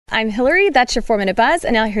I'm Hillary. That's your 4-minute buzz.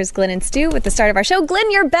 And now here's Glenn and Stu with the start of our show.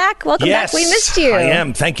 Glenn, you're back. Welcome back. We missed you. I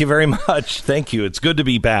am. Thank you very much. Thank you. It's good to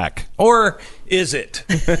be back. Or is it?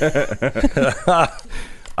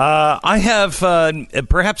 I have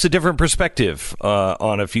perhaps a different perspective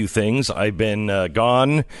on a few things. I've been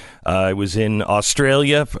gone. I was in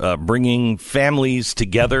Australia bringing families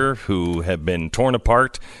together who have been torn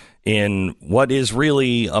apart in what is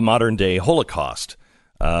really a modern-day Holocaust.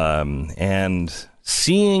 And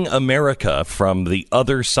seeing America from the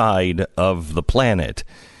other side of the planet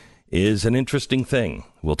is an interesting thing.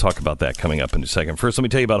 We'll talk about that coming up in a second. First, let me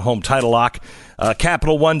tell you about Home Title Lock.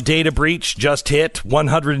 Capital One data breach just hit.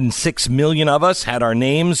 106 million of us had our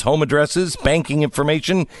names, home addresses, banking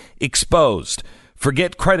information exposed.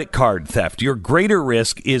 Forget credit card theft. Your greater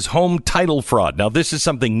risk is home title fraud. Now, this is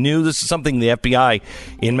something new. This is something the FBI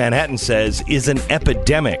in Manhattan says is an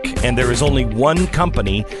epidemic, and there is only one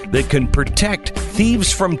company that can protect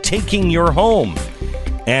thieves from taking your home.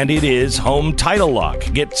 And it is Home Title Lock.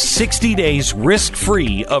 Get 60 days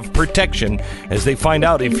risk-free of protection as they find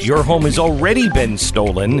out if your home has already been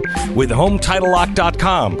stolen with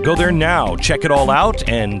HomeTitleLock.com. Go there now, check it all out,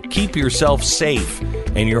 and keep yourself safe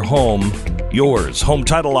and your home yours.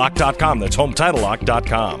 HomeTitleLock.com. That's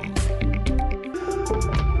HomeTitleLock.com.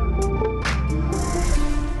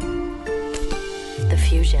 The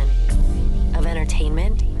fusion of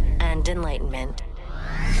entertainment and enlightenment.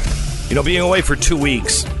 You know, being away for 2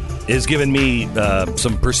 weeks has given me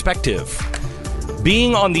some perspective.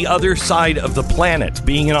 Being on the other side of the planet,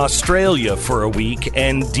 being in Australia for a week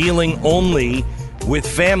and dealing only with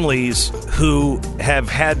families who have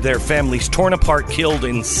had their families torn apart, killed,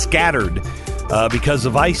 and scattered because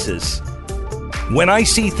of ISIS. When I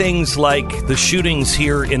see things like the shootings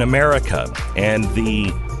here in America and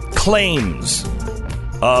the claims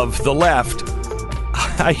of the left,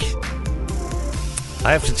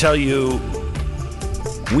 I have to tell you,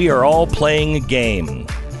 we are all playing a game,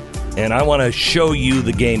 and I want to show you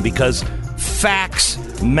the game because facts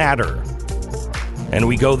matter. And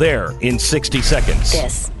we go there in 60 seconds.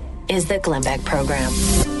 This is the Glenn Beck Program.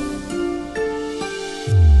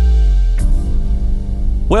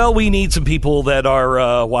 Well, we need some people that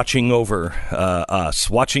are watching over us,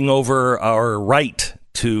 watching over our right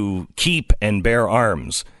to keep and bear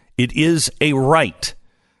arms. It is a right.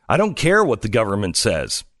 I don't care what the government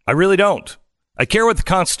says. I really don't. I care what the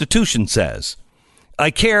Constitution says.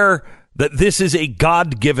 I care that this is a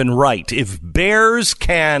God-given right. If bears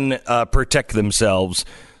can protect themselves,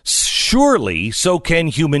 surely so can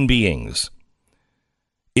human beings.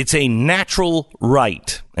 It's a natural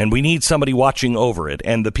right, and we need somebody watching over it.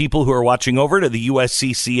 And the people who are watching over it are the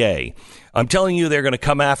USCCA. I'm telling you, they're going to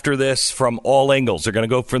come after this from all angles. They're going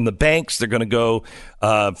to go from the banks. They're going to go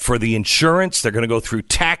for the insurance. They're going to go through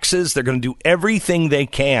taxes. They're going to do everything they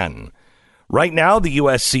can. Right now, the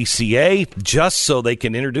USCCA, just so they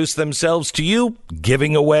can introduce themselves to you,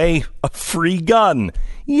 giving away a free gun.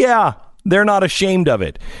 Yeah, they're not ashamed of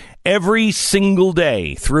it. Every single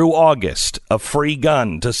day through August, a free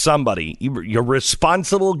gun to somebody, your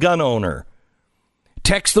responsible gun owner.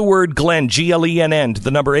 Text the word Glenn, Glenn, to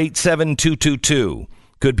the number 87222.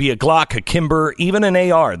 Could be a Glock, a Kimber, even an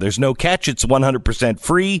AR. There's no catch. It's 100%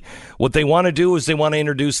 free. What they want to do is they want to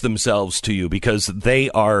introduce themselves to you because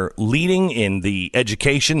they are leading in the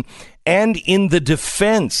education and in the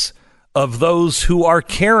defense of those who are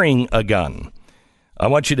carrying a gun. I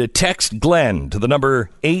want you to text Glenn to the number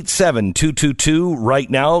 87222 right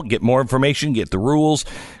now. Get more information, get the rules.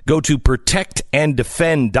 Go to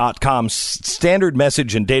protectanddefend.com. Standard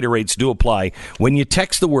message and data rates do apply when you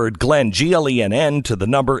text the word Glenn, Glenn, to the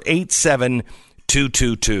number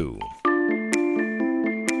 87222.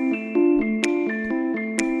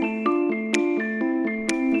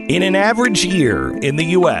 In an average year in the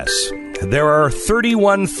U.S., there are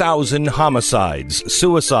 31,000 homicides,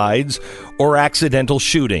 suicides, or accidental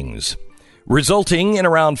shootings, resulting in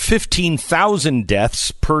around 15,000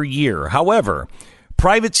 deaths per year. However,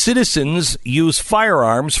 private citizens use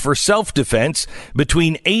firearms for self-defense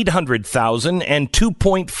between 800,000 and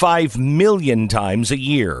 2.5 million times a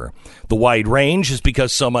year. The wide range is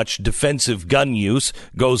because so much defensive gun use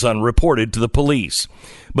goes unreported to the police.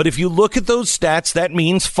 But if you look at those stats, that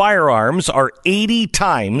means firearms are 80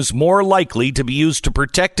 times more likely to be used to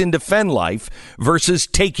protect and defend life versus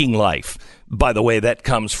taking life. By the way, that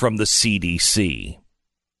comes from the CDC.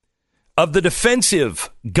 Of the defensive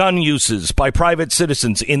gun uses by private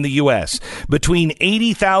citizens in the U.S., between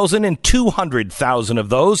 80,000 and 200,000 of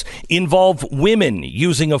those involve women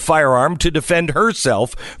using a firearm to defend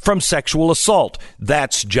herself from sexual assault.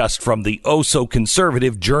 That's just from the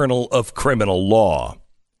oh-so-conservative Journal of Criminal Law.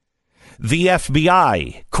 The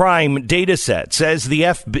FBI crime data set says the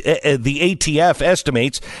ATF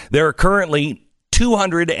estimates there are currently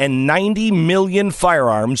 290 million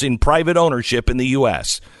firearms in private ownership in the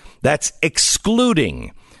U.S. That's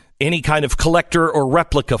excluding any kind of collector or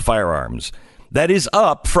replica firearms. That is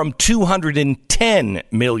up from 210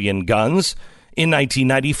 million guns in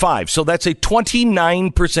 1995. So that's a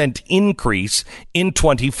 29% increase in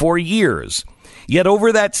 24 years. Yet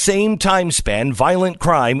over that same time span, violent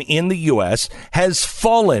crime in the U.S. has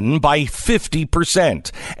fallen by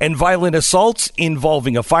 50%, and violent assaults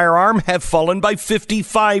involving a firearm have fallen by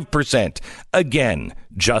 55%, again,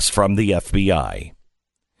 just from the FBI.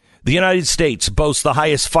 The United States boasts the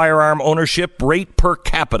highest firearm ownership rate per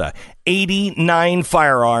capita, 89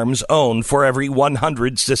 firearms owned for every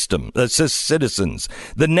 100 citizens.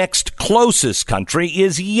 The next closest country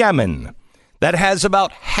is Yemen. That has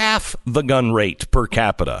about half the gun rate per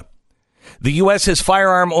capita. The U.S. has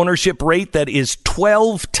firearm ownership rate that is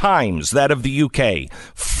 12 times that of the UK,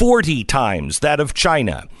 40 times that of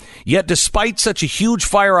China. Yet despite such a huge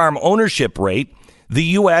firearm ownership rate, the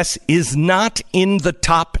U.S. is not in the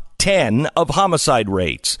top 10 of homicide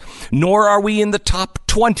rates, nor are we in the top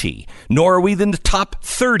 20, nor are we in the top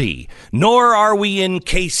 30, nor are we in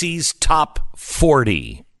Casey's top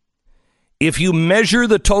 40. If you measure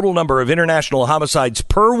the total number of international homicides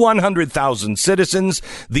per 100,000 citizens,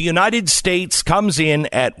 the United States comes in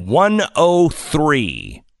at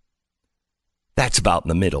 103. That's about in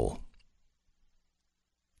the middle.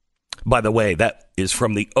 By the way, that is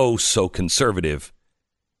from the oh-so-conservative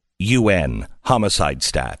UN homicide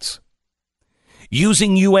stats.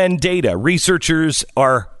 Using UN data, researchers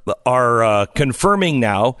are confirming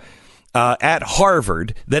now at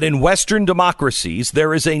Harvard that in Western democracies,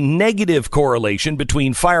 there is a negative correlation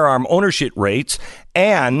between firearm ownership rates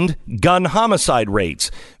and gun homicide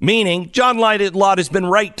rates, meaning John Lott has been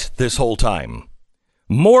right this whole time.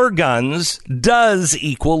 More guns does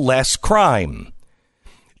equal less crime.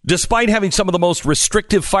 Despite having some of the most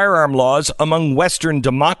restrictive firearm laws among Western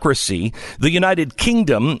democracy, the United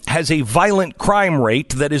Kingdom has a violent crime rate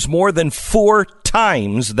that is more than 4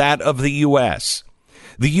 times that of the U.S.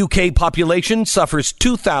 The UK population suffers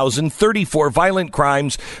 2,034 violent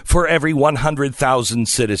crimes for every 100,000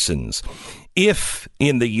 citizens. If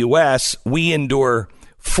in the U.S. we endure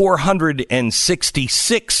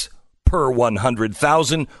 466 per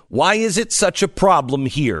 100,000, why is it such a problem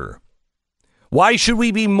here? Why should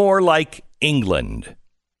we be more like England?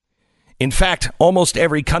 In fact, almost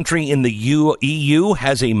every country in the EU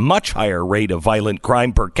has a much higher rate of violent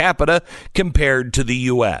crime per capita compared to the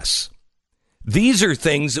U.S. These are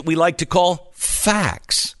things that we like to call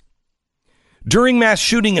facts. During mass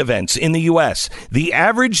shooting events in the U.S., the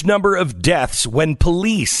average number of deaths when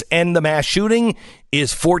police end the mass shooting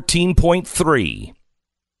is 14.3.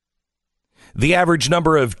 The average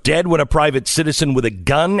number of dead when a private citizen with a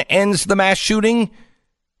gun ends the mass shooting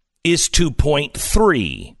is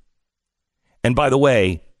 2.3. And by the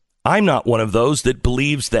way, I'm not one of those that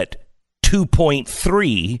believes that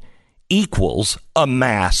 2.3 equals a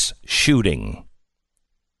mass shooting.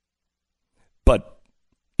 But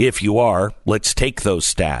if you are, let's take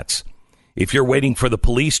those stats. If you're waiting for the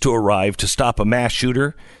police to arrive to stop a mass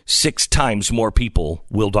shooter, 6 times more people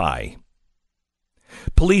will die.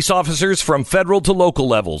 Police officers from federal to local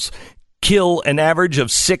levels kill an average of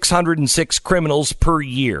 606 criminals per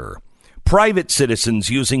year. Private citizens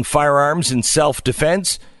using firearms in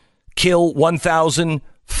self-defense kill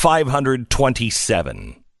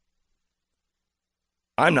 1,527.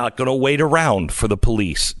 I'm not going to wait around for the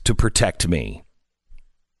police to protect me.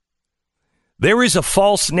 There is a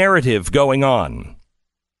false narrative going on.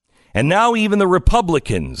 And now even the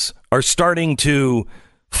Republicans are starting to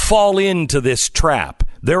fall into this trap.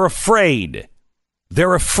 They're afraid.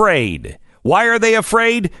 They're afraid. Why are they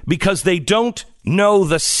afraid? Because they don't know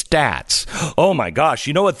the stats. Oh my gosh,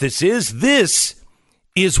 you know what this is? This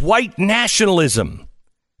is white nationalism.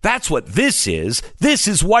 That's what this is. This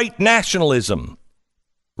is white nationalism.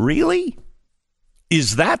 Really?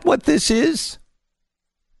 Is that what this is?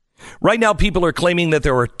 Right now, people are claiming that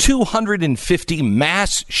there are 250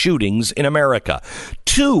 mass shootings in America.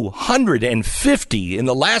 250 in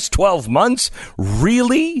the last 12 months?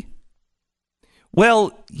 Really?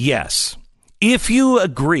 Well, yes. If you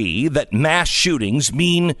agree that mass shootings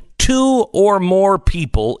mean 2 or more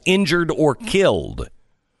people injured or killed,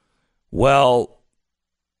 well,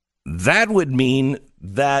 that would mean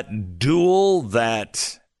that duel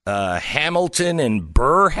that Hamilton and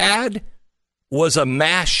Burr had was a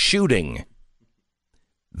mass shooting.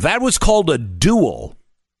 That was called a duel.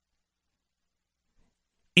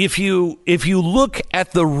 If you look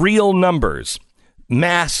at the real numbers,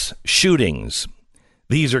 mass shootings.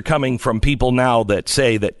 These are coming from people now that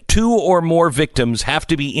say that 2 or more victims have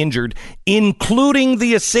to be injured, including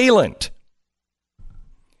the assailant.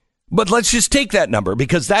 But let's just take that number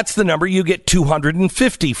because that's the number you get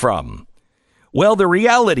 250 from. Well, the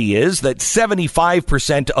reality is that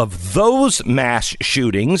 75% of those mass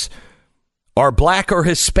shootings are black or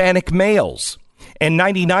Hispanic males. And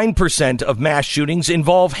 99% of mass shootings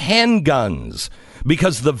involve handguns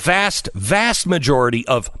because the vast majority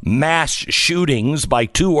of mass shootings by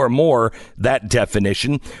 2 or more, that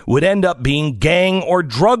definition, would end up being gang or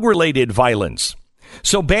drug-related violence.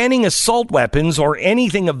 So banning assault weapons or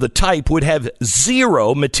anything of the type would have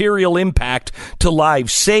zero material impact to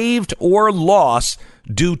lives saved or lost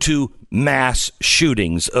due to mass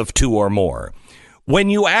shootings of 2 or more. When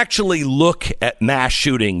you actually look at mass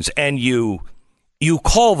shootings and you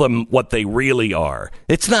call them what they really are,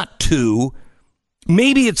 it's not 2.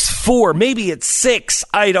 Maybe it's 4. Maybe it's 6.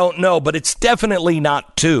 I don't know, but it's definitely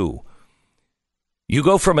not 2. You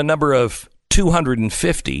go from a number of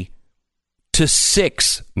 250 to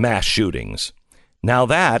 6 mass shootings. Now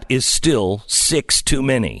that is still 6 too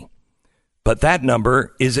many, but that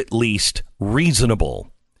number is at least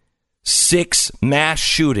reasonable. 6 mass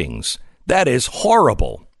shootings. That is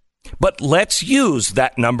horrible. But let's use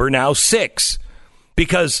that number now, 6,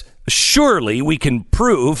 because surely we can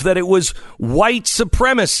prove that it was white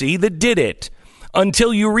supremacy that did it,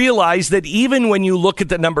 until you realize that even when you look at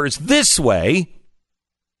the numbers this way,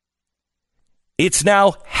 it's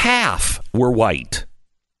now half were white.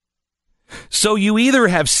 So you either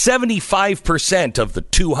have 75% of the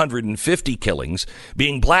 250 killings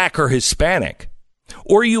being black or Hispanic,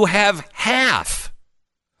 or you have half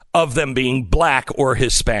of them being black or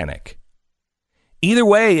Hispanic. Either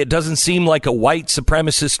way, it doesn't seem like a white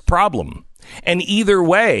supremacist problem. And either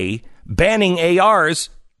way, banning ARs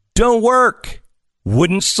don't work.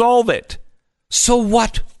 Wouldn't solve it. So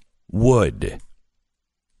what would?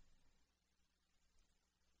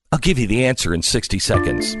 I'll give you the answer in 60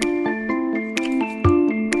 seconds.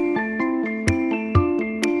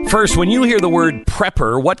 First, when you hear the word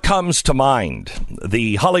prepper, what comes to mind?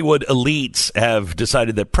 The Hollywood elites have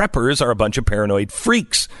decided that preppers are a bunch of paranoid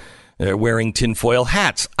freaks. They're wearing tinfoil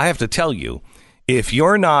hats. I have to tell you, if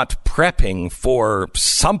you're not prepping for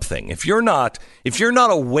something, if you're not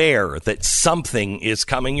aware that something is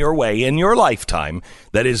coming your way in your lifetime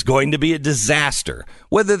that is going to be a disaster,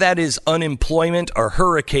 whether that is unemployment, a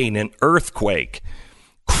hurricane, an earthquake,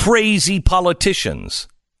 crazy politicians,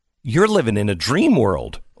 you're living in a dream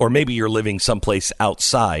world. Or maybe you're living someplace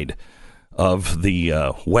outside of the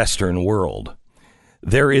Western world.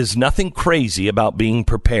 There is nothing crazy about being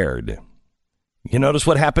prepared. You notice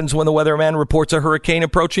what happens when the weatherman reports a hurricane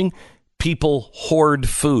approaching? People hoard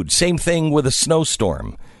food. Same thing with a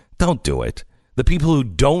snowstorm. Don't do it. The people who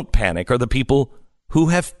don't panic are the people who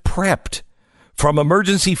have prepped. From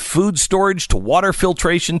emergency food storage to water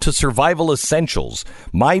filtration to survival essentials,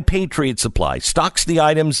 My Patriot Supply stocks the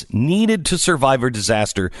items needed to survive a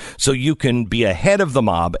disaster so you can be ahead of the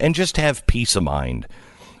mob and just have peace of mind.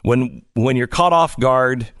 When you're caught off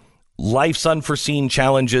guard, life's unforeseen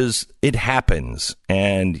challenges, it happens,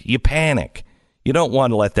 and you panic. You don't want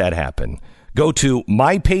to let that happen. Go to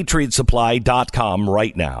mypatriotsupply.com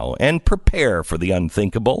right now and prepare for the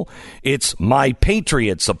unthinkable. It's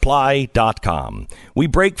mypatriotsupply.com. We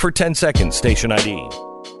break for 10 seconds. Station ID.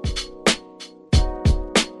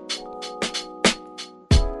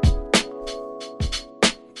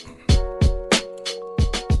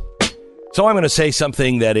 So I'm going to say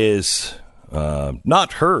something that is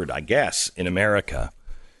not heard, I guess, in America.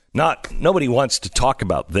 Nobody wants to talk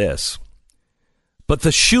about this. But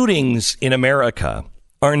the shootings in America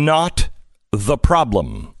are not the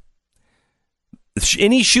problem.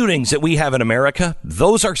 Any shootings that we have in America,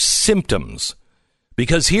 those are symptoms.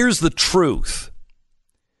 Because here's the truth.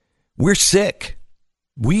 We're sick.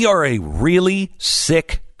 We are a really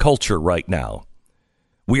sick culture right now.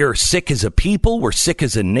 We are sick as a people. We're sick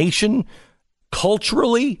as a nation.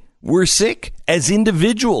 Culturally, we're sick as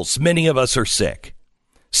individuals. Many of us are sick.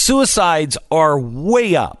 Suicides are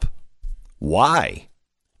way up. Why?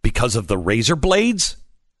 Because of the razor blades?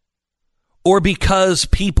 Or because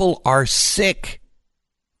people are sick?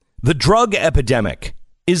 The drug epidemic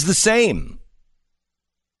is the same.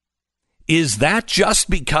 Is that just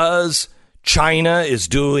because China is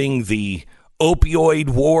doing the opioid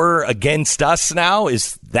war against us now?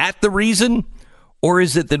 Is that the reason? Or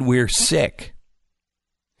is it that we're sick?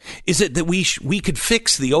 Is it that we could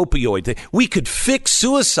fix the opioid thing? We could fix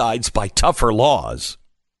suicides by tougher laws.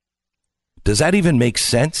 Does that even make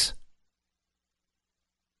sense?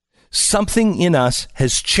 Something in us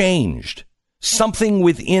has changed. Something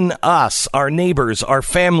within us, our neighbors, our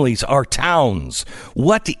families, our towns.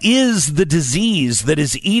 What is the disease that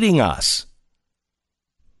is eating us?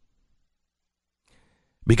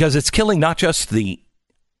 Because it's killing not just the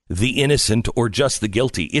innocent or just the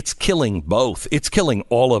guilty. It's killing both. It's killing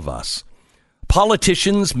all of us.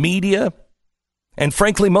 Politicians, media, and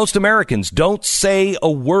frankly, most Americans don't say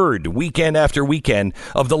a word weekend after weekend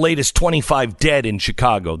of the latest 25 dead in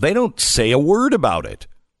Chicago. They don't say a word about it.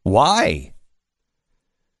 Why?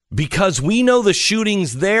 Because we know the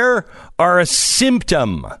shootings there are a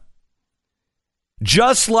symptom.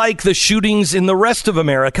 Just like the shootings in the rest of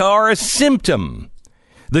America are a symptom.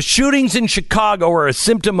 The shootings in Chicago are a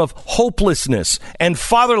symptom of hopelessness and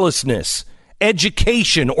fatherlessness,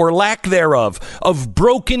 education or lack thereof, of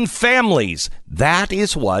broken families. That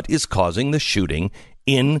is what is causing the shooting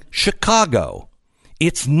in Chicago.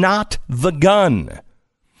 It's not the gun.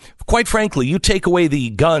 Quite frankly, you take away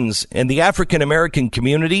the guns and the African American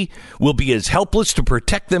community will be as helpless to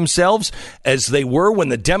protect themselves as they were when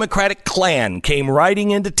the Democratic Klan came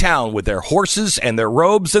riding into town with their horses and their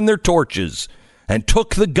robes and their torches and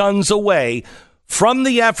took the guns away from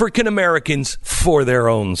the African Americans for their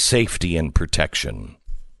own safety and protection.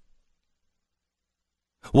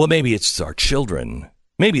 Well, maybe it's our children.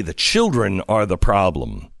 Maybe the children are the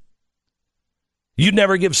problem. You'd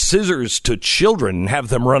never give scissors to children and have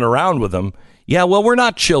them run around with them. Yeah, well, we're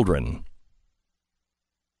not children.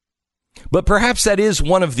 But perhaps that is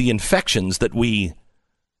one of the infections that we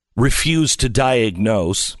refuse to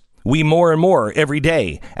diagnose. We more and more every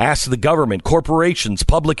day ask the government, corporations,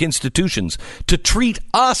 public institutions to treat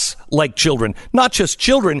us like children, not just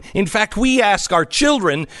children. In fact, we ask our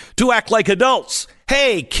children to act like adults.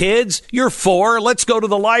 Hey, kids, you're 4. Let's go to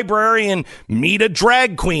the library and meet a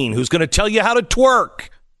drag queen who's going to tell you how to twerk.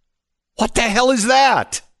 What the hell is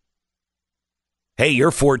that? Hey,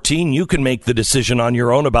 you're 14. You can make the decision on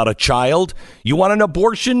your own about a child. You want an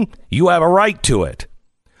abortion? You have a right to it.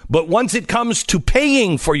 But once it comes to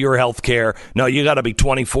paying for your health care, no, you got to be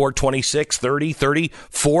 24, 26, 30,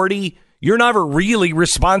 40. You're never really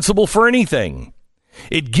responsible for anything.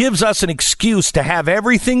 It gives us an excuse to have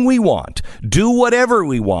everything we want, do whatever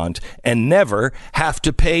we want, and never have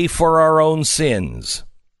to pay for our own sins.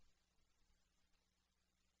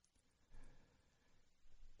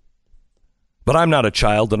 But I'm not a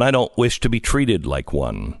child, and I don't wish to be treated like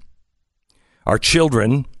one. Our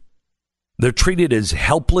children, they're treated as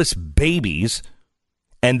helpless babies,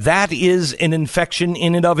 and that is an infection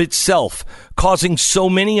in and of itself, causing so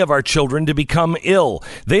many of our children to become ill.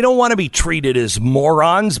 They don't want to be treated as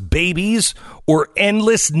morons, babies, or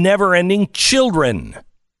endless, never-ending children.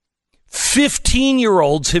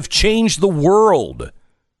 15-year-olds have changed the world,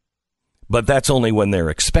 but that's only when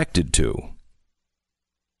they're expected to.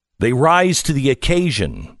 They rise to the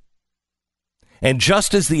occasion. And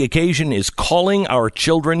just as the occasion is calling our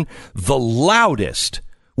children the loudest,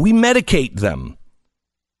 we medicate them.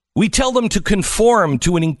 We tell them to conform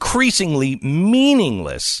to an increasingly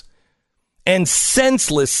meaningless and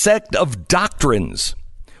senseless set of doctrines.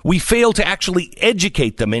 We fail to actually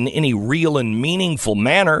educate them in any real and meaningful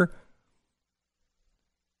manner.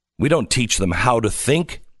 We don't teach them how to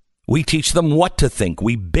think. We teach them what to think.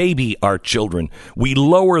 We baby our children. We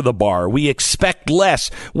lower the bar. We expect less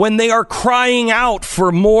when they are crying out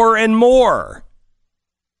for more and more.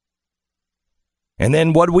 And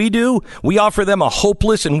then what do? We offer them a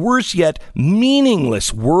hopeless and, worse yet,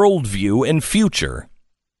 meaningless worldview and future.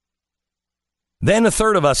 Then a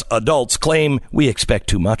third of us adults claim we expect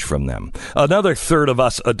too much from them. Another third of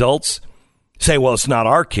us adults say, well, it's not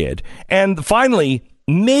our kid. And finally,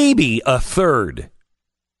 maybe a third.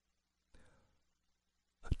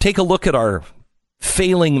 Take a look at our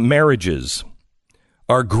failing marriages,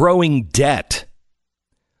 our growing debt,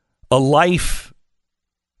 a life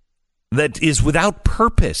that is without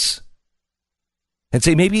purpose, and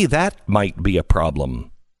say maybe that might be a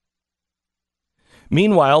problem.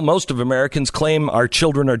 Meanwhile, most of Americans claim our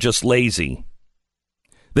children are just lazy.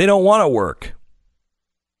 They don't want to work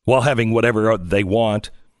while having whatever they want.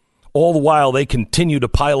 All the while, they continue to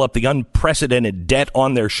pile up the unprecedented debt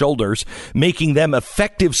on their shoulders, making them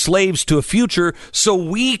effective slaves to a future so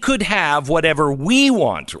we could have whatever we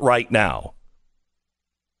want right now.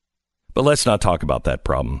 But let's not talk about that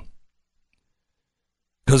problem.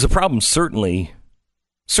 Because the problem certainly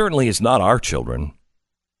is not our children,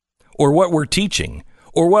 or what we're teaching,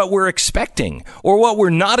 or what we're expecting, or what we're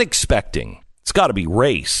not expecting. It's got to be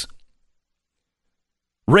race.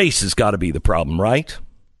 Race has got to be the problem, right?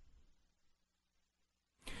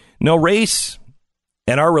 No, race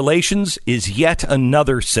and our relations is yet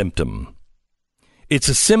another symptom. It's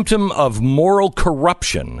a symptom of moral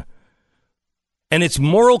corruption, And it's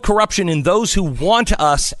moral corruption in those who want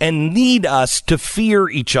us and need us to fear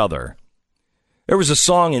each other. There was a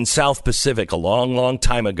song in South Pacific a long, long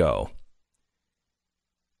time ago.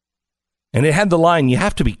 And it had the line, you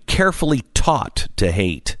have to be carefully taught to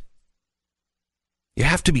hate. You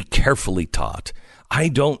have to be carefully taught. I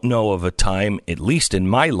don't know of a time, at least in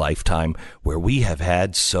my lifetime, where we have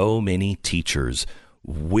had so many teachers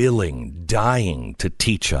willing, dying to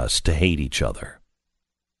teach us to hate each other.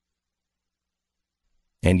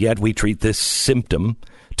 And yet we treat this symptom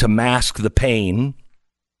to mask the pain.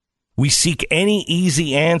 We seek any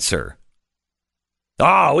easy answer.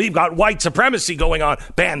 Oh, we've got white supremacy going on.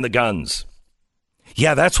 Ban the guns.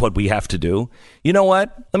 Yeah, that's what we have to do. You know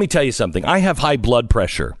what? Let me tell you something. I have high blood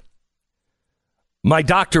pressure. My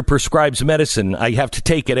doctor prescribes medicine. I have to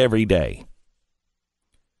take it every day.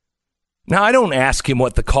 Now, I don't ask him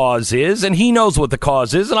what the cause is, and he knows what the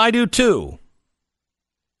cause is, and I do too.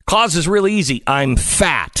 Cause is really easy. I'm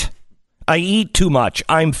fat. I eat too much.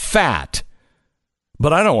 I'm fat.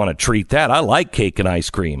 But I don't want to treat that. I like cake and ice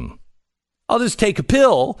cream. I'll just take a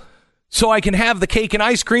pill so I can have the cake and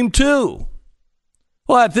ice cream too.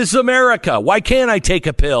 What? This is America. Why can't I take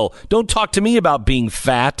a pill? Don't talk to me about being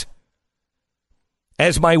fat.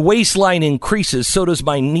 As my waistline increases, so does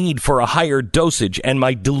my need for a higher dosage, and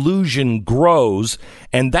my delusion grows,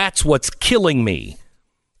 and that's what's killing me.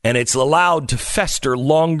 And it's allowed to fester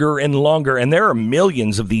longer and longer, and there are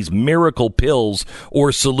millions of these miracle pills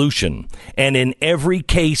or solution, and in every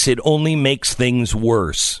case, it only makes things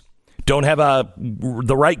worse. Don't have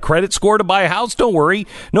the right credit score to buy a house? Don't worry.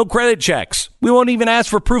 No credit checks. We won't even ask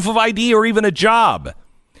for proof of ID or even a job.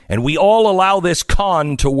 And we all allow this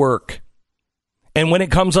con to work. And when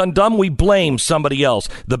it comes undone, we blame somebody else.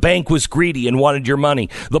 The bank was greedy and wanted your money.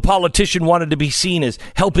 The politician wanted to be seen as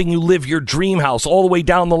helping you live your dream house all the way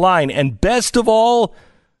down the line. And best of all,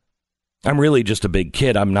 I'm really just a big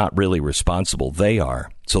kid. I'm not really responsible. They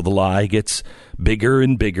are. So the lie gets bigger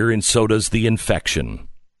and bigger, and so does the infection.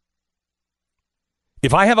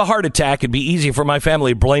 If I have a heart attack, it'd be easy for my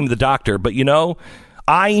family to blame the doctor. But you know,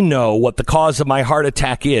 I know what the cause of my heart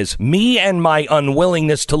attack is. Me and my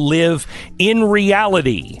unwillingness to live in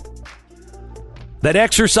reality. That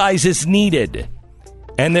exercise is needed.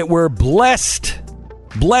 And that we're blessed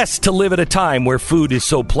to live at a time where food is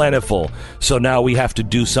so plentiful. So now we have to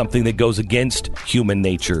do something that goes against human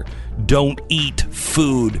nature. Don't eat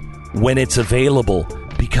food when it's available.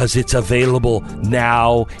 Because it's available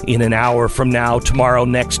now, in an hour from now, tomorrow,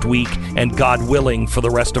 next week, and God willing, for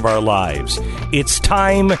the rest of our lives. It's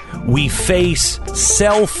time we face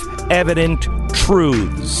self-evident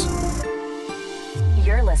truths.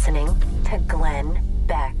 You're listening to Glenn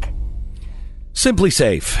Beck. Simply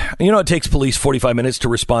Safe. You know, it takes police 45 minutes to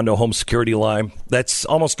respond to a home security alarm. That's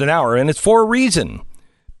almost an hour, and it's for a reason.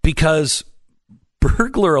 Because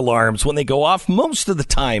burglar alarms, when they go off, most of the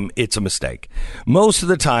time, it's a mistake. Most of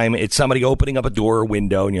the time, it's somebody opening up a door or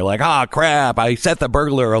window, and you're like, crap, I set the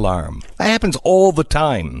burglar alarm. That happens all the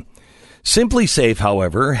time. Simply Safe,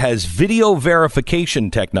 however, has video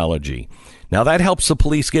verification technology. Now, that helps the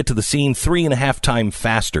police get to the scene 3.5 times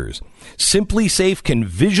faster. Simply Safe can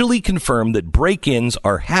visually confirm that break-ins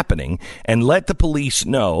are happening and let the police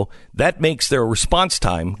know. That makes their response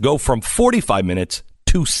time go from 45 minutes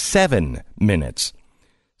to 7 minutes.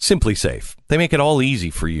 Simply Safe. They make it all easy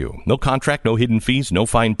for you. No contract, no hidden fees, no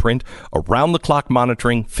fine print. Around-the-clock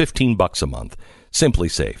monitoring, $15 a month. Simply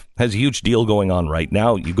Safe has a huge deal going on right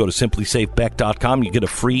now. You go to simplysafebeck.com, you get a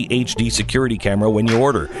free HD security camera when you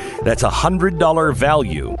order. That's $100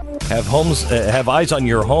 value. Have eyes on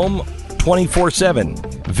your home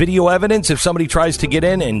 24/7. Video evidence if somebody tries to get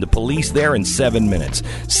in, and the police there in 7 minutes.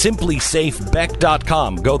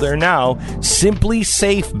 simplysafebeck.com. Go there now.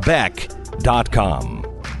 simplysafebeck.com.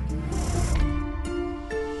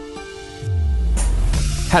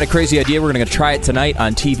 Had a crazy idea. We're going to try it tonight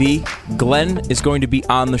on TV. Glenn is going to be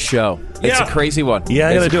on the show. It's a crazy one. Yeah,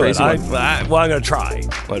 I'm going to do it. I'm going to try. I'm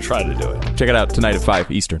going to try to do it. Check it out tonight at 5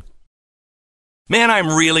 Eastern. Man, I'm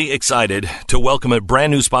really excited to welcome a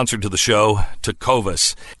brand new sponsor to the show,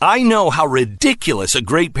 Tecovas. I know how ridiculous a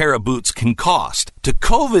great pair of boots can cost.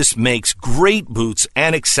 Tecovas makes great boots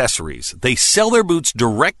and accessories. They sell their boots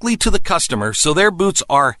directly to the customer, so their boots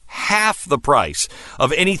are half the price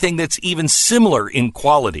of anything that's even similar in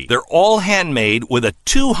quality. They're all handmade with a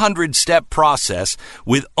 200-step process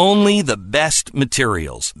with only the best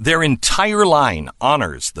materials. Their entire line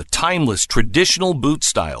honors the timeless traditional boot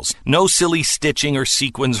styles. No silly stitching, stitching or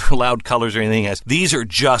sequins or loud colors or anything else. These are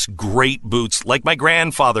just great boots like my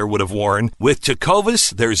grandfather would have worn. With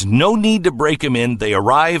Tecovas, there's no need to break them in. They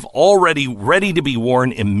arrive already ready to be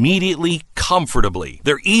worn immediately, comfortably.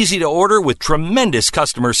 They're easy to order with tremendous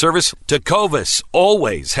customer service. Tecovas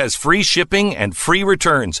always has free shipping and free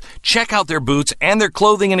returns. Check out their boots and their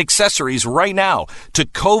clothing and accessories right now.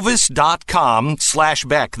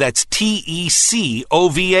 Tecovas.com/Beck. That's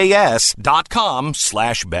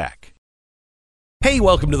TECOVAS.com/Beck. Hey,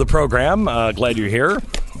 welcome to the program. Glad you're here.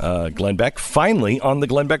 Glenn Beck, finally on the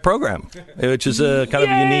Glenn Beck program, which is a kind of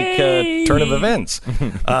unique turn of events.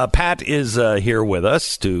 Pat is here with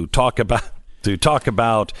us to talk about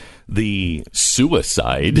the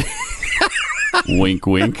suicide. Wink,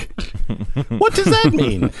 wink. What does that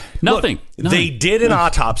mean? Nothing. Look, they did an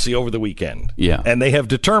autopsy over the weekend. Yeah. And they have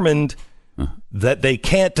determined that they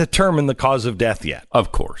can't determine the cause of death yet.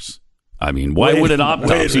 Of course. I mean, why would an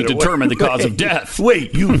autopsy determine the cause of death?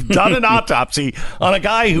 Wait, you've done an autopsy on a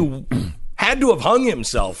guy who had to have hung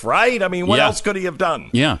himself, right? I mean, what else could he have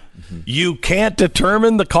done? Yeah. You can't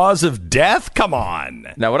determine the cause of death? Come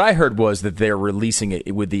on. Now, what I heard was that they're releasing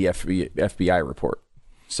it with the FBI report.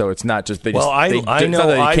 So it's not just they. Well, just, I know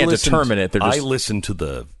they I can't listened, determine it. I listened to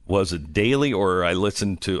the Daily, or I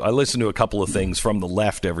listened to a couple of things from the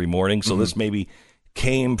left every morning. So this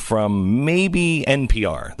came from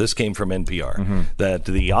NPR. This came from NPR that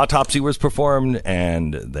the autopsy was performed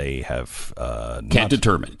and they have can't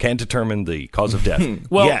determine the cause of death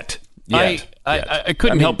yet. I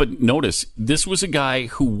couldn't help but notice this was a guy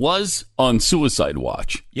who was on suicide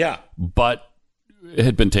watch. Yeah, but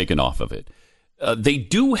had been taken off of it. They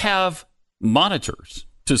do have monitors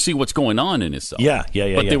to see what's going on in his cell. Yeah.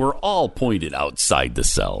 But they were all pointed outside the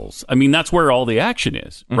cells. I mean, that's where all the action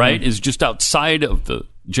is, right? Is just outside of the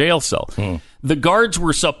jail cell. The guards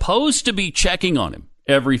were supposed to be checking on him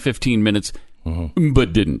every 15 minutes,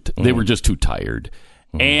 but didn't. They were just too tired.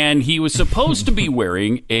 And he was supposed to be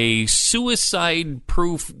wearing a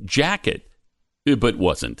suicide-proof jacket, but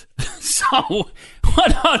wasn't. So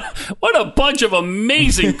what a bunch of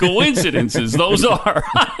amazing coincidences those are.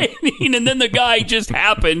 I mean, and then the guy just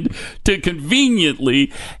happened to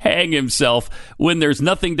conveniently hang himself when there's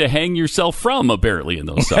nothing to hang yourself from, apparently, in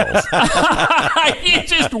those cells.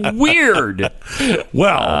 It's just weird.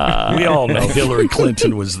 Well, we all know Hillary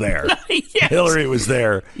Clinton was there. Yes. Hillary was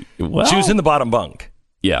there. Well, she was in the bottom bunk.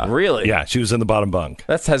 Yeah. Really? Yeah, she was in the bottom bunk.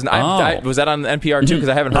 Was that on NPR too? Because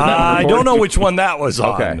I haven't heard that. I don't know which one that was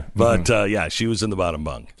on. Okay. But yeah, she was in the bottom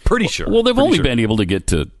bunk. Pretty sure. Well, they've only been able to get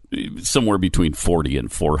to somewhere between 40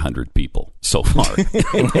 and 400 people so far. They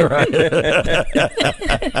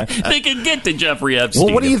can get to Jeffrey Epstein.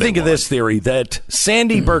 Well, what do you think of this theory that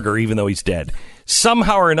Sandy Berger, even though he's dead,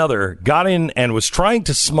 somehow or another got in and was trying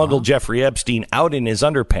to smuggle Jeffrey Epstein out in his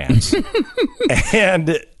underpants?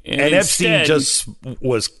 and Epstein just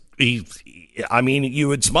was, you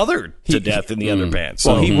would smother to death in the underpants.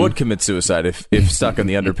 Well, he would commit suicide if stuck in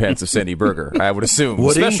the underpants of Sandy Berger, I would assume.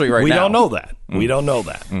 Would especially he? right now. We don't know that. We don't know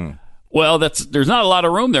that. Well, there's not a lot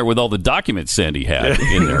of room there with all the documents Sandy had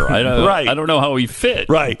in there. I don't know how he fit.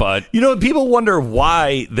 Right. But people wonder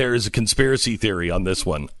why there's a conspiracy theory on this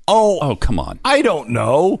one. Oh, come on. I don't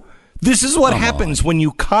know. This is what happens when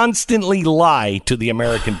you constantly lie to the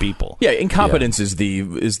American people. Yeah, incompetence are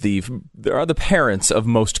the parents of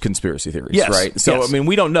most conspiracy theories, right? So, I mean,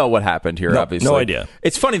 we don't know what happened here, obviously. No idea.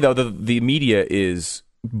 It's funny, though, the media is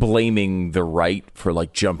blaming the right for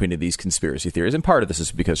jumping to these conspiracy theories, and part of this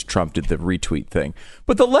is because Trump did the retweet thing.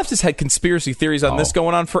 But the left has had conspiracy theories on this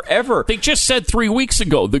going on forever. They just said 3 weeks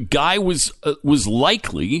ago the guy was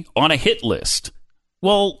likely on a hit list.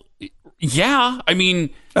 Well, yeah, I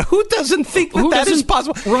mean, who doesn't think that is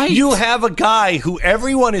possible? Right. You have a guy who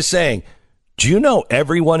everyone is saying, do you know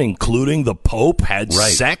everyone, including the Pope, had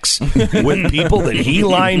sex with people that he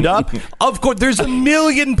lined up? Of course, there's a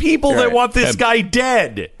million people that want this guy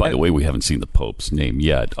dead. By the way, we haven't seen the Pope's name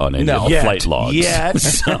yet on any of the flight logs. Yet.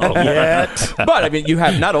 But, I mean, you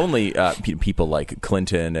have not only people like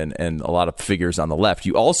Clinton and a lot of figures on the left,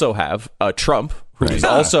 you also have Trump, who's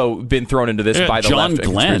also been thrown into this by the John left.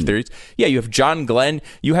 Glenn. Theories. Yeah, you have John Glenn.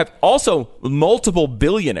 You have also multiple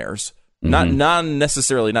billionaires, not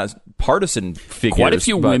necessarily partisan figures. Quite a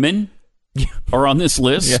few women are on this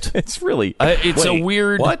list. Yeah, it's really it's a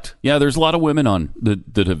weird. What? Yeah, there's a lot of women on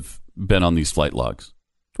that have been on these flight logs.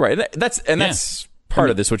 Right, and that's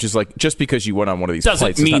part of this, which is just because you went on one of these doesn't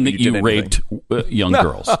flights mean that you raped young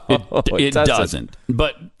girls. It doesn't.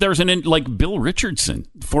 But there's Bill Richardson,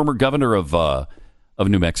 former governor of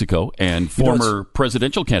New Mexico and former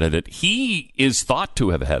presidential candidate. He is thought to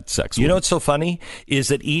have had sex with. You know what's so funny is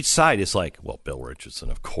that each side is like, well, Bill Richardson,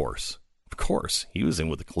 of course. Of course, he was in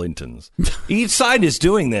with the Clintons. Each side is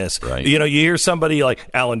doing this. Right. You hear somebody like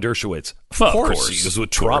Alan Dershowitz. Of course, he was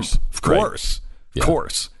with Trump. Of course. Right. Of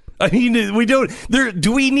course. I mean, we don't.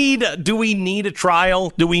 Do we need a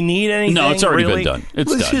trial? Do we need anything? No, it's already really? been done.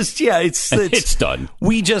 It's done. It's done.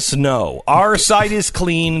 We just know our side is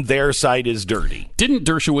clean, their side is dirty. Didn't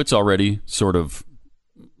Dershowitz already sort of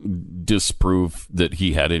disprove that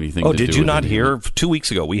he had anything to do with it? Oh, did you not hear? 2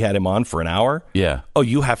 weeks ago, we had him on for an hour. Yeah. Oh,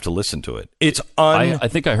 you have to listen to it. It's I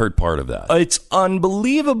think I heard part of that. It's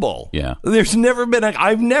unbelievable. Yeah. There's never been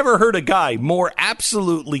I've never heard a guy more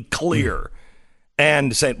absolutely clear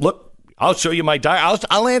and say, look, I'll show you my diary.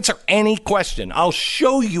 I'll answer any question. I'll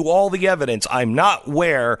show you all the evidence. I'm not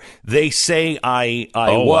where they say I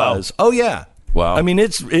was. Wow. Oh, yeah. Wow. I mean,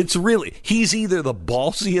 it's really, he's either the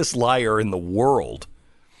ballsiest liar in the world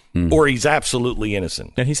or he's absolutely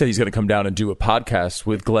innocent. And he said he's going to come down and do a podcast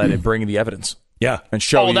with Glenn and bring the evidence. Yeah. And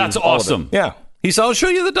show you. Oh, that's all of it. awesome. Yeah. He said, I'll show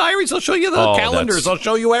you the diaries. I'll show you the calendars. I'll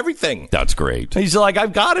show you everything. That's great. He's like,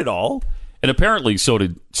 I've got it all. And apparently, so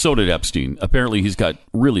did Epstein. Apparently, he's got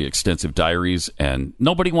really extensive diaries, and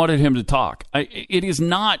nobody wanted him to talk. It is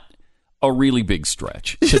not a really big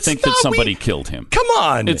stretch to think that somebody killed him. Come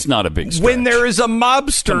on. It's not a big stretch. When there is a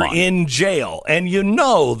mobster in jail, and you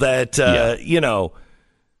know that,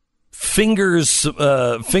 Fingers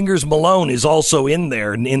Malone is also in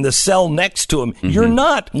there, in the cell next to him. Mm-hmm. You're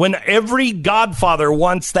not. When every Godfather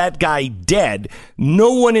wants that guy dead,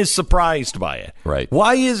 no one is surprised by it. Right.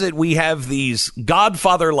 Why is it we have these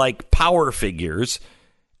Godfather-like power figures,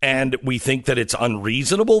 and we think that it's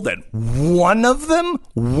unreasonable that one of them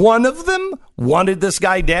wanted this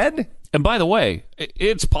guy dead? And by the way,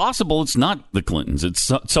 it's possible it's not the Clintons.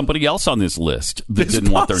 It's somebody else on this list that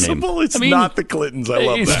didn't want their name. It's not the Clintons. I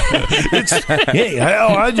love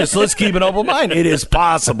that. Let's keep an open mind. It is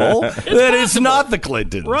possible that it's not the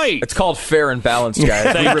Clintons. Right. It's called fair and balanced,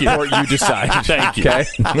 guys. We report, you decide. Thank you. Okay?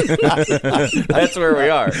 That's where we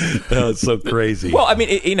are. Oh, it's so crazy. Well, I mean,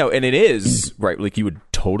 and it is, right, like you would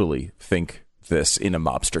totally think this in a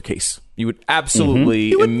mobster case. You would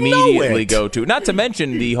absolutely immediately go to, not to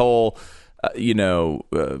mention the whole,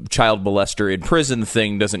 child molester in prison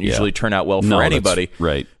thing doesn't usually turn out well for anybody.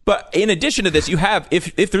 Right. But in addition to this, you have,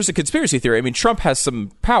 if there's a conspiracy theory, I mean, Trump has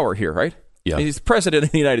some power here, right? Yeah. He's the president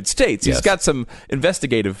of the United States. Yes. He's got some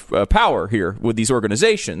investigative power here with these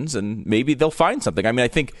organizations, and maybe they'll find something. I mean, I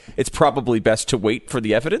think it's probably best to wait for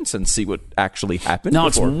the evidence and see what actually happened. No,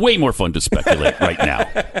 it's way more fun to speculate right now.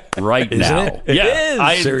 Isn't it? Yeah.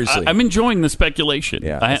 It is. Seriously. I'm enjoying the speculation.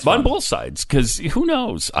 Yeah, on both sides, because who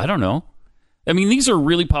knows? I don't know. I mean, these are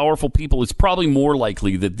really powerful people. It's probably more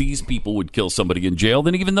likely that these people would kill somebody in jail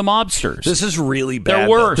than even the mobsters. This is really bad. They're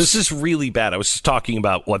worse. This is really bad. I was just talking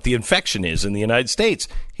about what the infection is in the United States.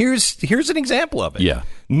 Here's an example of it. Yeah.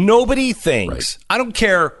 Nobody thinks, I don't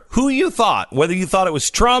care who you thought, whether you thought it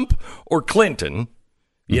was Trump or Clinton,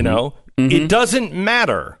 it doesn't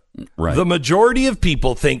matter. Right. The majority of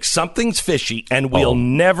people think something's fishy and we'll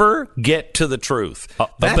never get to the truth.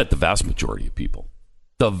 I bet the vast majority of people.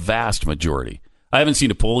 The vast majority. I haven't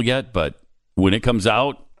seen a poll yet, but when it comes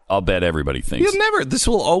out, I'll bet everybody thinks. This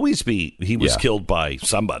will always be, he was killed by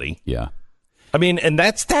somebody. Yeah. I mean, and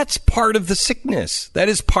that's part of the sickness. That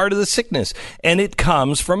is part of the sickness. And it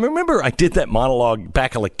comes from, remember, I did that monologue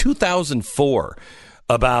back in like 2004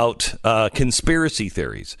 about conspiracy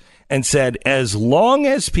theories and said, as long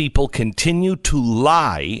as people continue to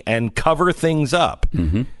lie and cover things up,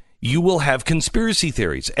 you will have conspiracy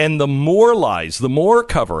theories. And the more lies, the more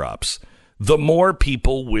cover-ups, the more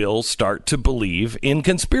people will start to believe in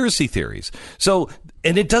conspiracy theories. So,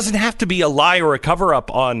 and it doesn't have to be a lie or a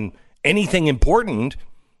cover-up on anything important.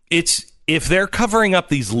 It's if they're covering up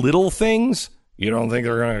these little things, you don't think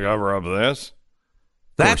they're going to cover up this?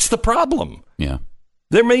 That's the problem. Yeah.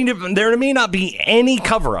 There may not be any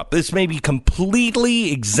cover-up. This may be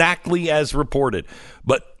completely exactly as reported,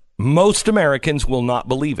 but most Americans will not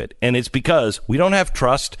believe it. And it's because we don't have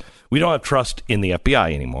trust. We don't have trust in the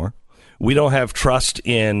FBI anymore. We don't have trust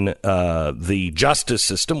in the justice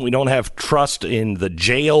system. We don't have trust in the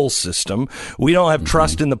jail system. We don't have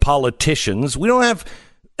trust in the politicians. We don't have,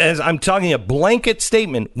 as I'm talking a blanket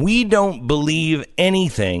statement, we don't believe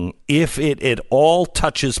anything if it at all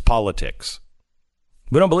touches politics.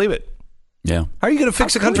 We don't believe it. Yeah. How are you going to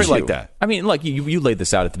fix a country like that? I mean, like you laid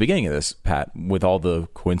this out at the beginning of this, Pat, with all the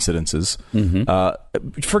coincidences.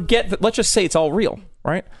 Forget that. Let's just say it's all real,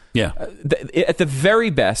 right? Yeah. At the very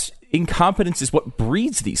best, incompetence is what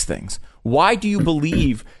breeds these things. Why do you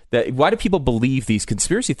believe that? Why do people believe these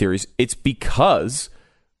conspiracy theories? It's because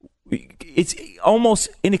it's almost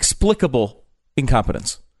inexplicable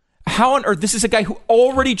incompetence. How on earth? This is a guy who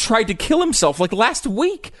already tried to kill himself like last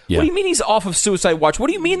week. Yeah. What do you mean he's off of suicide watch? What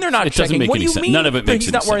do you mean they're not checking? Doesn't make What any do you sense. mean None of it makes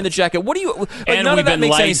he's any not wearing the sense. jacket? What do you? And none we've of that been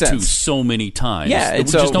makes any lied to sense. so many times. Yeah, we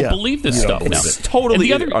and just so- don't Yeah. believe this You stuff don't now. believe It's totally and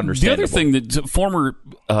the other understandable. thing that former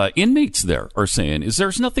inmates there are saying is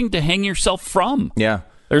there's nothing to hang yourself from. Yeah.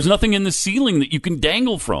 There's nothing in the ceiling that you can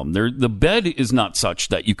dangle from. The bed is not such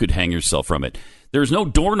that you could hang yourself from it. There's no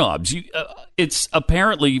doorknobs. It's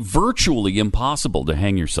apparently virtually impossible to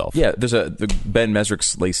hang yourself. Yeah, there's Ben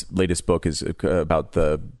Mesrick's latest book is about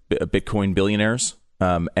the Bitcoin billionaires,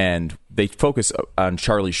 and they focus on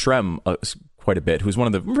Charlie Shrem quite a bit, who's one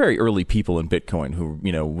of the very early people in Bitcoin, who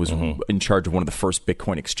was in charge of one of the first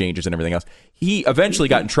Bitcoin exchanges and everything else. He eventually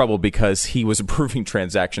got in trouble because he was approving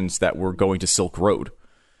transactions that were going to Silk Road.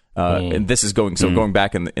 And this is going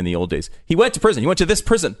back in the old days. He went to prison. He went to this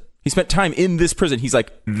prison. He spent time in this prison. He's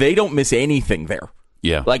like, they don't miss anything there.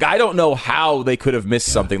 Yeah. Like, I don't know how they could have missed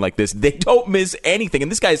something like this. They don't miss anything.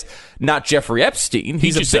 And this guy's not Jeffrey Epstein.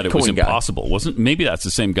 He's just a said it was Bitcoin guy. impossible. Maybe that's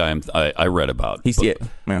the same guy I read about. Yeah.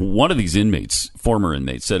 One of these inmates, former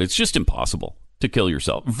inmates, said it's just impossible to kill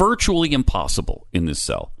yourself. Virtually impossible in this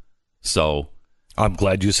cell. So I'm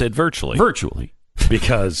glad you said virtually. Virtually.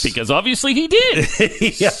 Because obviously he did.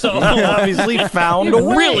 yeah, So he obviously found a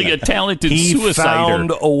way. Really a talented He suicider.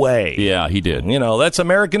 found a way. Yeah, he did. That's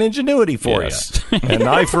American ingenuity for Yes. you. And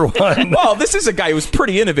I, for one... Well, this is a guy who was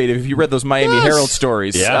pretty innovative. If you read those Miami Herald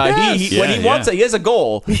stories, Yeah. when he wants he has a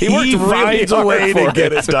goal. He worked he really finds a hard way for to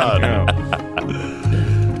get it done.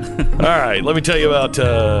 All right, let me tell you about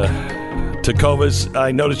Tecovas.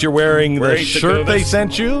 I noticed you're wearing the shirt Tecovas. they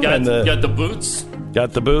sent you. Got the boots.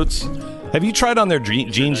 Got the boots. Have you tried on their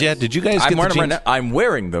jeans yet? Did you guys get the jeans? I'm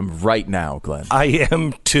wearing them right now, Glenn. I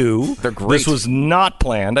am too. They're great. This was not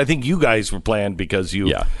planned. I think you guys were planned because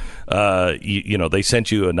you they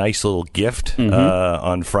sent you a nice little gift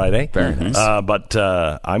on Friday. Very nice. But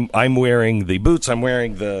I'm wearing the boots. I'm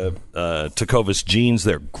wearing the Tecovas jeans.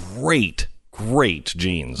 They're great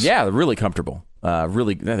jeans. Yeah, they're really comfortable.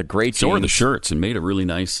 They're great. So are the jeans. shirts and made a really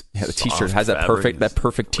nice. Yeah, the T-shirt soft has that fabric.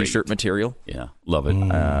 perfect Great. T-shirt material. Yeah, love it. I'm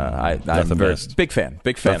Nothing very best. big fan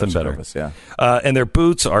Nothing of better. Tecovas, yeah. And their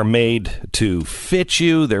boots are made to fit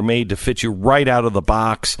you. They're made to fit you right out of the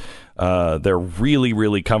box. They're really,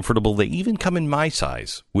 really comfortable. They even come in my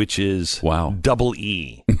size, which is double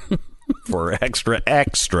E for extra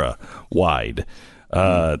wide.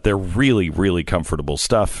 They're really, really comfortable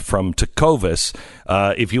stuff from Tecovas.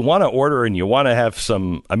 If you want to order and you want to have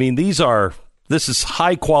some, this is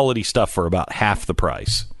high quality stuff for about half the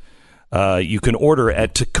price. You can order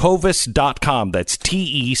at tecovas.com. That's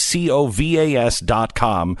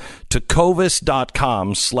TECOVAS.com.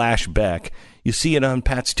 Tecovas.com/Beck. You see it on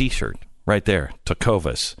Pat's t-shirt right there.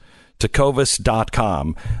 Tecovas.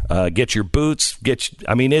 Tecovas.com. Get your boots.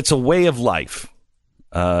 It's a way of life.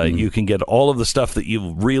 You can get all of the stuff that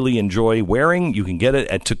you really enjoy wearing. You can get it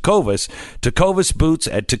at Tecovas. Tecovas boots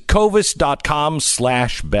at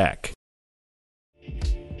tecovas.com/Beck.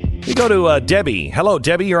 We go to Debbie. Hello,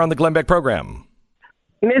 Debbie. You're on the Glenn Beck program.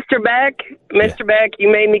 Mr. Beck,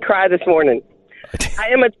 you made me cry this morning. I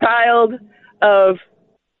am a child of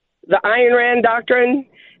the Ayn Rand doctrine,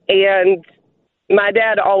 and my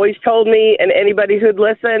dad always told me, and anybody who'd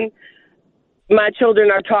listen, my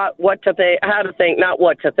children are taught how to think, not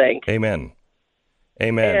what to think. Amen.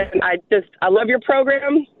 And I love your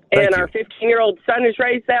program, and our 15-year-old son is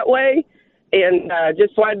raised that way, and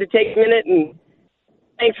just wanted to take a minute and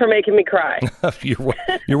thanks for making me cry.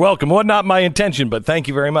 You're welcome. Well, not my intention, but thank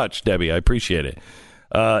you very much, Debbie. I appreciate it.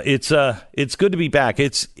 It's good to be back.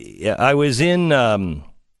 I was in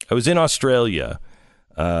Australia,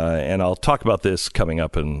 and I'll talk about this coming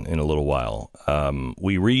up in a little while.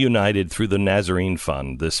 We reunited through the Nazarene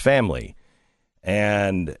Fund, this family,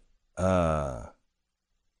 and wow,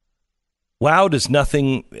 does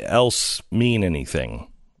nothing else mean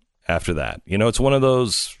anything after that? It's one of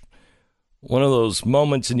those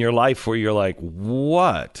moments in your life where you're like,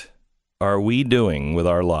 what are we doing with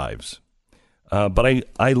our lives? But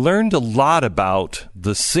I learned a lot about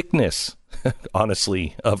the sickness,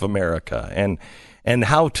 honestly, of America and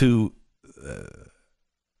how to,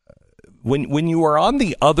 when you are on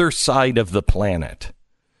the other side of the planet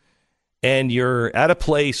and you're at a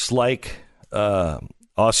place like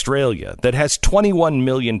Australia that has 21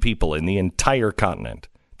 million people in the entire continent,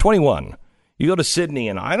 21. You go to Sydney,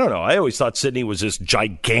 and I don't know. I always thought Sydney was this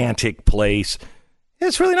gigantic place.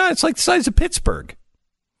 It's really not. It's like the size of Pittsburgh.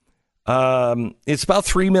 It's about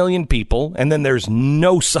 3 million people, and then there's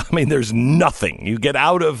there's nothing. You get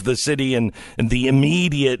out of the city and the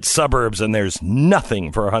immediate suburbs, and there's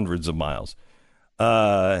nothing for hundreds of miles.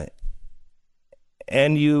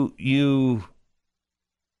 and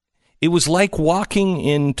it was like walking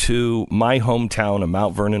into my hometown of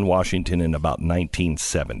Mount Vernon, Washington in about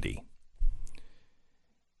 1970.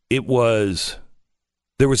 There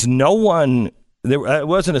was no one, it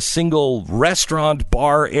wasn't a single restaurant,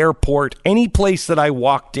 bar, airport, any place that I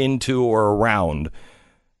walked into or around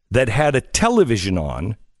that had a television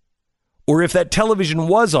on, or if that television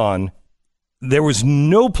was on, there was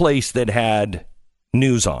no place that had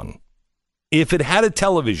news on. If it had a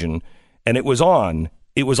television and it was on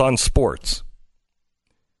sports.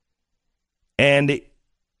 And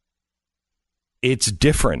it's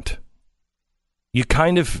different.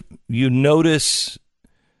 You notice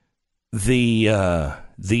the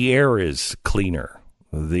air is cleaner.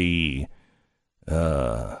 The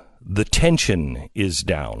tension is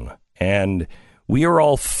down. And we are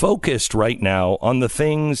all focused right now on the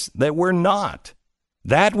things that we're not.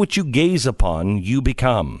 That which you gaze upon, you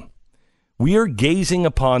become. We are gazing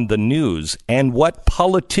upon the news and what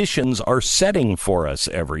politicians are setting for us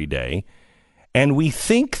every day, and we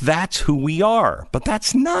think that's who we are, but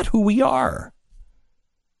that's not who we are.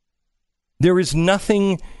 There is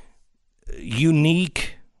nothing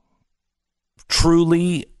unique,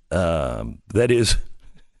 truly, that is...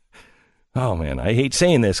 Oh, man, I hate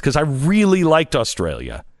saying this because I really liked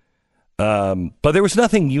Australia. But there was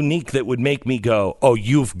nothing unique that would make me go, oh,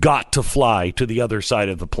 you've got to fly to the other side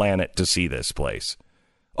of the planet to see this place.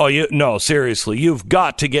 Oh, no, seriously, you've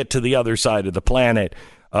got to get to the other side of the planet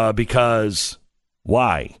because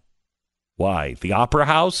why? Why? The Opera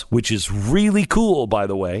House, which is really cool, by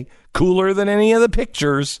the way, cooler than any of the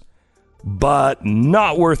pictures, but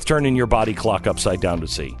not worth turning your body clock upside down to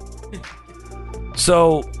see.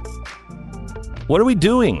 So... what are we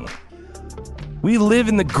doing? We live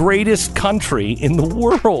in the greatest country in the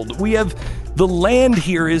world. The land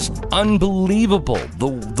here is unbelievable.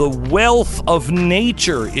 The wealth of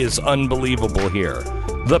nature is unbelievable here.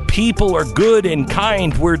 The people are good and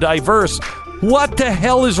kind. We're diverse. What the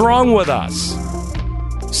hell is wrong with us?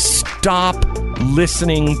 Stop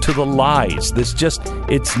listening to the lies.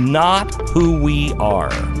 It's not who we are.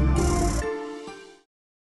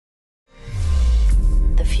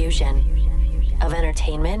 The fusion of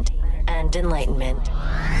entertainment and enlightenment.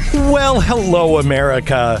 Well, hello,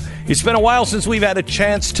 America. It's been a while since we've had a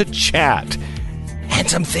chance to chat. And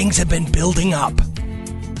some things have been building up.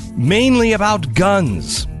 Mainly about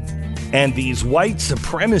guns. And these white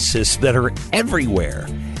supremacists that are everywhere.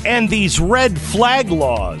 And these red flag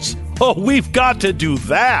laws. Oh, we've got to do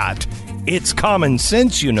that. It's common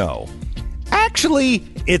sense, you know. Actually,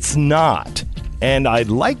 it's not. And I'd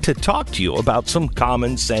like to talk to you about some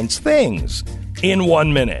common sense things. In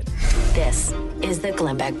 1 minute. This is the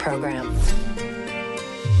Glenn Beck Program.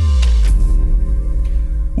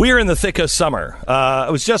 We are in the thick of summer.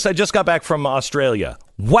 I just got back from Australia.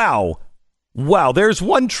 Wow. There's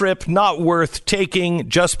one trip not worth taking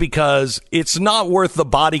just because it's not worth the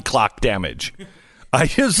body clock damage.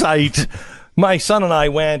 My son and I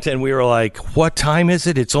went and we were like, what time is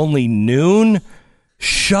it? It's only noon?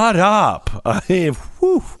 Shut up.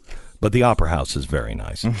 Whew. But the Opera House is very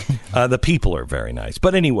nice. The people are very nice.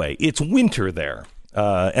 But anyway, it's winter there.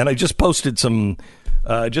 And I just posted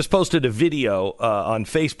a video on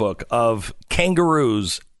Facebook of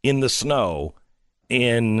kangaroos in the snow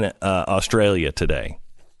in Australia today.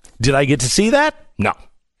 Did I get to see that? No.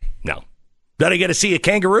 Did I get to see a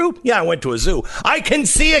kangaroo? Yeah, I went to a zoo. I can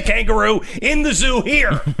see a kangaroo in the zoo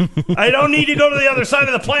here. I don't need to go to the other side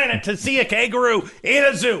of the planet to see a kangaroo in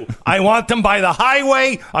a zoo. I want them by the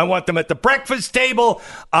highway. I want them at the breakfast table.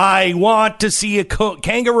 I want to see a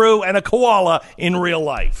kangaroo and a koala in real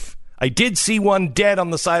life. I did see one dead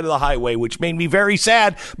on the side of the highway, which made me very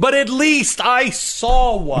sad, but at least I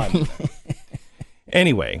saw one.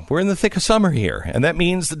 Anyway, we're in the thick of summer here, and that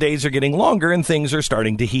means the days are getting longer and things are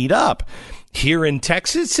starting to heat up. Here in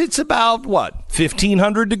Texas, it's about,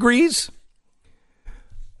 1,500 degrees?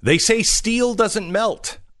 They say steel doesn't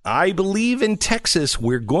melt. I believe in Texas,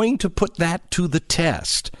 we're going to put that to the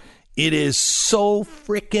test. It is so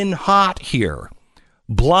freaking hot here.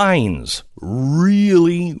 Blinds,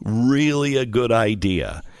 really, really a good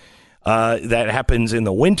idea. That happens in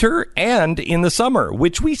the winter and in the summer,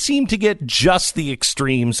 which we seem to get just the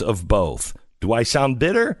extremes of both. Do I sound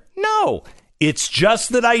bitter? No. It's just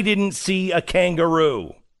that I didn't see a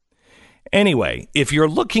kangaroo. Anyway, if you're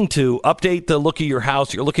looking to update the look of your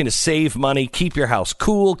house, you're looking to save money, keep your house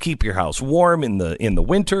cool, keep your house warm in the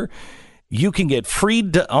winter, you can get free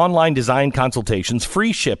online design consultations,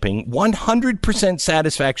 free shipping, 100%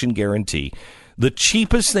 satisfaction guarantee. The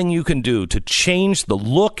cheapest thing you can do to change the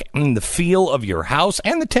look and the feel of your house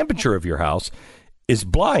and the temperature of your house is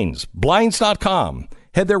Blinds. Blinds.com.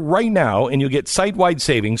 Head there right now and you'll get site-wide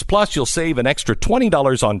savings. Plus, you'll save an extra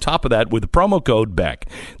 $20 on top of that with the promo code BECK.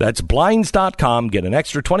 That's Blinds.com. Get an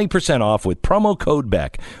extra 20% off with promo code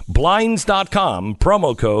BECK. Blinds.com,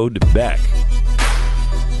 promo code BECK.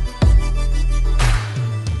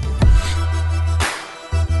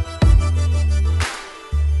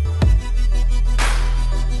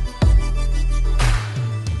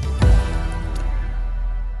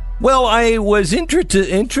 Well, I was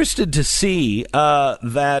interested to see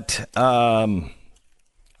that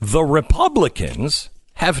the Republicans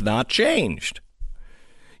have not changed.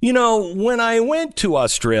 You know, when I went to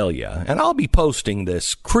Australia, and I'll be posting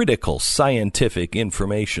this critical scientific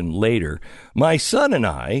information later, my son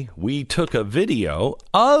and we took a video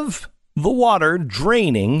of the water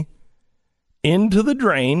draining into the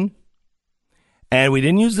drain. And we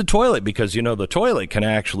didn't use the toilet because, you know, the toilet can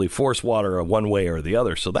actually force water one way or the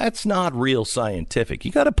other. So that's not real scientific.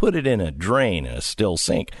 You got to put it in a drain, in a still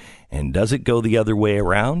sink. And does it go the other way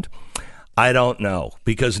around? I don't know,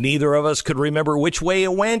 because neither of us could remember which way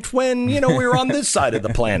it went when, you know, we were on this side of the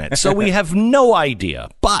planet. So we have no idea.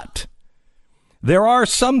 But there are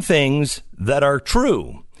some things that are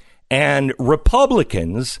true. And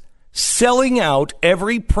Republicans selling out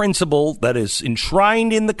every principle that is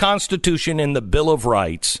enshrined in the Constitution and the Bill of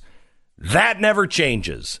Rights, that never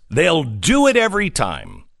changes. They'll do it every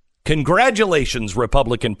time. Congratulations,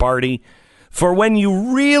 Republican Party, for when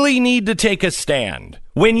you really need to take a stand,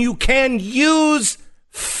 when you can use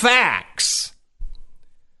facts.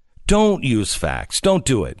 Don't use facts. Don't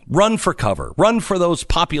do it. Run for cover. Run for those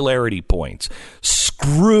popularity points.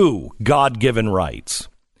 Screw God-given rights.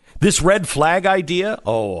 This red flag idea,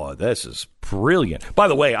 oh, this is brilliant. By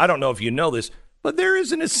the way, I don't know if you know this, but there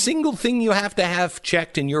isn't a single thing you have to have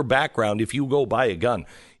checked in your background if you go buy a gun.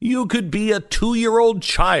 You could be a 2-year-old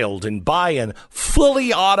child and buy a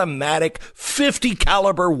fully automatic 50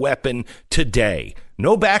 caliber weapon today.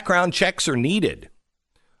 No background checks are needed.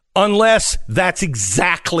 Unless that's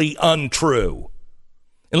exactly untrue.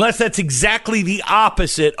 Unless that's exactly the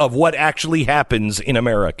opposite of what actually happens in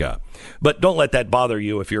America. But don't let that bother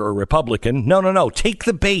you if you're a Republican. No. Take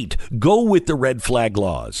the bait. Go with the red flag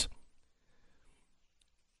laws.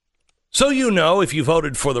 So you know, if you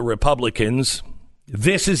voted for the Republicans,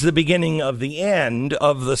 this is the beginning of the end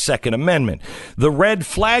of the Second Amendment. The red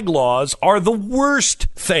flag laws are the worst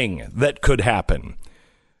thing that could happen.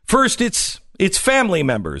 First, it's family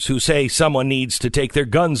members who say someone needs to take their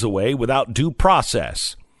guns away without due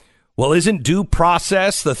process. Well, isn't due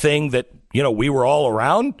process the thing that, you know, we were all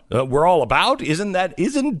around? We're all about?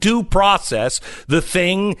 Isn't due process the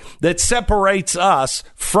thing that separates us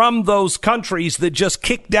from those countries that just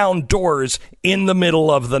kick down doors in the middle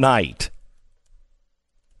of the night?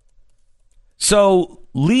 So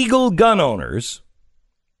legal gun owners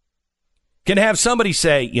can have somebody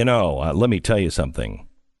say, you know, let me tell you something.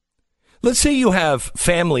 Let's say you have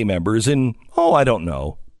family members in, I don't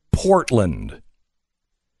know, Portland.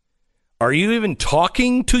 Are you even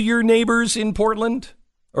talking to your neighbors in Portland?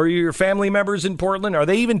 Or your family members in Portland? Are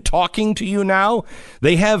they even talking to you now?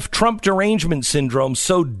 They have Trump derangement syndrome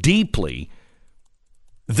so deeply,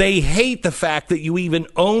 they hate the fact that you even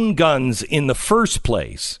own guns in the first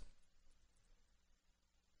place.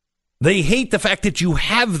 They hate the fact that you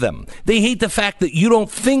have them. They hate the fact that you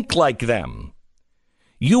don't think like them.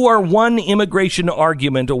 You are one immigration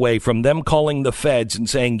argument away from them calling the feds and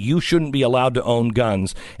saying you shouldn't be allowed to own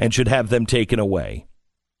guns and should have them taken away.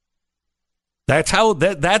 That's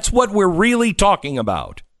what we're really talking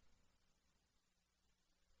about.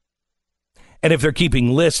 And if they're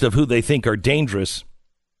keeping lists of who they think are dangerous,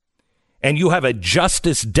 and you have a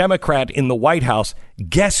Justice Democrat in the White House,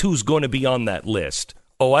 guess who's going to be on that list?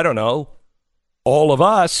 Oh, I don't know. All of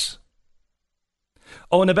us.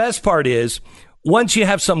 Oh, and the best part is, once you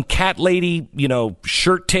have some cat lady, you know,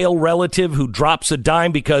 shirt tail relative who drops a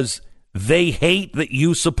dime because they hate that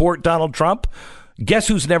you support Donald Trump, guess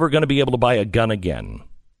who's never going to be able to buy a gun again?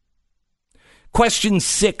 Question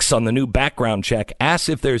 6 on the new background check asks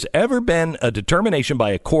if there's ever been a determination by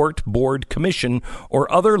a court, board, commission,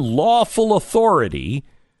 or other lawful authority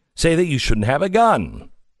say that you shouldn't have a gun.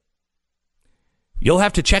 You'll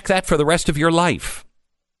have to check that for the rest of your life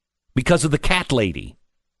because of the cat lady.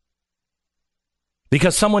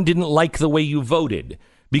 Because someone didn't like the way you voted.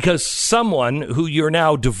 Because someone who you're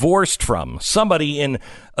now divorced from, somebody in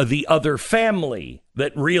the other family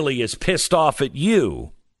that really is pissed off at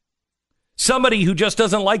you, somebody who just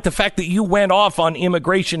doesn't like the fact that you went off on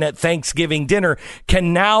immigration at Thanksgiving dinner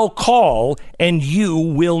can now call and you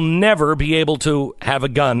will never be able to have a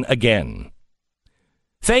gun again.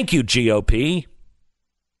 Thank you, GOP.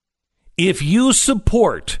 If you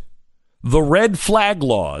support the red flag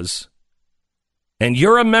laws and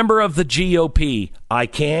you're a member of the GOP, I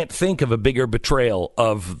can't think of a bigger betrayal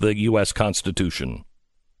of the U.S. Constitution.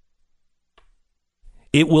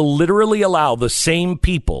 It will literally allow the same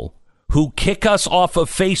people who kick us off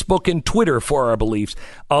of Facebook and Twitter for our beliefs,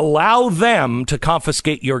 allow them to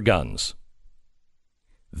confiscate your guns.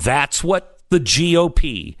 That's what the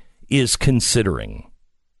GOP is considering.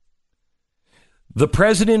 The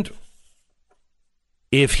president,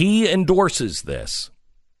 if he endorses this,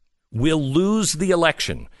 will lose the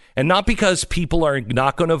election. And not because people are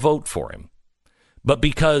not going to vote for him, but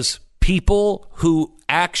because people who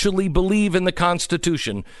actually believe in the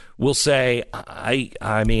Constitution will say,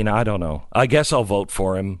 I mean, I don't know. I guess I'll vote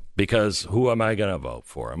for him because who am I going to vote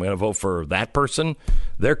for? I'm going to vote for that person?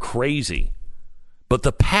 They're crazy. But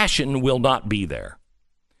the passion will not be there.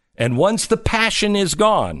 And once the passion is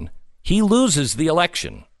gone, he loses the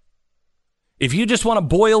election. If you just want to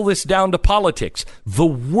boil this down to politics, the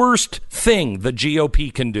worst thing the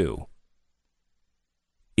GOP can do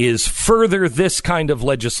is further this kind of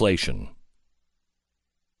legislation.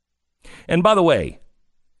 And by the way,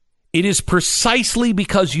 it is precisely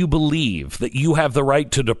because you believe that you have the right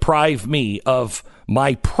to deprive me of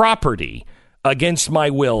my property against my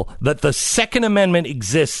will that the Second Amendment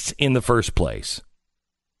exists in the first place.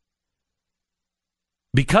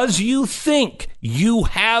 Because you think you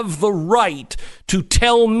have the right to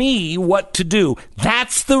tell me what to do.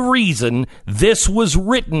 That's the reason this was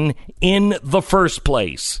written in the first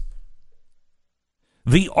place.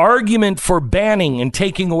 The argument for banning and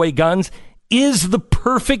taking away guns is the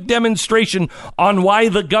perfect demonstration on why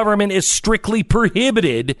the government is strictly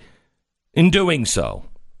prohibited in doing so.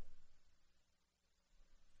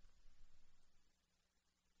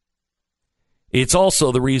 It's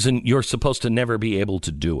also the reason you're supposed to never be able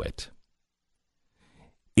to do it.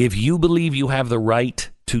 If you believe you have the right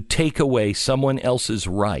to take away someone else's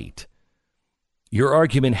right, your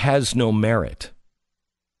argument has no merit.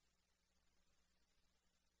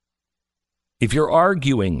 If you're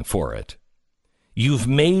arguing for it, you've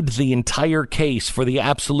made the entire case for the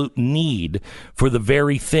absolute need for the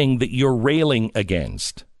very thing that you're railing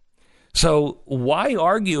against. So why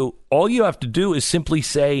argue? All you have to do is simply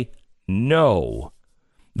say, no,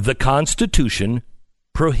 the Constitution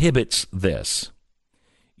prohibits this.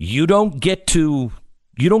 You don't get to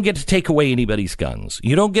take away anybody's guns.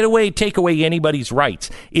 You don't take away anybody's rights.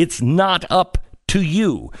 It's not up to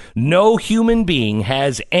you. No human being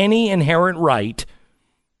has any inherent right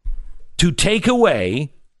to take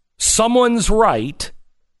away someone's right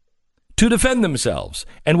to defend themselves.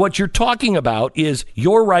 And what you're talking about is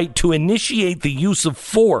your right to initiate the use of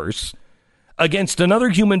force against another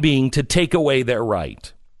human being to take away their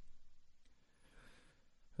right.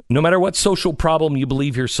 No matter what social problem you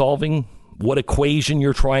believe you're solving, what equation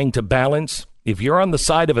you're trying to balance, if you're on the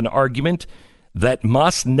side of an argument that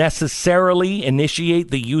must necessarily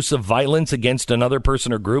initiate the use of violence against another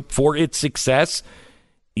person or group for its success,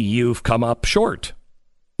 you've come up short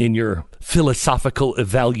in your philosophical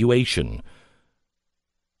evaluation.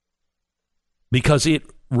 Because it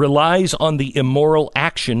relies on the immoral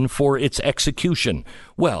action for its execution.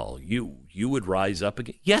 Well, you would rise up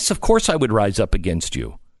against... Yes, of course I would rise up against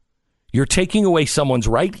you. You're taking away someone's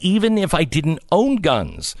right. Even if I didn't own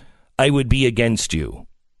guns, I would be against you.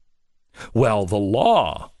 Well, the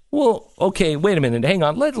law. Well, okay, wait a minute. Hang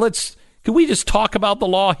on. Can we just talk about the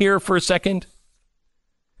law here for a second?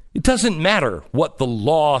 It doesn't matter what the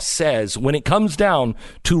law says when it comes down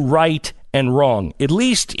to right and wrong, at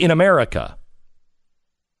least in America.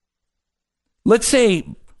 Let's say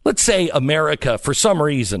America, for some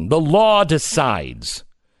reason, the law decides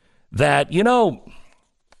that,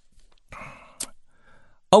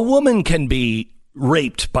 a woman can be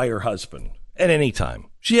raped by her husband at any time.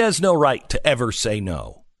 She has no right to ever say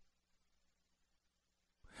no.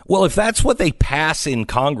 Well, if that's what they pass in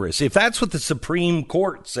Congress, if that's what the Supreme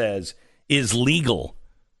Court says is legal,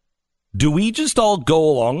 do we just all go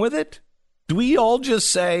along with it? Do we all just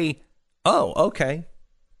say, oh, okay.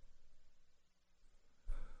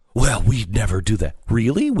 Well, we'd never do that.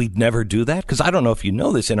 Really? We'd never do that? Because I don't know if you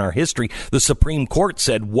know this, in our history, the Supreme Court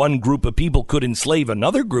said one group of people could enslave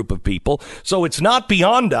another group of people, so it's not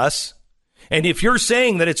beyond us. And if you're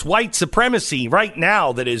saying that it's white supremacy right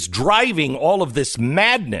now that is driving all of this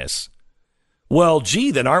madness, well,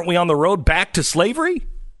 gee, then aren't we on the road back to slavery?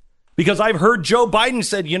 Because I've heard Joe Biden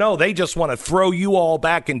said, they just want to throw you all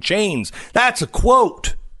back in chains. That's a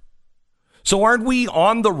quote. So aren't we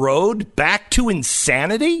on the road back to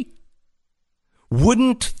insanity?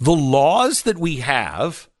 Wouldn't the laws that we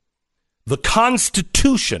have, the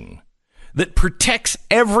Constitution that protects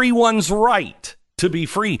everyone's right to be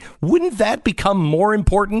free, wouldn't that become more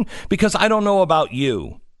important? Because I don't know about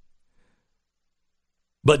you,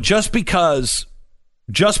 but just because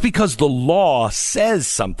the law says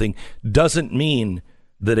something doesn't mean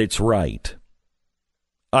that it's right.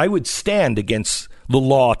 I would stand against the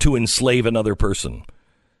law to enslave another person.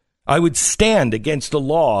 I would stand against a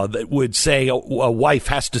law that would say a wife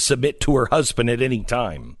has to submit to her husband at any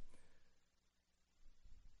time.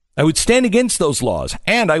 I would stand against those laws,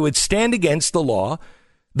 and I would stand against the law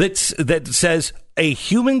that says a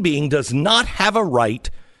human being does not have a right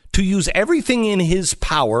to use everything in his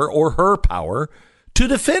power or her power to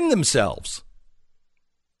defend themselves.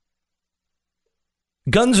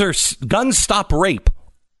 Guns stop rape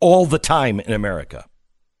all the time in America.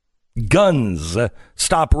 Guns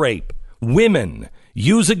stop rape. Women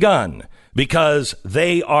use a gun because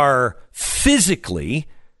they are physically,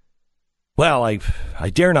 well, I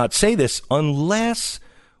dare not say this unless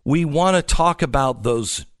we want to talk about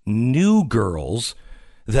those new girls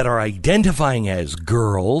that are identifying as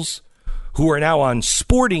girls who are now on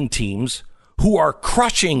sporting teams who are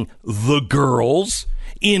crushing the girls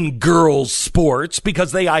in girls' sports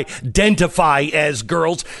because they identify as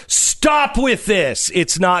girls. Stop with this.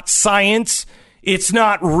 It's not science. It's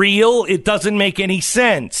not real. It doesn't make any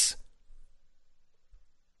sense.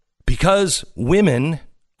 Because women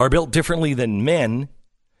are built differently than men,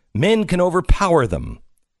 men can overpower them.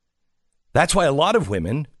 That's why a lot of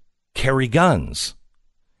women carry guns.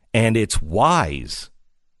 And it's wise.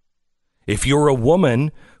 If you're a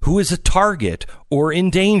woman who is a target or in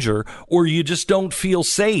danger, or you just don't feel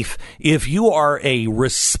safe, if you are a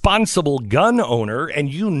responsible gun owner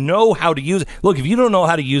and you know how to use it, look, if you don't know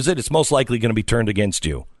how to use it, it's most likely going to be turned against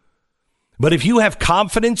you. But if you have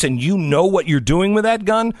confidence and you know what you're doing with that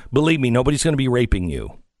gun, believe me, nobody's going to be raping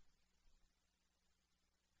you.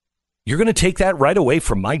 You're going to take that right away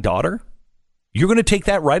from my daughter? You're going to take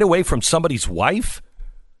that right away from somebody's wife?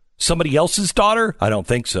 Somebody else's daughter? I don't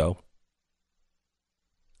think so.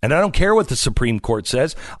 And I don't care what the Supreme Court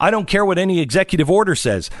says. I don't care what any executive order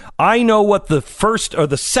says. I know what the First or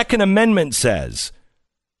the Second Amendment says.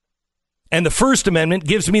 And the First Amendment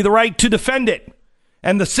gives me the right to defend it.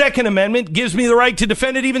 And the Second Amendment gives me the right to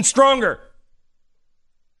defend it even stronger.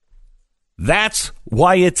 That's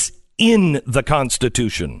why it's in the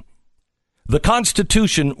Constitution. The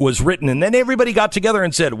Constitution was written, and then everybody got together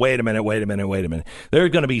and said, wait a minute. There are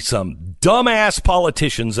going to be some dumbass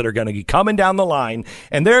politicians that are going to be coming down the line,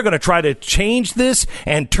 and they're going to try to change this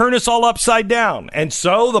and turn us all upside down. And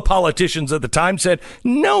so the politicians at the time said,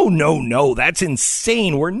 no, that's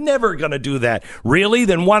insane. We're never going to do that. Really?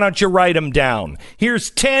 Then why don't you write them down? Here's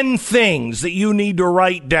 10 things that you need to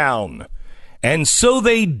write down. And so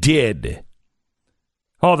they did.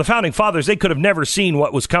 Oh, the founding fathers, they could have never seen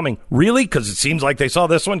what was coming. Really? Because it seems like they saw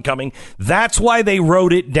this one coming. That's why they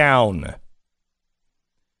wrote it down.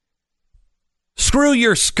 Screw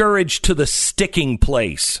your scourge to the sticking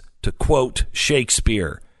place, to quote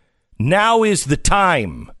Shakespeare. Now is the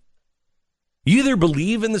time. You either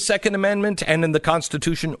believe in the Second Amendment and in the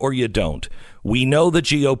Constitution or you don't. We know the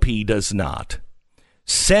GOP does not.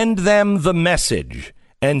 Send them the message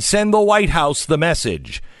and send the White House the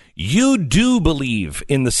message. You do believe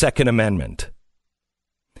in the Second Amendment.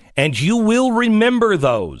 And you will remember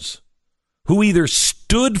those who either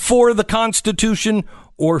stood for the Constitution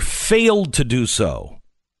or failed to do so.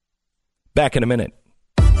 Back in a minute.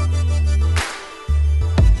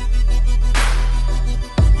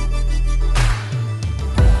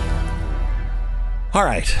 All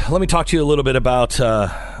right, let me talk to you a little bit about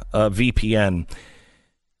VPN.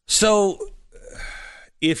 So,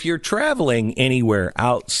 if you're traveling anywhere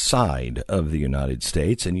outside of the United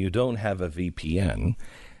States and you don't have a VPN,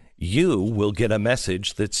 you will get a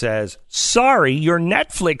message that says, sorry, your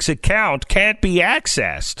Netflix account can't be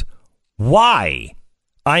accessed. Why?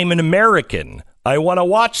 I'm an American. I want to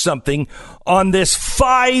watch something on this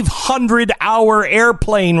 500-hour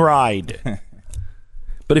airplane ride.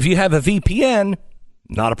 But if you have a VPN,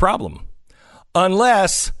 not a problem.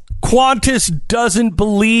 Unless Qantas doesn't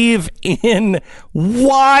believe in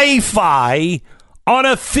Wi-Fi on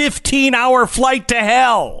a 15-hour flight to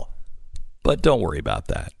hell. But don't worry about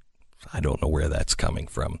that. I don't know where that's coming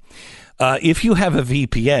from. If you have a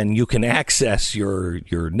VPN, you can access your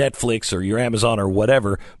Netflix or your Amazon or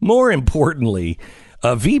whatever. More importantly,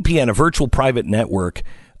 a VPN, a virtual private network,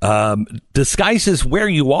 disguises where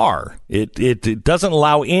you are. It doesn't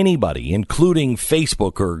allow anybody, including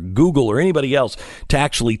Facebook or Google or anybody else, to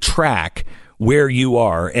actually track where you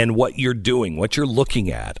are and what you're doing, what you're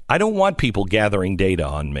looking at. I don't want people gathering data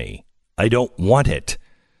on me. I don't want it.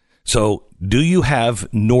 So do you have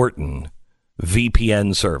Norton?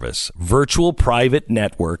 VPN service, virtual private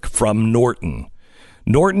network from Norton.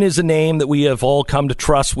 Norton is a name that we have all come to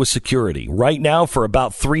trust with security. Right now, for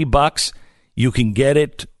about $3, you can get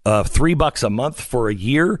it $3 a month for a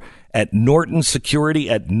year at Norton Security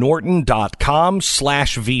at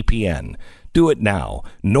norton.com/VPN. Do it now.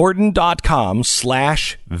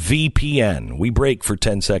 Norton.com/VPN. We break for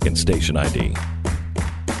 10 seconds, station ID.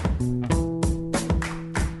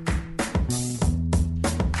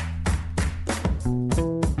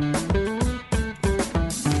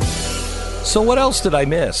 So what else did I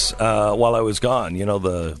miss while I was gone? You know,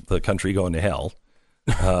 the country going to hell.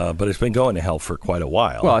 But it's been going to hell for quite a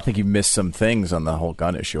while. Well, I think you missed some things on the whole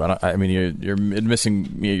gun issue. I mean, you're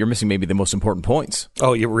missing maybe the most important points.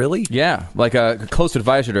 Oh, you really? Yeah, like a close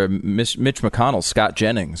advisor to Mitch McConnell, Scott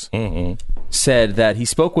Jennings, said that he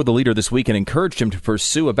spoke with the leader this week and encouraged him to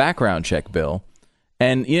pursue a background check bill.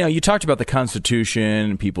 And you talked about the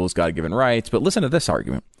Constitution, people's God-given rights, but listen to this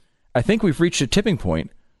argument. I think we've reached a tipping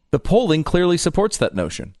point. The polling clearly supports that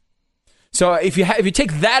notion. So if you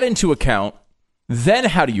take that into account, then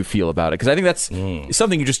how do you feel about it? Because I think that's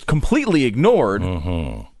something you just completely ignored.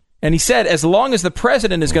 And he said, as long as the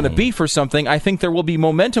president is going to be for something, I think there will be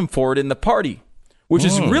momentum for it in the party, which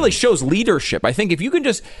really shows leadership. I think if you can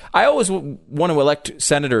I always want to elect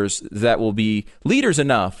senators that will be leaders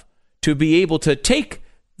enough to be able to take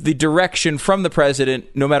the direction from the president,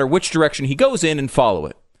 no matter which direction he goes in, and follow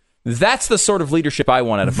it. That's the sort of leadership I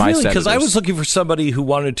want out of my senators. Because I was looking for somebody who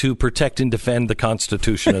wanted to protect and defend the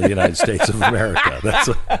Constitution of the United States of America. That's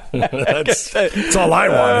all I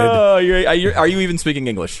wanted. Are you even speaking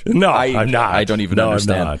English? No, I'm not. I don't even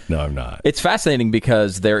understand. I'm not. It's fascinating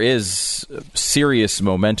because there is serious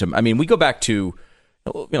momentum. I mean, we go back to,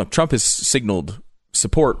 Trump has signaled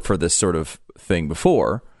support for this sort of thing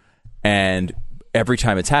before, and every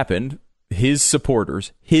time it's happened, his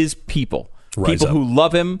supporters, his people who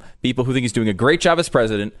love him, people who think he's doing a great job as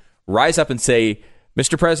president, rise up and say,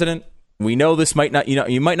 Mr. President, we know this might not,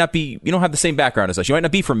 you might not be, you don't have the same background as us. You might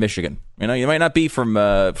not be from Michigan. You might not be from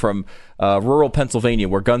rural Pennsylvania,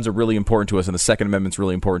 where guns are really important to us and the Second Amendment's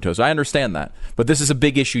really important to us. I understand that. But this is a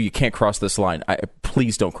big issue. You can't cross this line.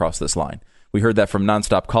 Please don't cross this line. We heard that from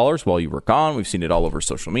nonstop callers while you were gone. We've seen it all over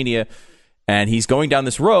social media. And he's going down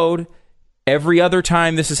this road. Every other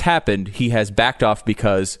time this has happened, he has backed off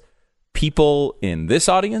because people in this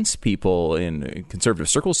audience, people in conservative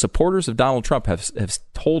circles, supporters of Donald Trump have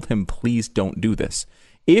told him, please don't do this.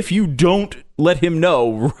 If you don't let him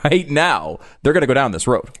know right now, they're going to go down this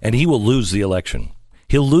road. And he will lose the election.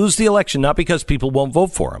 He'll lose the election not because people won't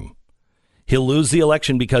vote for him. He'll lose the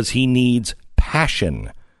election because he needs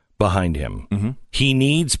passion behind him. He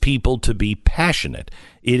needs people to be passionate.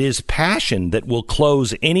 It is passion that will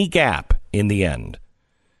close any gap in the end.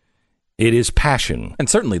 It is passion. And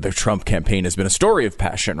certainly the Trump campaign has been a story of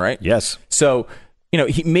passion, right? Yes. So,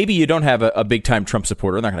 maybe you don't have a big-time Trump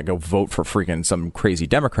supporter. They're not going to go vote for freaking some crazy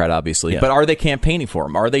Democrat, obviously. Yeah. But are they campaigning for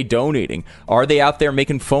him? Are they donating? Are they out there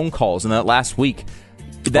making phone calls in that last week?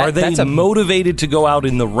 Are they motivated to go out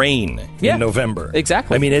in the rain in November?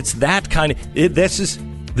 Exactly. I mean, it's that kind of...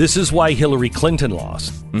 This is why Hillary Clinton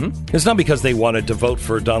lost. It's not because they wanted to vote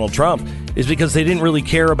for Donald Trump. It's because they didn't really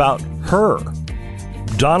care about her.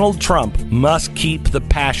 Donald Trump must keep the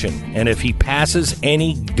passion. And if he passes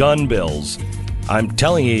any gun bills, I'm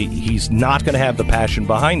telling you, he's not going to have the passion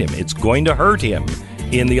behind him. It's going to hurt him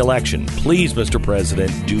in the election. Please, Mr.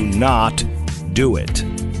 President, do not do it.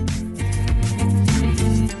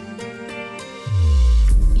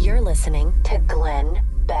 You're listening to Glenn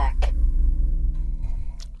Beck.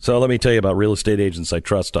 So let me tell you about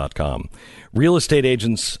realestateagentsitrust.com. Real estate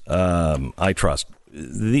agents I trust.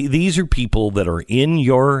 These are people that are in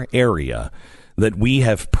your area that we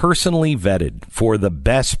have personally vetted for the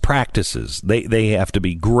best practices. They have to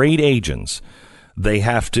be great agents. They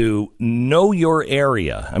have to know your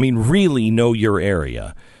area. I mean, really know your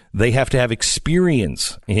area. They have to have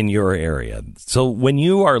experience in your area. So when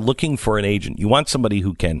you are looking for an agent, you want somebody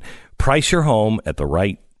who can price your home at the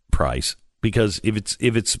right price, because if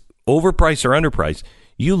it's overpriced or underpriced,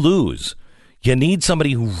 you lose. You need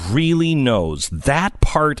somebody who really knows that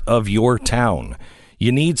part of your town.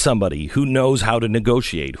 You need somebody who knows how to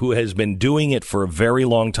negotiate, who has been doing it for a very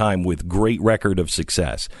long time with great record of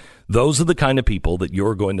success. Those are the kind of people that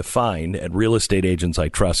you're going to find at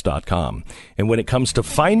realestateagentsitrust.com. And when it comes to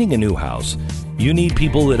finding a new house, you need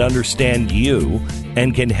people that understand you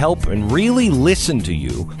and can help and really listen to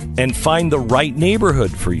you and find the right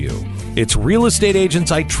neighborhood for you. It's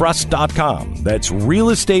realestateagentsitrust.com. That's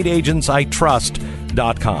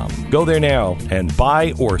realestateagentsitrust.com. Go there now and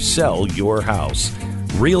buy or sell your house.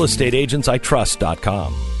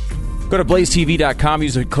 realestateagentsitrust.com. Go to blazetv.com,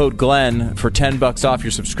 use the code Glenn for $10 off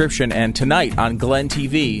your subscription. And tonight on Glenn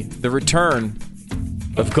TV, the return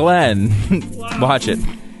of Glenn. Watch it.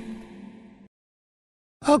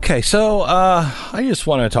 Okay, so I just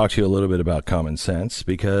want to talk to you a little bit about common sense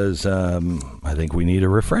because I think we need a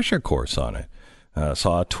refresher course on it.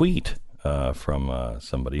 Saw a tweet from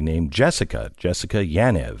somebody named Jessica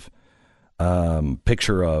Yanev.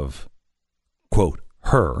 Picture of, quote,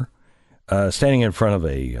 her, standing in front of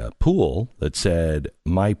a pool that said,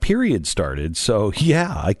 "My period started, so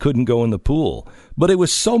yeah, I couldn't go in the pool. But it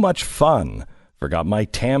was so much fun. Forgot my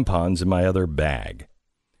tampons in my other bag."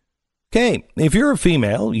 Okay, if you're a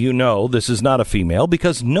female, you know this is not a female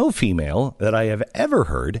because no female that I have ever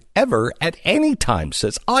heard, ever, at any time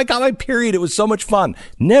says, "Oh, I got my period. It was so much fun."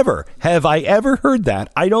 Never have I ever heard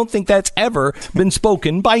that. I don't think that's ever been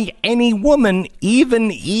spoken by any woman,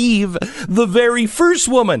 even Eve, the very first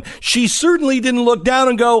woman. She certainly didn't look down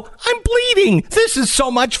and go, "I'm bleeding. This is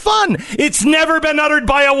so much fun." It's never been uttered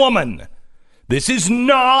by a woman. This is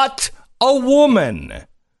not a woman.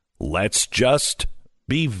 Let's just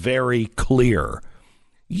be very clear.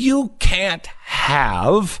 You can't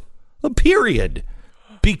have a period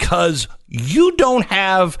because you don't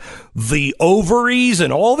have the ovaries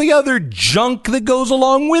and all the other junk that goes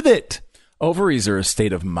along with it. Ovaries are a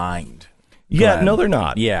state of mind. Yeah, Glenn. no, they're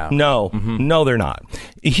not. Yeah. No, no, they're not.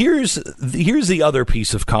 Here's the other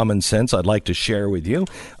piece of common sense I'd like to share with you.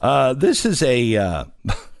 This is a,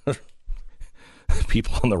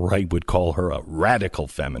 people on the right would call her a radical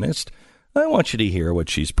feminist. I want you to hear what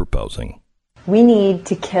she's proposing. We need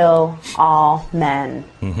to kill all men.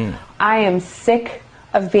 I am sick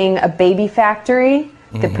of being a baby factory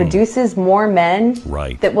that produces more men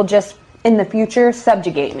that will just, in the future,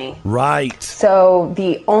 subjugate me. Right. So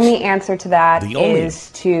the only answer to that is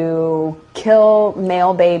to kill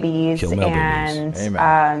male babies just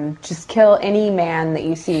kill any man that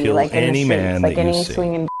you see, Kill like in any the streets, man like that you any see.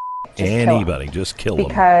 swinging. Anybody, just kill them.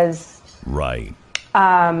 Because right.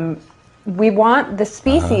 We want the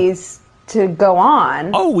species to go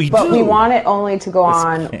on. Oh, we but do. we want it only to go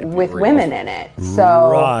on with women in it.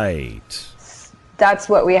 So that's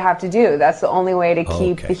what we have to do. That's the only way to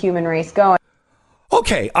keep the human race going.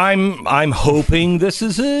 Okay, I'm hoping this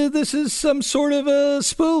is some sort of a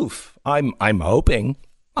spoof. I'm hoping.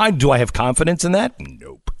 Do I have confidence in that?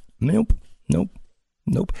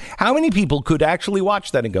 Nope. How many people could actually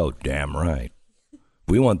watch that and go, "Damn right.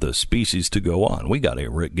 We want the species to go on. We got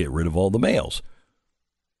to get rid of all the males."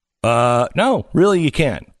 No, really, you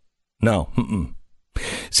can't. No.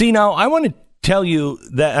 See, now, I want to tell you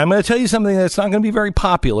that I'm going to tell you something that's not going to be very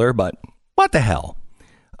popular, but what the hell?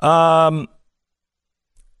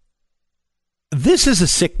 This is a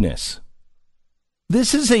sickness.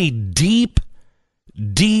 This is a deep,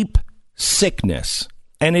 deep sickness,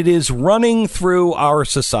 and it is running through our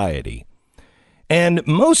society. And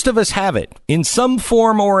most of us have it in some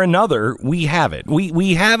form or another. We have it.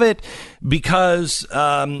 We have it because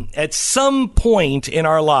at some point in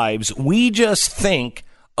our lives, we just think,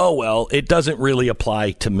 "Oh, well, it doesn't really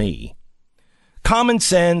apply to me." Common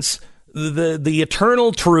sense, the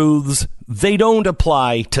eternal truths, they don't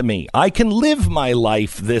apply to me. I can live my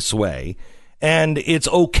life this way, and it's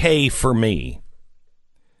okay for me.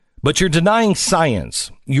 But you're denying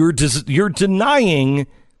science. You're denying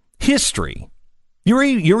history.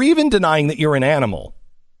 You're even denying that you're an animal.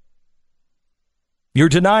 You're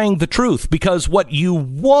denying the truth because what you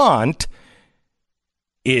want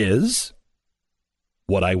is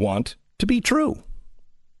what I want to be true.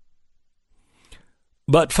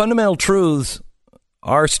 But fundamental truths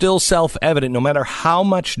are still self-evident no matter how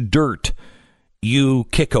much dirt you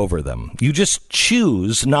kick over them. You just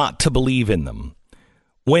choose not to believe in them.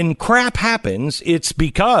 When crap happens, it's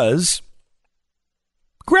because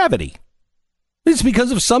gravity. It's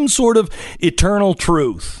because of some sort of eternal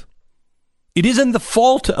truth. It isn't the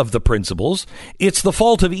fault of the principles. It's the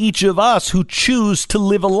fault of each of us who choose to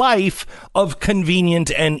live a life of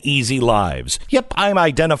convenient and easy lives. Yep, I'm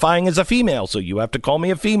identifying as a female, so you have to call me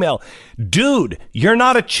a female. Dude, you're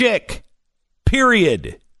not a chick.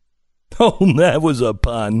 Period. Oh, that was a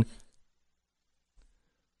pun.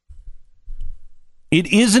 It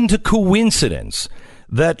isn't a coincidence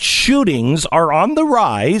that shootings are on the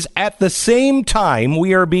rise at the same time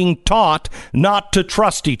we are being taught not to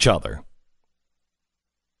trust each other.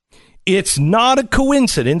 It's not a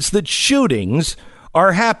coincidence that shootings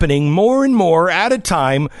are happening more and more at a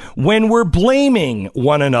time when we're blaming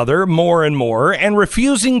one another more and more and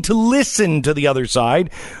refusing to listen to the other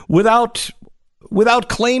side without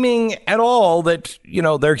claiming at all that,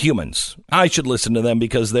 they're humans. I should listen to them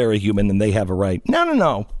because they're a human and they have a right.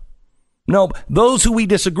 No. No, those who we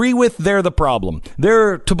disagree with, they're the problem.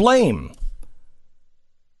 They're to blame.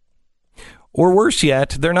 Or worse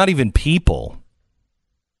yet, they're not even people.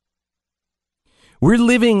 We're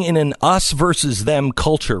living in an us versus them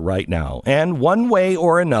culture right now. And one way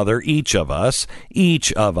or another, each of us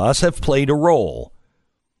have played a role.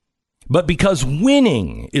 But because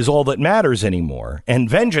winning is all that matters anymore, and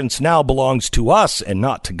vengeance now belongs to us and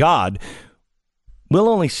not to God, we'll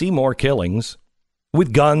only see more killings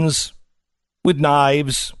with guns, with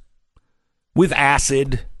knives, with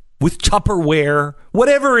acid, with Tupperware,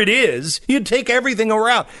 whatever it is. You take everything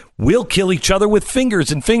around. We'll kill each other with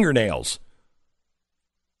fingers and fingernails.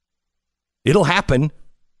 It'll happen.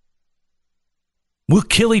 We'll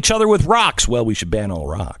kill each other with rocks. Well, we should ban all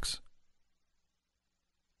rocks.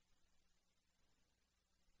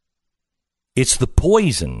 It's the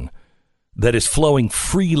poison that is flowing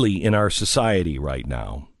freely in our society right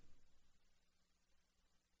now.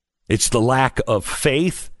 It's the lack of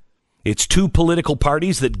faith. It's two political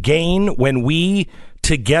parties that gain when we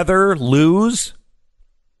together lose.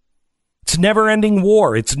 It's never-ending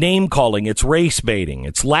war. It's name-calling. It's race-baiting.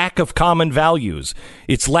 It's lack of common values.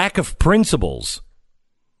 It's lack of principles.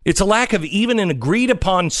 It's a lack of even an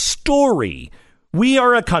agreed-upon story. We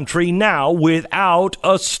are a country now without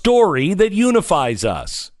a story that unifies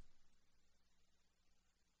us.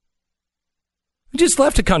 We just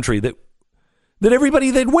left a country that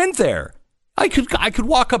everybody that went there, I could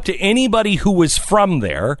walk up to anybody who was from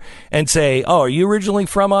there and say, "Oh, are you originally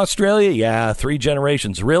from Australia?" "Yeah, 3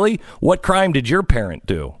 generations." "Really? What crime did your parent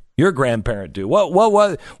do? Your grandparent do? What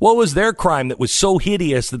was their crime that was so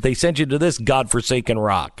hideous that they sent you to this godforsaken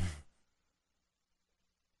rock?"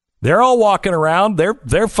 They're all walking around.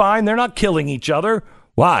 They're fine. They're not killing each other.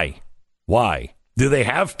 Why? Do they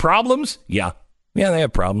have problems? Yeah, they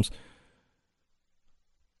have problems.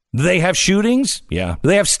 Do they have shootings? Yeah. Do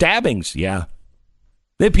they have stabbings? Yeah.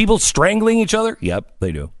 They have people strangling each other? Yep,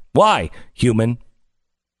 they do. Why? Human.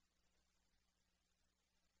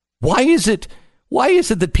 Why is it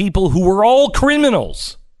that people who were all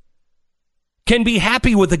criminals can be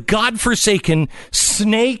happy with a godforsaken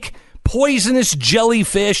snake, poisonous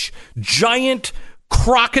jellyfish, giant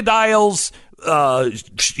crocodiles,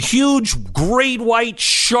 huge great white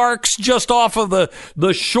sharks just off of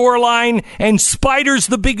the shoreline, and spiders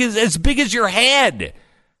as big as your head?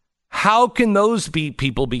 How can those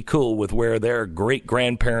people be cool with where their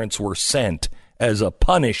great-grandparents were sent as a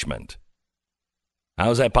punishment?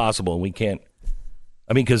 How is that possible? We can't.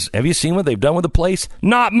 I mean, because have you seen what they've done with the place?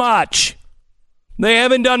 Not much. They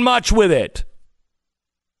haven't done much with it.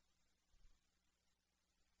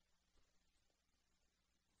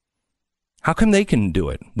 How come they can do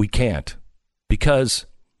it? We can't. Because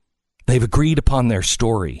they've agreed upon their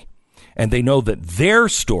story. And they know that their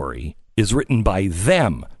story is written by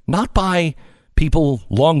them, not by people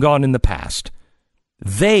long gone in the past.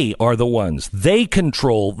 They are the ones. They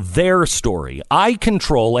control their story. I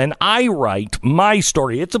control and I write my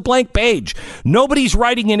story. It's a blank page. Nobody's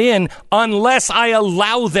writing it in unless I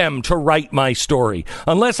allow them to write my story.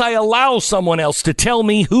 Unless I allow someone else to tell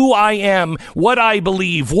me who I am, what I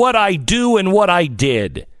believe, what I do, and what I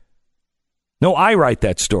did. No, I write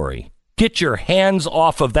that story. Get your hands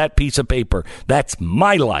off of that piece of paper. That's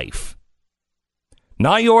my life.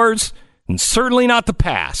 Not yours, and certainly not the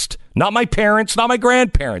past. Not my parents, not my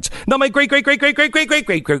grandparents, not my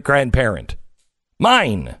great-great-great-great-great-great-great-grandparent.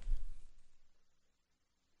 Mine.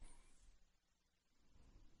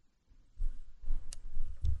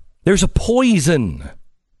 There's a poison.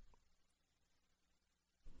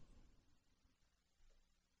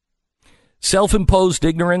 Self-imposed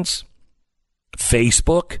ignorance,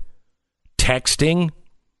 Facebook, texting,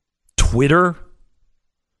 Twitter.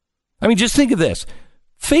 I mean, just think of this.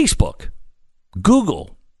 Facebook,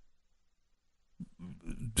 Google,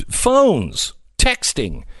 phones,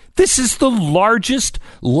 texting. This is the largest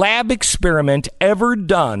lab experiment ever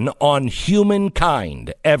done on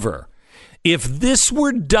humankind, ever. If this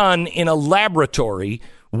were done in a laboratory,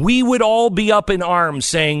 we would all be up in arms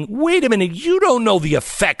saying, wait a minute, you don't know the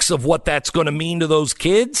effects of what that's going to mean to those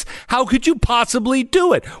kids. How could you possibly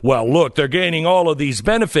do it? Well, look, they're gaining all of these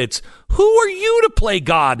benefits. Who are you to play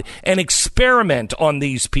God and experiment on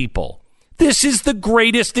these people? This is the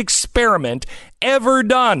greatest experiment ever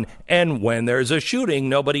done. And when there's a shooting,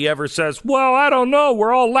 nobody ever says, well, I don't know,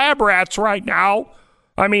 we're all lab rats right now.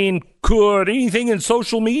 I mean, could anything in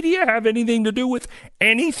social media have anything to do with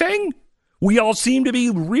anything? We all seem to be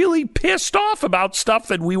really pissed off about stuff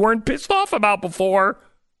that we weren't pissed off about before.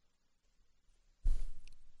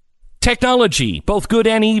 Technology, both good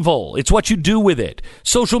and evil. It's what you do with it.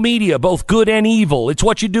 Social media, both good and evil. It's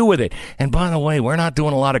what you do with it. And by the way, we're not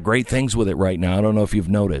doing a lot of great things with it right now. I don't know if you've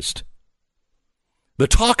noticed. The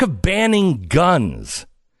talk of banning guns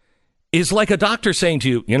is like a doctor saying to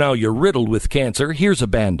you, you're riddled with cancer. Here's a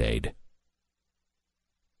Band-Aid.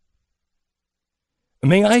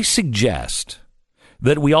 May I suggest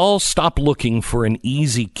that we all stop looking for an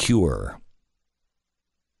easy cure?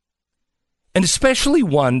 And especially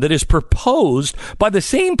one that is proposed by the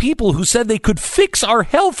same people who said they could fix our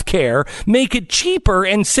health care, make it cheaper,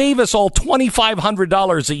 and save us all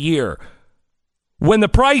 $2,500 a year, when the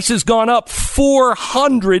price has gone up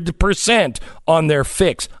 400% on their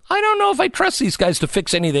fix. I don't know if I trust these guys to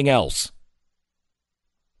fix anything else.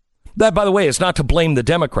 That, by the way, is not to blame the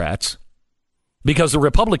Democrats, because the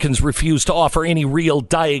Republicans refuse to offer any real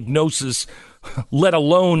diagnosis, let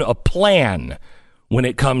alone a plan, when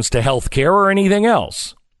it comes to health care or anything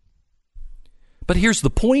else. But here's the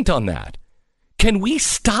point on that. Can we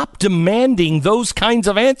stop demanding those kinds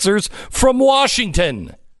of answers from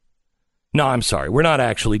Washington? No, I'm sorry. We're not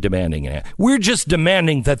actually demanding it. We're just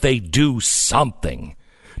demanding that they do something.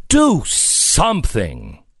 Do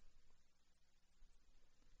something.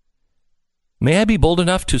 May I be bold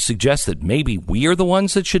enough to suggest that maybe we are the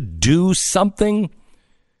ones that should do something?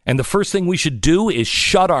 And the first thing we should do is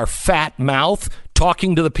shut our fat mouth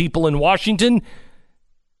talking to the people in Washington.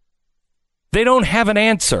 They don't have an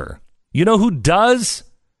answer. You know who does?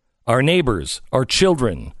 Our neighbors, our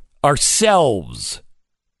children, ourselves.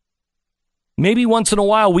 Maybe once in a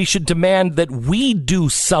while we should demand that we do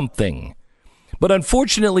something. But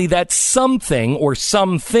unfortunately, that something or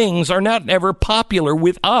some things are not ever popular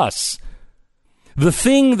with us. The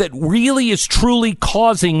thing that really is truly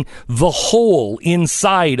causing the hole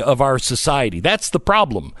inside of our society. That's the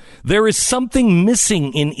problem. There is something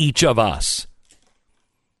missing in each of us.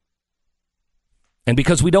 And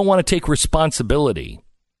because we don't want to take responsibility,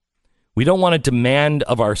 we don't want to demand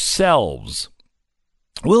of ourselves,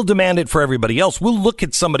 we'll demand it for everybody else. We'll look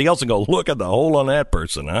at somebody else and go, look at the hole on that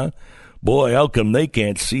person, huh? Boy, how come they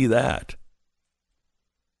can't see that?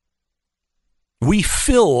 We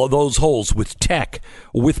fill those holes with tech,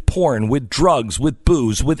 with porn, with drugs, with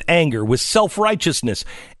booze, with anger, with self-righteousness.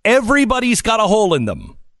 Everybody's got a hole in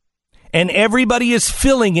them. And everybody is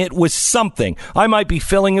filling it with something. I might be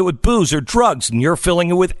filling it with booze or drugs, and you're filling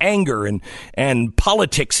it with anger and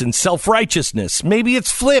politics and self-righteousness. Maybe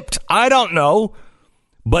it's flipped. I don't know.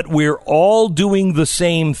 But we're all doing the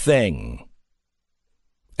same thing.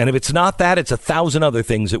 And if it's not that, it's 1,000 other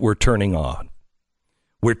things that we're turning on.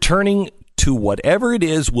 We're turning to whatever it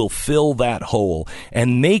is will fill that hole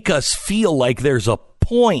and make us feel like there's a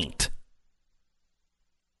point.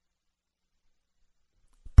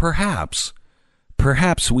 Perhaps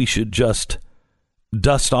we should just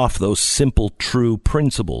dust off those simple, true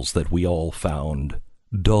principles that we all found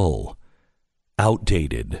dull,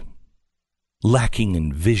 outdated, lacking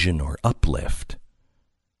in vision or uplift,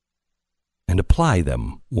 and apply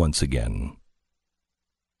them once again.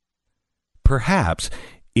 Perhaps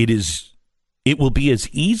it will be as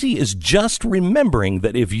easy as just remembering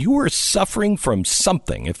that if you are suffering from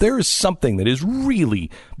something, if there is something that is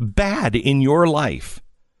really bad in your life,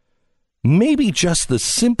 maybe just the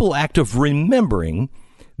simple act of remembering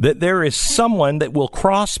that there is someone that will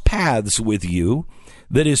cross paths with you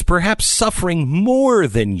that is perhaps suffering more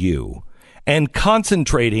than you, and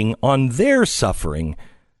concentrating on their suffering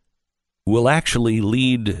will actually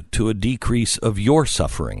lead to a decrease of your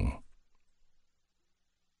suffering.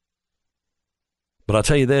 But I'll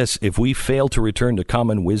tell you this, if we fail to return to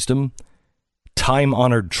common wisdom,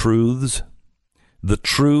 time-honored truths, the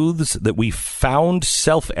truths that we found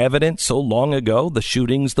self-evident so long ago, the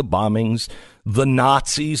shootings, the bombings, the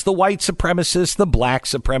Nazis, the white supremacists, the black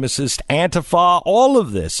supremacists, Antifa, all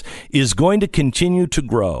of this is going to continue to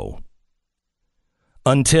grow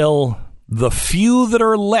until the few that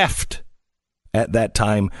are left at that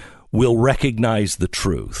time will recognize the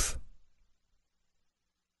truth.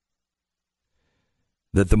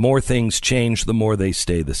 That the more things change, the more they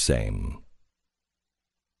stay the same.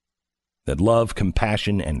 That love,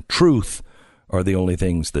 compassion, and truth are the only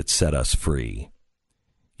things that set us free.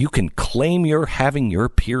 You can claim you're having your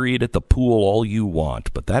period at the pool all you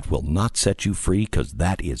want, but that will not set you free because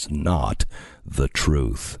that is not the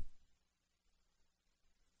truth.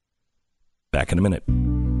 Back in a minute.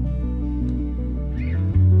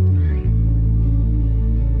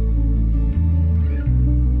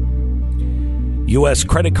 U.S.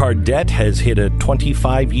 credit card debt has hit a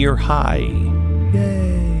 25-year high.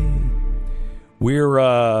 Yay!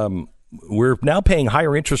 We're now paying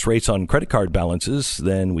higher interest rates on credit card balances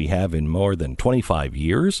than we have in more than 25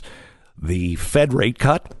 years. The Fed rate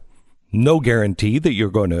cut, no guarantee that you're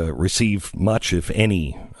going to receive much, if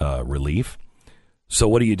any, relief. So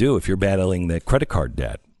what do you do if you're battling that credit card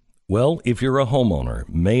debt? Well, if you're a homeowner,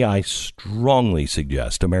 may I strongly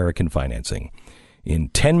suggest American Financing. In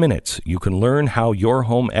 10 minutes, you can learn how your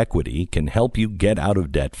home equity can help you get out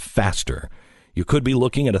of debt faster. You could be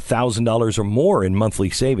looking at $1,000 or more in monthly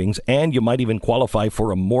savings, and you might even qualify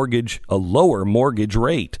for a lower mortgage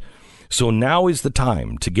rate. So now is the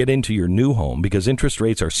time to get into your new home because interest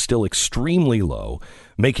rates are still extremely low,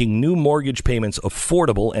 making new mortgage payments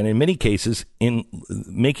affordable and in many cases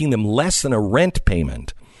making them less than a rent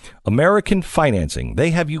payment. American Financing,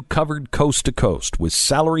 they have you covered coast to coast with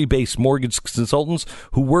salary-based mortgage consultants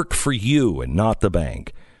who work for you and not the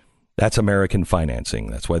bank. That's American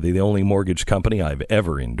Financing. That's why they're the only mortgage company I've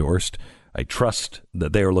ever endorsed. I trust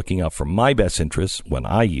that they are looking out for my best interests when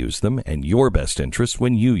I use them and your best interests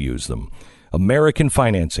when you use them. American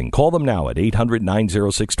Financing. Call them now at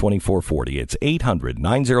 800-906-2440. It's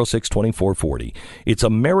 800-906-2440. It's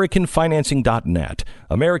AmericanFinancing.net.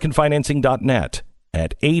 AmericanFinancing.net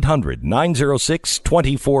at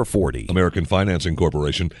 800-906-2440. American Financing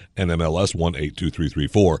Corporation, NMLS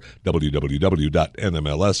 182334,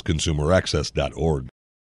 www.nmlsconsumeraccess.org.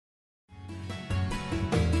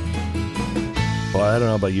 Well, I don't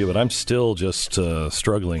know about you, but I'm still just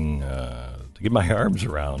struggling to get my arms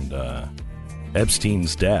around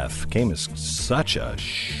Epstein's death. Came as such a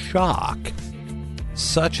shock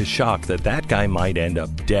that guy might end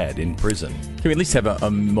up dead in prison. Can we at least have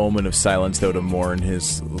a moment of silence, though, to mourn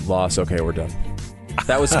his loss? Okay, we're done.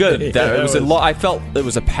 That was good. I felt it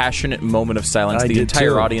was a passionate moment of silence. The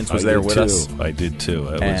entire audience was there with us. I did too.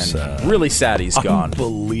 It was really sad he's gone.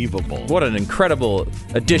 Unbelievable. What an incredible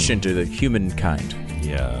addition to the humankind.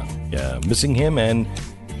 Yeah. Missing him and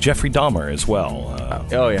Jeffrey Dahmer as well.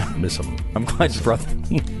 Miss him. I'm glad you brought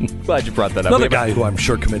that up. Another guy who I'm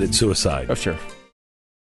sure committed suicide. Oh, sure.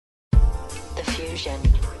 The fusion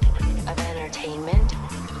of entertainment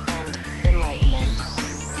and enlightenment.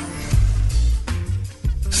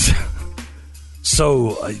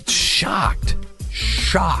 So shocked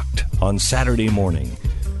on Saturday morning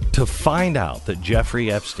to find out that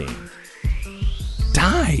Jeffrey Epstein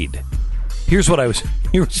died. Here's what I was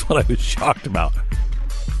shocked about.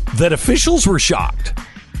 That officials were shocked.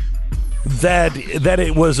 That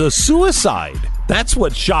it was a suicide. That's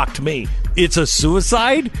what shocked me. It's a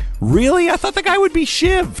suicide? Really? I thought the guy would be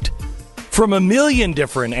shivved. From a million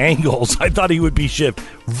different angles, I thought he would be shivved.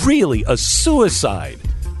 Really? A suicide?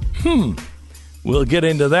 We'll get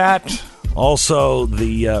into that. Also,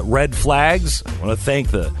 the red flags. I want to thank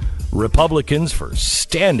the Republicans for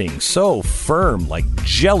standing so firm like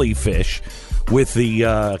jellyfish with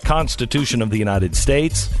the Constitution of the United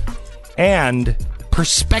States. And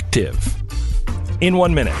perspective in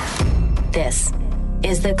 1 minute. This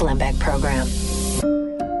is the Glenn Beck Program.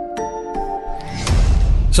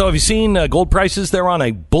 So have you seen gold prices? They're on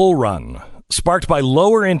a bull run, sparked by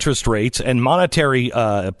lower interest rates and monetary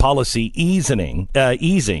policy easing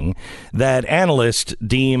that analysts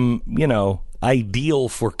deem, ideal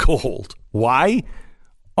for gold. Why?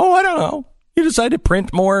 Oh, I don't know. You decide to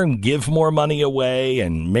print more and give more money away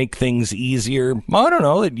and make things easier. I don't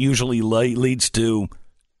know. It usually leads to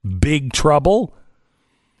big trouble.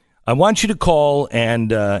 I want you to call and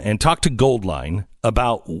talk to Goldline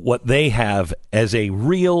about what they have as a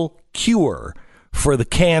real cure for the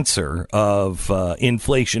cancer of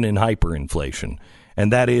inflation and hyperinflation,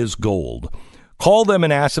 and that is gold. Call them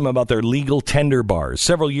and ask them about their legal tender bars.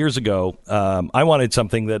 Several years ago, I wanted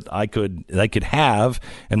something that I could have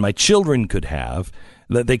and my children could have,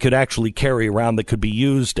 that they could actually carry around, that could be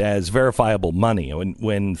used as verifiable money.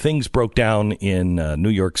 When things broke down in New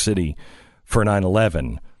York City for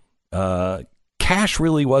 9/11, cash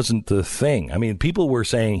really wasn't the thing. I mean, people were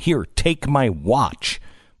saying, "Here, take my watch,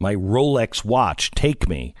 my Rolex watch, take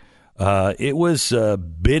me." It was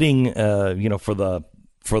bidding,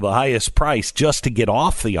 for the highest price just to get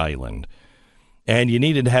off the island. And you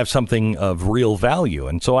needed to have something of real value.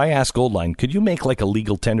 And so I asked Goldline, could you make like a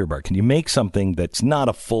legal tender bar? Can you make something that's not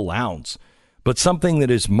a full ounce, but something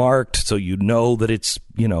that is marked so you know that it's,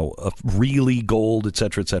 a really gold, et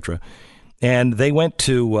cetera, et cetera. And they went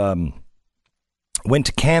to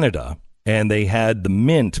Canada, and they had the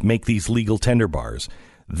Mint make these legal tender bars.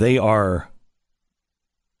 They're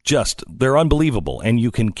unbelievable, and you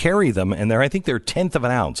can carry them, and I think they're 1/10 of an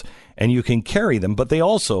ounce, and you can carry them, but they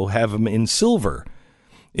also have them in silver.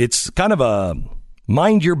 It's kind of a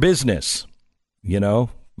mind your business,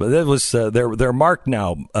 but that was they're marked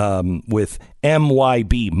now with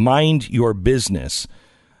MYB, mind your business.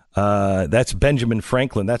 That's Benjamin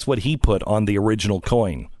Franklin. That's what he put on the original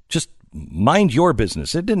coin. Just mind your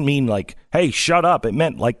business. It didn't mean like, hey, shut up. It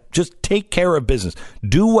meant like, just take care of business.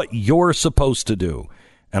 Do what you're supposed to do.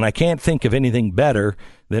 And I can't think of anything better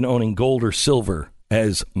than owning gold or silver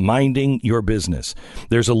as minding your business.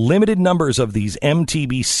 There's a limited numbers of these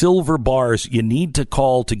MTB silver bars you need to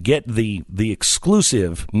call to get the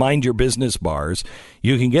exclusive mind your business bars.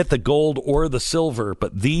 You can get the gold or the silver,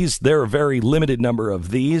 but there are a very limited number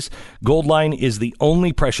of these. Goldline is the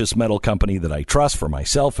only precious metal company that I trust for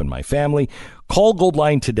myself and my family. Call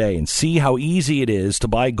Goldline today and see how easy it is to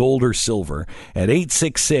buy gold or silver at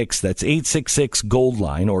 866, that's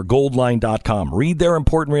 866-GOLDLINE or goldline.com. Read their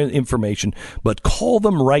important information, but call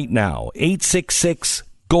them right now,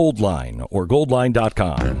 866-GOLDLINE or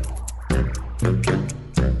goldline.com.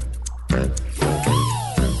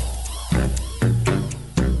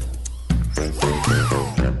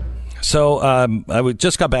 So I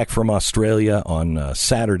just got back from Australia on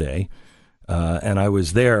Saturday. And I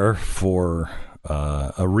was there for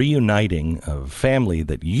a reuniting of family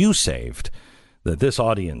that you saved, that this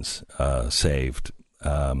audience saved.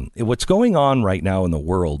 What's going on right now in the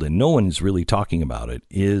world, and no one is really talking about it,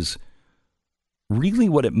 is really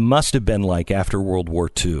what it must have been like after World War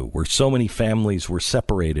II, where so many families were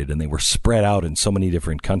separated and they were spread out in so many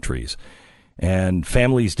different countries. And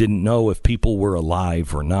families didn't know if people were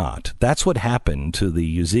alive or not. That's what happened to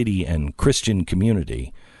the Yazidi and Christian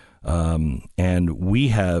community. And we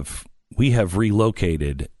have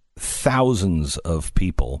relocated thousands of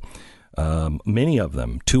people, many of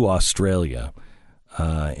them to Australia,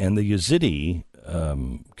 and the Yazidi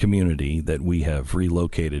community that we have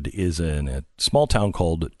relocated is in a small town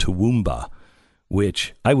called Toowoomba,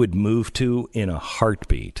 which I would move to in a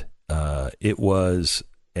heartbeat. It was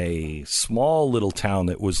a small little town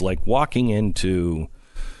that was like walking into,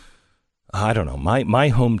 I don't know, my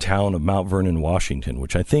hometown of Mount Vernon, Washington,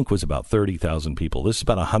 which I think was about 30,000 people. This is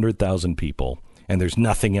about 100,000 people, and there's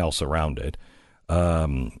nothing else around it.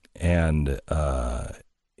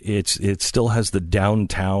 It still has the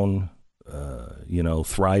downtown,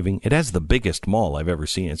 thriving. It has the biggest mall I've ever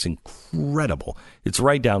seen. It's incredible. It's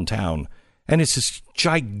right downtown, and it's this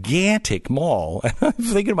gigantic mall. And I'm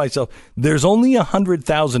thinking to myself, there's only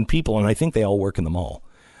 100,000 people, and I think they all work in the mall.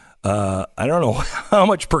 I don't know how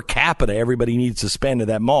much per capita everybody needs to spend at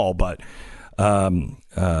that mall, but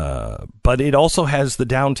it also has the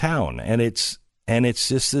downtown, and it's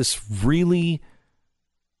just this really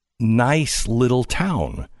nice little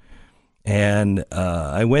town. And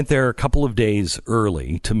I went there a couple of days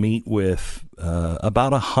early to meet with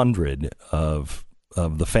about 100 of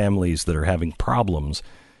the families that are having problems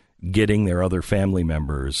getting their other family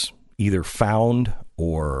members either found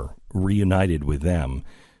or reunited with them,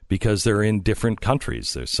 because they're in different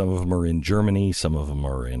countries. Some of them are in Germany, some of them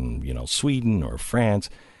are in Sweden or France,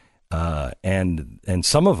 and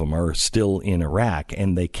some of them are still in Iraq,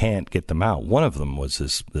 and they can't get them out. One of them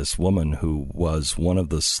was this woman who was one of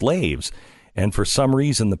the slaves, and for some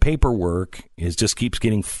reason the paperwork just keeps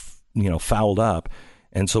getting fouled up,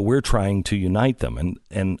 and so we're trying to unite them.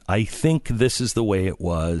 And I think this is the way it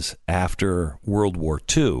was after World War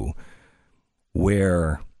II,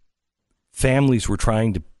 where families were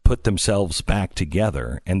trying to put themselves back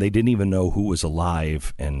together, and they didn't even know who was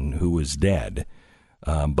alive and who was dead.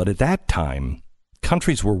 But at that time,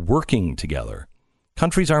 countries were working together.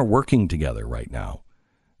 Countries aren't working together right now.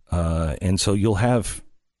 And so you'll have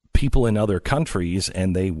people in other countries,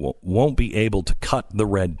 and they won't be able to cut the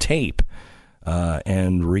red tape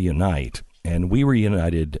and reunite. And we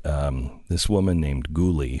reunited this woman named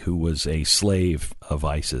Guli, who was a slave of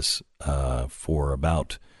ISIS for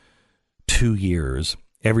about 2 years.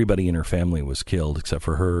 Everybody in her family was killed except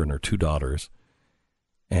for her and her 2 daughters.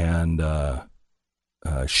 And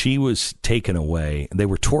she was taken away. They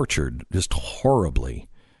were tortured just horribly.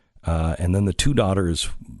 And then the 2 daughters,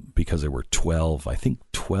 because they were 12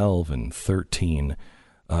 and 13,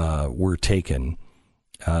 were taken.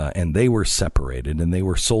 And they were separated, and they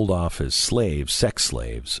were sold off as slaves, sex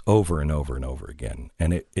slaves, over and over and over again.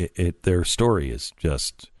 And their story is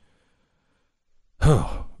just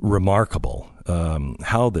remarkable.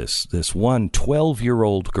 How this one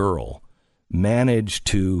 12-year-old girl managed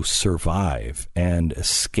to survive and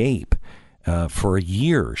escape. For a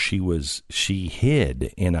year, she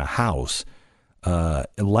hid in a house,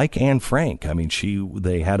 like Anne Frank. I mean,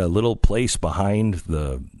 they had a little place behind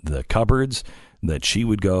the cupboards that she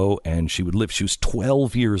would go and she would live. She was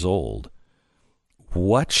 12 years old.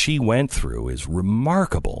 What she went through is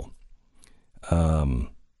remarkable.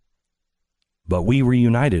 But we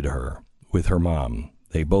reunited her with her mom.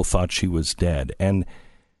 They both thought she was dead. And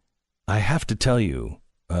I have to tell you,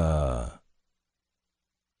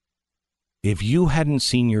 if you hadn't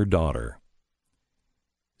seen your daughter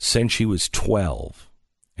since she was 12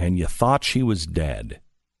 and you thought she was dead,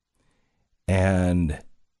 and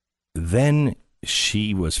then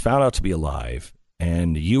she was found out to be alive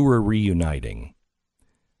and you were reuniting,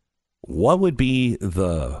 what would be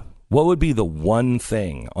the one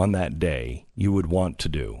thing on that day you would want to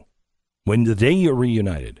do? When the day you're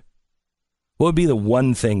reunited, what would be the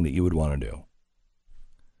one thing that you would want to do?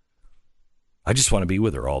 I just want to be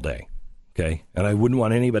with her all day, okay? And I wouldn't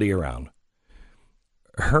want anybody around.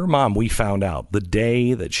 Her mom, we found out the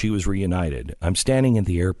day that she was reunited, I'm standing at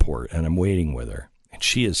the airport and I'm waiting with her. And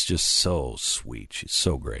she is just so sweet. She's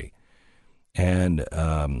so great. And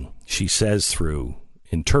she says through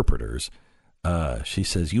interpreters, she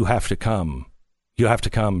says, you have to come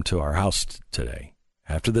to our house today.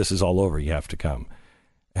 After this is all over, you have to come.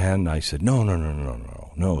 And I said, no,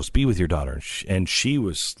 be with your daughter. And she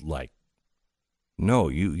was like, no,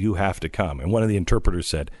 you have to come. And one of the interpreters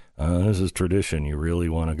said, this is tradition. You really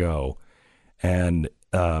want to go. And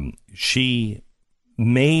she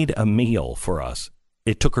made a meal for us.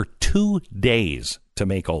 It took her 2 days to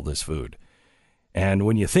make all this food. And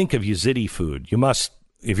when you think of Yazidi food, you must,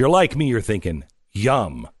 if you're like me, you're thinking,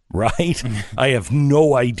 yum, right? I have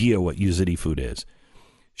no idea what Yazidi food is.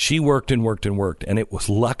 She worked and worked and worked, and it was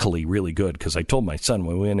luckily really good because I told my son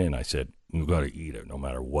when we went in, I said, we've got to eat it no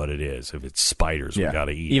matter what it is. If it's spiders, we got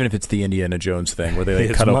to eat it. Even if it's the Indiana Jones thing where they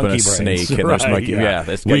cut open a snake and there's monkey.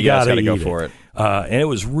 We got to go for it. And it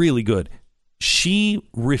was really good. She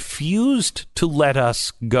refused to let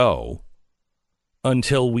us go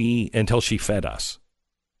until she fed us.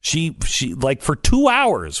 She like for 2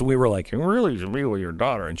 hours, we were like, you really should be with your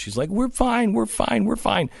daughter. And she's like, we're fine.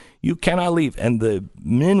 You cannot leave. And the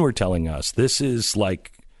men were telling us, this is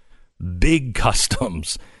like big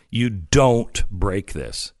customs. You don't break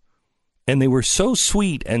this. And they were so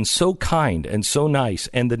sweet and so kind and so nice.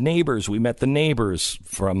 And the neighbors, we met the neighbors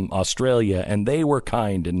from Australia, and they were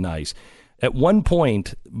kind and nice. At one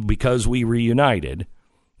point, because we reunited,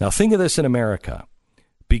 now think of this in America.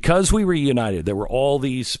 Because we reunited, there were all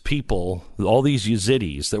these people, all these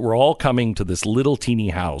Yazidis that were all coming to this little teeny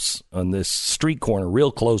house on this street corner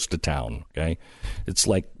real close to town, okay? It's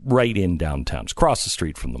like right in downtown. It's across the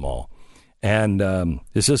street from the mall. And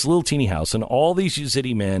it's this little teeny house, and all these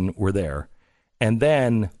Yazidi men were there. And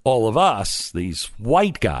then all of us, these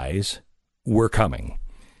white guys, were coming.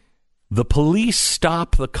 The police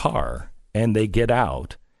stop the car, and they get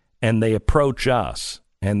out, and they approach us,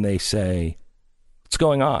 and they say, what's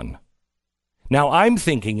going on? Now, I'm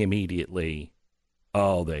thinking immediately,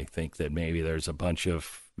 they think that maybe there's a bunch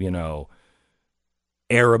of,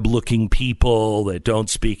 Arab-looking people that don't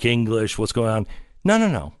speak English. What's going on?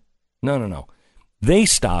 No. They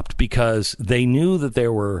stopped because they knew that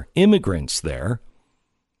there were immigrants there,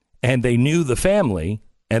 and they knew the family,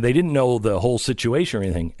 and they didn't know the whole situation or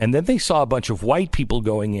anything. And then they saw a bunch of white people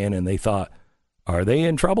going in, and they thought, are they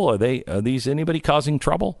in trouble? Are these anybody causing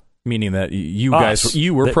trouble? Meaning that you guys,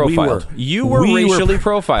 you were profiled. You were racially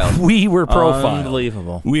profiled. We were profiled.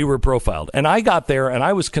 Unbelievable. We were profiled. And I got there, and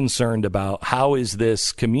I was concerned about how is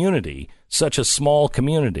this community, such a small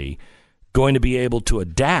community, going to be able to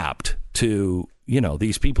adapt to,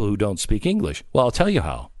 these people who don't speak English. Well, I'll tell you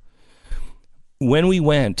how. When we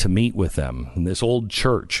went to meet with them in this old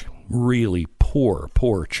church, really poor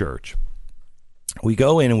church, we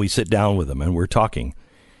go in and we sit down with them, and we're talking.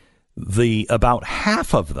 About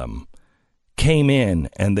half of them came in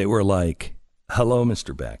and they were like, hello,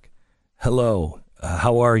 Mr. Beck. Hello.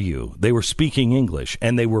 How are you? They were speaking English,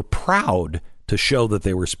 and they were proud to show that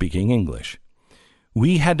they were speaking English.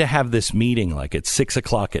 We had to have this meeting like at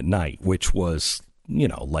 6:00 at night, which was,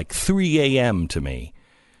 like 3 a.m. to me.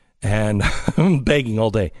 And I'm begging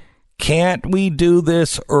all day, can't we do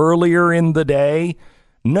this earlier in the day?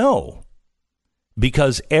 No,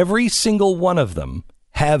 because every single one of them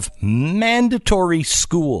have mandatory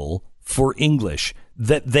school for English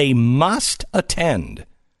that they must attend.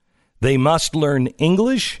 They must learn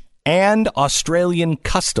English and Australian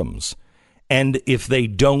customs. And if they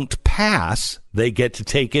don't pass, they get to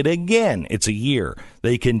take it again. It's a year.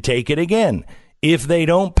 They can take it again. If they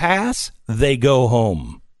don't pass, they go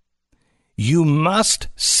home. You must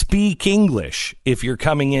speak English if you're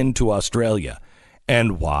coming into Australia.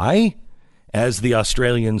 And why? As the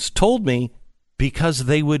Australians told me, because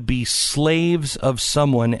they would be slaves of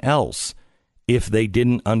someone else if they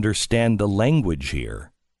didn't understand the language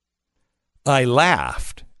here. I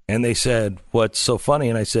laughed, and they said, what's so funny?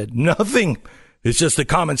 And I said, nothing. It's just that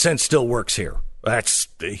common sense still works here. That's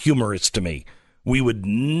humorous to me. We would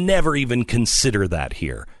never even consider that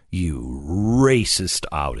here, you racist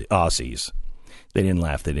Aussies. They didn't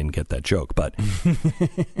laugh. They didn't get that joke. But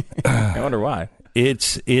I wonder why.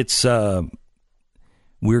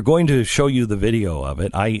 We're going to show you the video of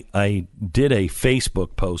it. I did a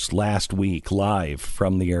Facebook post last week live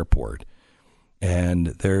from the airport, and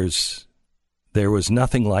there was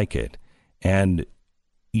nothing like it. And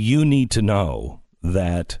you need to know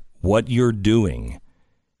that what you're doing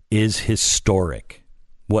is historic.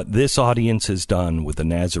 What this audience has done with the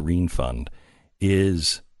Nazarene Fund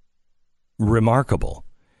is remarkable.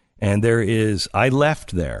 And I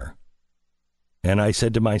left there and I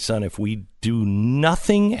said to my son, if we do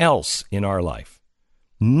nothing else in our life,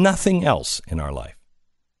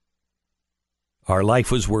 our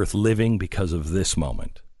life was worth living because of this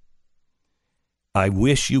moment. I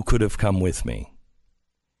wish you could have come with me.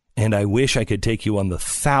 And I wish I could take you on the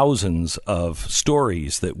thousands of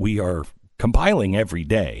stories that we are compiling every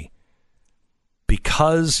day.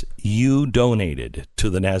 Because you donated to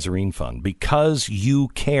the Nazarene Fund, because you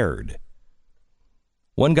cared.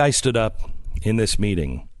 One guy stood up in this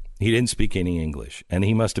meeting. He didn't speak any English, and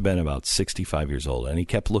he must have been about 65 years old, and he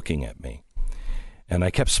kept looking at me. And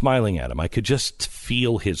I kept smiling at him. I could just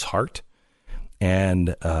feel his heart,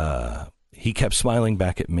 and he kept smiling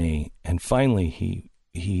back at me. And finally,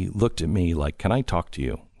 he looked at me like, can I talk to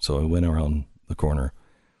you? So I went around the corner,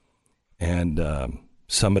 and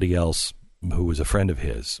somebody else who was a friend of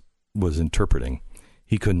his was interpreting.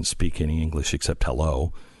 He couldn't speak any English except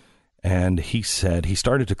hello. And he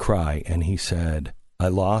started to cry, and he said, I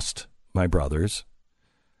lost my brothers.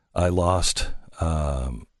 I lost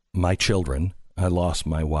my children. I lost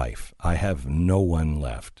my wife. I have no one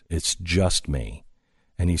left. It's just me.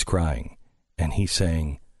 And he's crying. And he's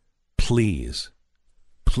saying, please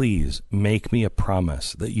make me a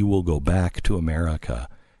promise that you will go back to America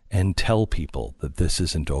and tell people that this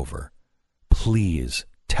isn't over. Please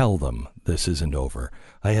tell them this isn't over.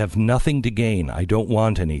 I have nothing to gain. I don't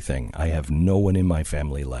want anything. I have no one in my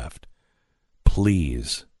family left.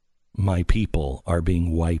 Please, my people are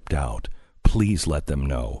being wiped out. Please let them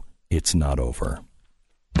know it's not over.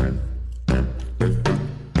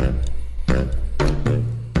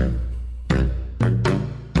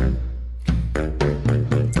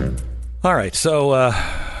 All right, so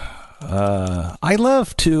I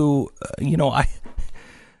love to,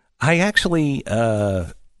 I actually,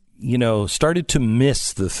 started to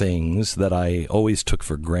miss the things that I always took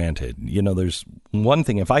for granted. There's one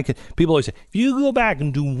thing, people always say, if you go back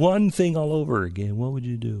and do one thing all over again, what would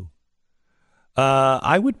you do?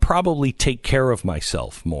 I would probably take care of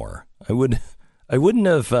myself more. I wouldn't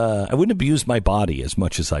abuse my body as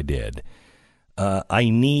much as I did.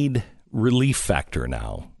 I need Relief Factor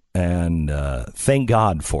now. And thank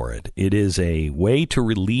God for it. It is a way to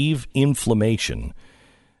relieve inflammation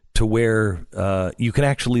to where you can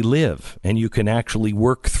actually live and you can actually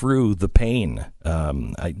work through the pain.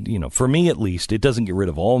 For me at least, it doesn't get rid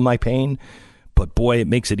of all my pain, but boy, it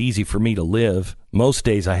makes it easy for me to live. Most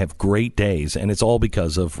days I have great days, and it's all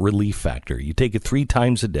because of Relief Factor. You take it 3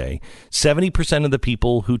 times a day. 70% of the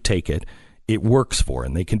people who take it, it works for,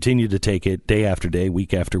 and they continue to take it day after day,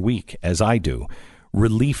 week after week, as I do.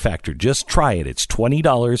 Relief Factor. Just try it. It's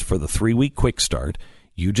 $20 for the 3-week quick start.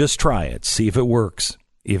 You just try it. See if it works.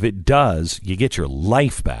 If it does, you get your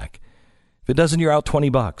life back. If it doesn't, you're out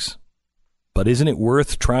 $20. But isn't it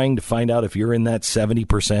worth trying to find out if you're in that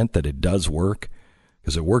 70% that it does work?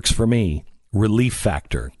 Because it works for me. Relief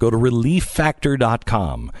Factor. Go to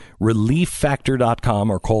relieffactor.com.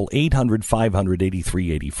 Relieffactor.com or call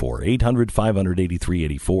 800-500-8384.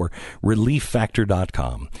 800-500-8384.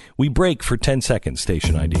 Relieffactor.com. We break for 10 seconds.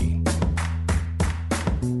 Station ID.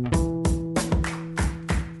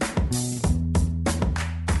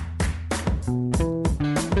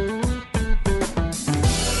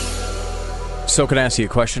 So can I ask you a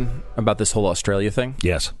question about this whole Australia thing?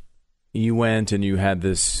 Yes. You went and you had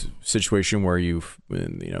this situation where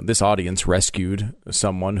this audience rescued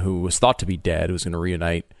someone who was thought to be dead, who was going to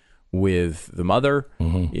reunite with the mother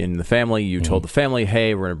in the family. You told the family,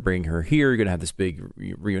 hey, we're going to bring her here. You're going to have this big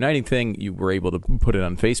reuniting thing. You were able to put it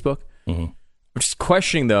on Facebook. I'm just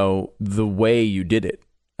questioning, though, the way you did it.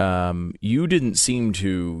 You didn't seem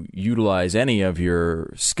to utilize any of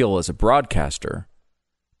your skill as a broadcaster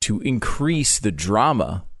to increase the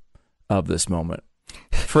drama of this moment.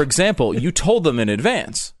 For example, you told them in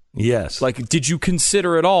advance. Yes. Like, did you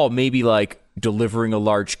consider at all maybe like delivering a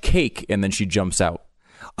large cake and then she jumps out?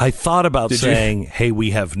 I thought about saying, hey,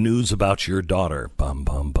 we have news about your daughter. Bum,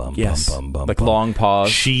 bum, bum, yes. bum, bum, bum. Like bum. long pause.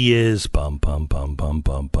 She is bum, bum, bum, bum,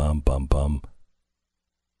 bum, bum, bum, bum.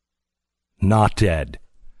 Not dead.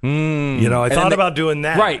 I thought about doing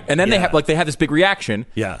that. Right. And then they have this big reaction.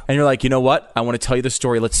 Yeah. And you're like, you know what? I want to tell you the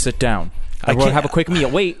story. Let's sit down. Everyone have a quick meal.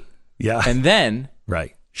 Wait. Yeah. And then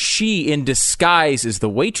right. She, in disguise, is the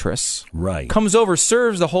waitress. Right. Comes over,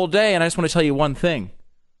 serves the whole day, and I just want to tell you one thing.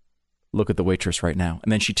 Look at the waitress right now.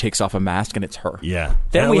 And then she takes off a mask, and it's her. Yeah.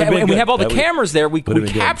 Then we have all the cameras there. We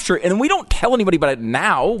capture it, and we don't tell anybody about it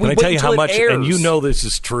now. Can I tell you how much, and you know this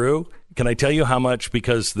is true, can I tell you how much,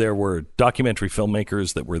 because there were documentary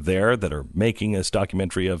filmmakers that were there that are making this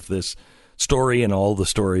documentary of this story and all the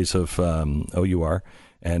stories of OUR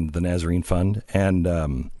and the Nazarene Fund, and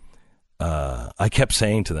I kept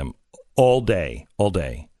saying to them all day,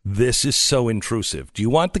 this is so intrusive. Do you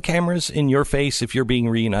want the cameras in your face if you're being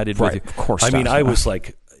reunited with you? Of course. I mean, I was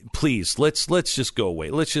like, please, let's just go away.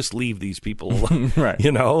 Let's just leave these people alone. Right.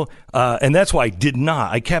 You know? And that's why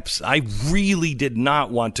I really did not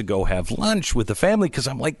want to go have lunch with the family, because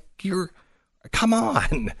I'm like, come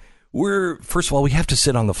on. First of all, we have to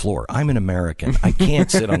sit on the floor. I'm an American. I can't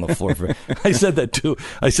sit on the floor. I said that to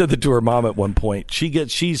her mom at one point.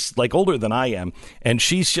 She's like older than I am, and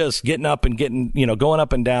she's just getting up and going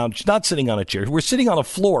up and down. She's not sitting on a chair. We're sitting on a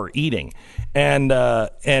floor eating, and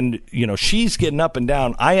she's getting up and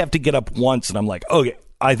down. I have to get up once, and I'm like, okay,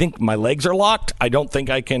 I think my legs are locked. I don't think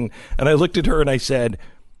I can. And I looked at her and I said,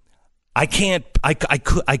 I can't. I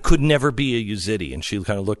could never be a Yazidi. And she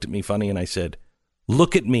kind of looked at me funny, and I said,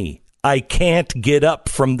 look at me. I can't get up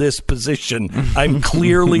from this position. I'm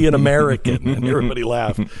clearly an American. And everybody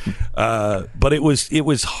laughed. But it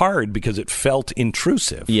was hard because it felt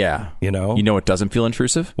intrusive. Yeah. You know what doesn't feel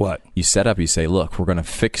intrusive? What? You set up, you say, look, you're going to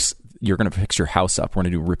fix your house up. We're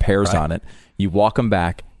going to do repairs on it. You walk them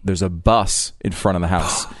back. There's a bus in front of the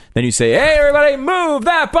house. Then you say, hey, everybody, move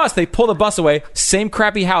that bus. They pull the bus away. Same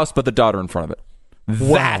crappy house, but the daughter in front of it.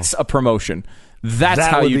 Wow. That's a promotion. That's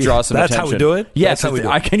how you draw some attention. That's how we do it? Yes.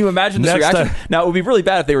 Can you imagine this reaction? Now, it would be really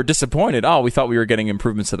bad if they were disappointed. Oh, we thought we were getting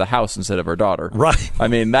improvements to the house instead of our daughter. Right. I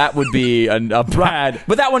mean, that would be a bad...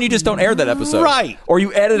 But that one, you just don't air that episode. Right. Or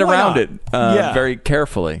you edit around it very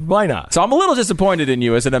carefully. Why not? So I'm a little disappointed in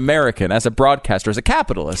you as an American, as a broadcaster, as a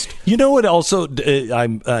capitalist. You know what also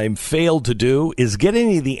I'm failed to do is get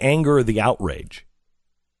any of the anger or the outrage.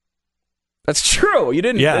 That's true. You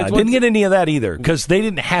didn't... Yeah, I didn't get any of that either, because they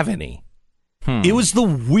didn't have any. It was the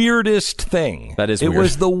weirdest thing. That is weird. It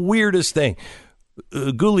was the weirdest thing.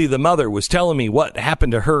 Guli, the mother, was telling me what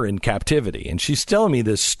happened to her in captivity, and she's telling me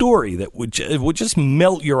this story that would just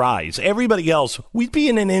melt your eyes. Everybody else, we'd be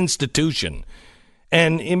in an institution.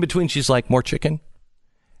 And in between, she's like, more chicken?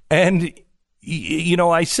 And,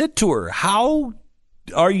 I said to her, how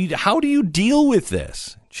do you deal with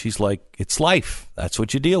this? She's like, it's life. That's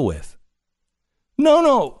what you deal with.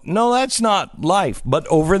 No, that's not life. But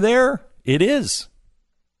over there... It is.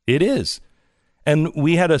 And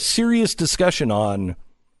we had a serious discussion on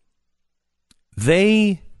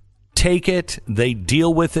they take it, they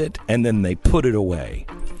deal with it, and then they put it away.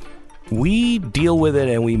 We deal with it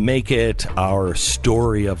and we make it our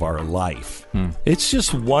story of our life. It's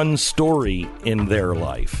just one story in their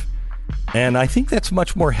life. And I think that's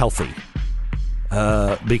much more healthy.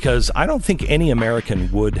 Because I don't think any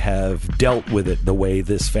American would have dealt with it the way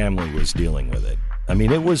this family was dealing with it. I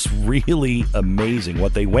mean, it was really amazing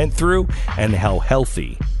what they went through and how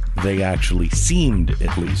healthy they actually seemed,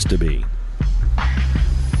 at least, to be.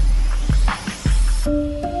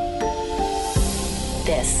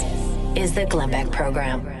 This is the Glenn Beck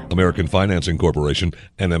Program. American Financing Corporation,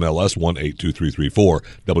 NMLS 182334,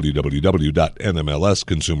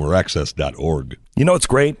 www.nmlsconsumeraccess.org. You know what's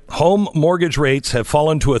great? Home mortgage rates have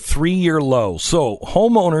fallen to a 3-year low. So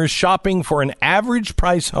homeowners shopping for an average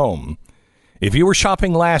price home, if you were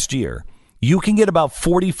shopping last year, you can get about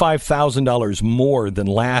 $45,000 more than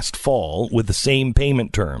last fall with the same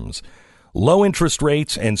payment terms. Low interest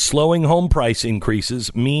rates and slowing home price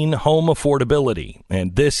increases mean home affordability,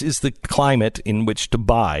 and this is the climate in which to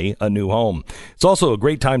buy a new home. It's also a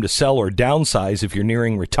great time to sell or downsize if you're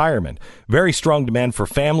nearing retirement. Very strong demand for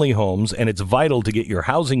family homes, and it's vital to get your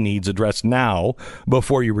housing needs addressed now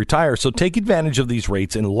before you retire. So take advantage of these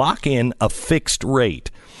rates and lock in a fixed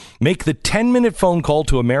rate. Make the 10-minute phone call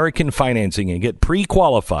to American Financing and get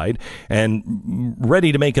pre-qualified and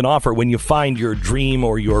ready to make an offer when you find your dream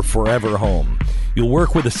or your forever home. You'll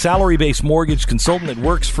work with a salary-based mortgage consultant that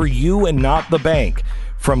works for you and not the bank.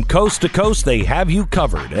 From coast to coast, they have you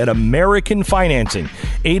covered at American Financing.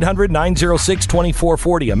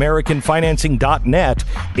 800-906-2440. AmericanFinancing.net.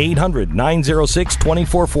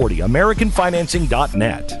 800-906-2440.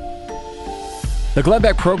 AmericanFinancing.net. The Glenn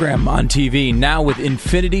Beck program on TV, now with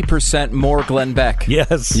infinity% more Glenn Beck.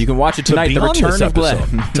 Yes. You can watch it tonight, The Return of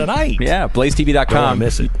Glenn. Tonight. Yeah, blazetv.com. Don't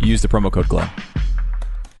miss it. Use the promo code Glenn.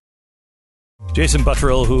 Jason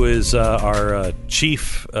Buttrill, who is our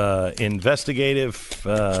chief investigative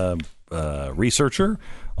researcher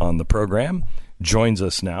on the program, joins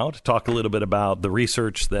us now to talk a little bit about the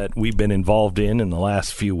research that we've been involved in the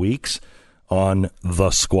last few weeks on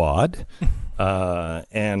The Squad.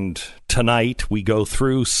 And tonight we go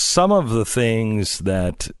through some of the things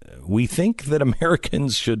that we think that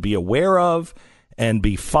Americans should be aware of and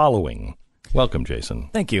be following. Welcome, Jason.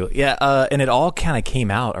 Thank you. Yeah, and it all kind of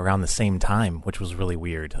came out around the same time, which was really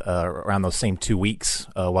weird, around those same 2 weeks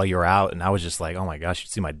while you were out. And I was just like, oh, my gosh, you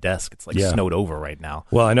see my desk. It's like snowed over right now.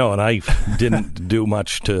 Well, I know, and I didn't do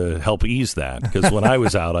much to help ease that because when I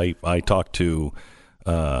was out, I talked to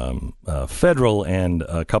federal and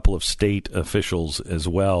a couple of state officials as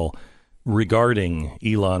well regarding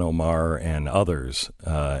Ilhan Omar and others.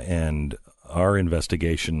 And our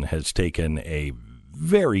investigation has taken a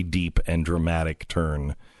very deep and dramatic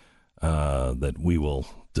turn that we will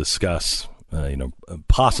discuss,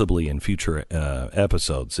 possibly in future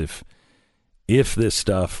episodes. If this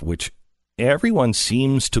stuff, which everyone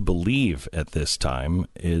seems to believe at this time,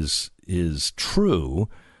 is true,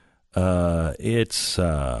 it's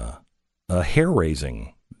a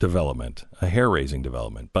hair-raising development.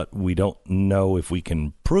 But we don't know if we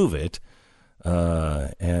can prove it.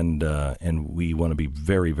 And we want to be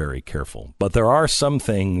very, very careful. But there are some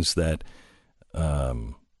things that are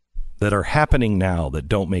happening now that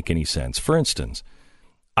don't make any sense. For instance,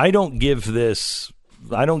 remember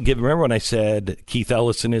when I said Keith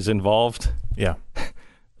Ellison is involved? Yeah.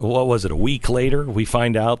 What was it? A week later, we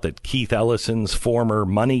find out that Keith Ellison's former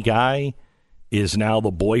money guy is now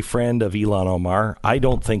the boyfriend of Ilhan Omar. I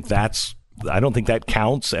don't think that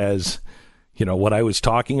counts as what I was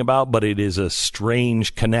talking about, but it is a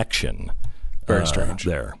strange connection. Very strange.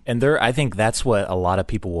 There. And I think that's what a lot of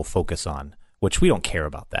people will focus on, which we don't care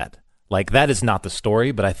about that. Like, that is not the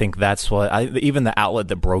story, but I think that's what even the outlet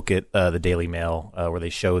that broke it, the Daily Mail, where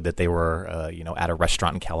they showed that they were, at a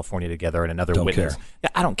restaurant in California together and another witness.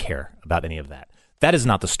 Care. I don't care about any of that. That is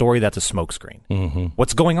not the story. That's a smokescreen. Mm-hmm.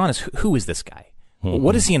 What's going on is who is this guy? Mm-hmm.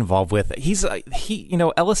 What is he involved with?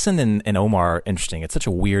 Ellison and Omar are interesting. It's such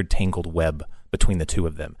a weird tangled web between the two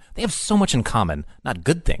of them. They have so much in common, not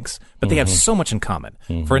good things, but they have so much in common.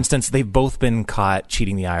 Mm-hmm. For instance, they've both been caught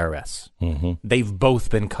cheating the IRS. Mm-hmm. They've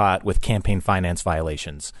both been caught with campaign finance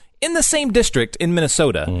violations in the same district in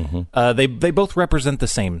Minnesota. Mm-hmm. They both represent the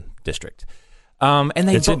same district.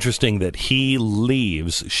 It's interesting that he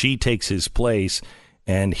leaves, she takes his place,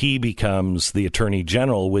 and he becomes the attorney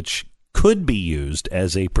general, which could be used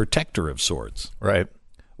as a protector of sorts. Right.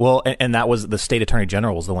 Well, and that was the state attorney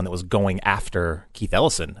general was the one that was going after Keith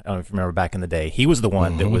Ellison. I don't know if you remember back in the day. He was the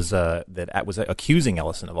one that was accusing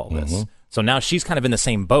Ellison of all this. Mm-hmm. So now she's kind of in the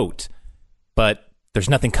same boat, but there's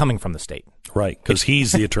nothing coming from the state. Right, because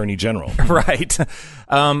he's the attorney general. Right.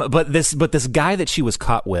 But this guy that she was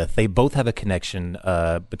caught with, they both have a connection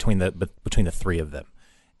between the three of them.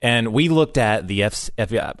 And we looked at the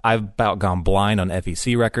I've about gone blind on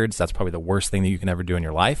FEC records. That's probably the worst thing that you can ever do in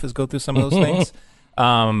your life is go through some of those things.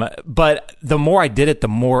 But the more I did it, the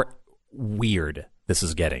more weird this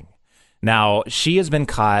is getting. Now, she has been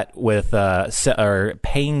caught with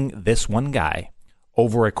paying this one guy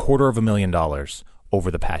over $250,000 over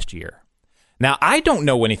the past year. Now, I don't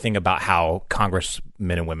know anything about how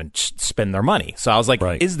congressmen and women spend their money. So I was like,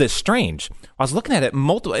 Is this strange? I was looking at it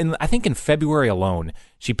I think in February alone,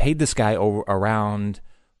 she paid this guy over around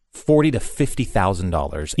 $40,000 to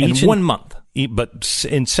 $50,000 in 1 month. But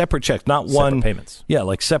in separate checks, not one. Separate payments. Yeah,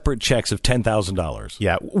 like separate checks of $10,000.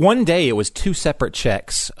 Yeah, one day it was two separate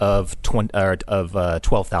checks of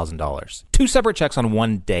 $12,000. Two separate checks on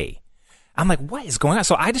one day. I'm like, what is going on?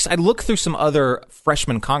 So I looked through some other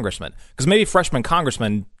freshman congressmen, because maybe freshman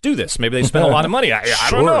congressmen do this. Maybe they spend a lot of money. I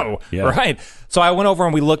don't know. Yeah. Right. So I went over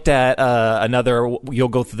and we looked at another. You'll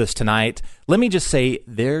go through this tonight. Let me just say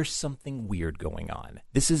there's something weird going on.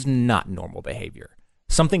 This is not normal behavior.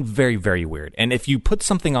 Something very, very weird. And if you put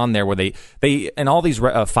something on there where they in all these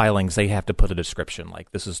filings, they have to put a description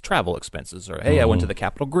like this is travel expenses or, hey, I went to the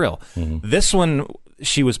Capitol Grill. Mm-hmm. This one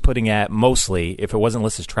she was putting at mostly, if it wasn't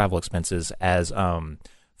listed as travel expenses, as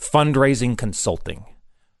fundraising consulting.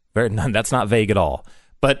 That's not vague at all.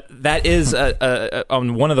 But that is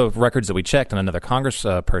on one of the records that we checked, on another Congress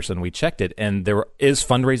person, we checked it, and there is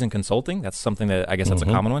fundraising consulting. That's something that I guess that's a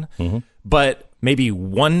common one. Mm-hmm. But maybe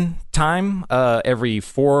one time every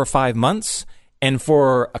 4 or 5 months, and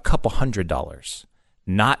for a couple $100,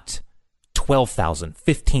 not $12,000,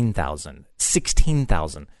 $15,000,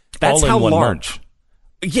 $16,000. That's all how in one large. Month.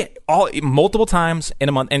 Yeah, multiple times in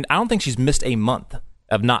a month, and I don't think she's missed a month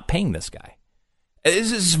of not paying this guy.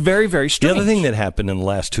 This is very, very strange. The other thing that happened in the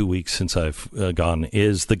last 2 weeks since I've gone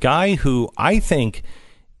is the guy who I think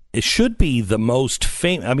should be the most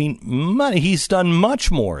famous. I mean, he's done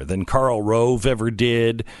much more than Karl Rove ever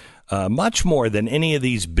did, much more than any of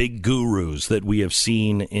these big gurus that we have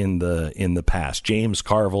seen in the past. James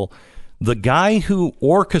Carville, the guy who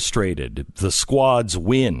orchestrated the squad's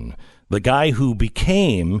win, the guy who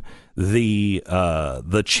became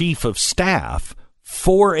the chief of staff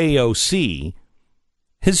for AOC,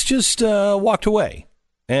 has just walked away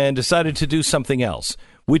and decided to do something else,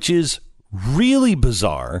 which is really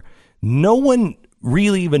bizarre. No one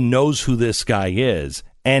really even knows who this guy is,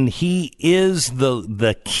 and he is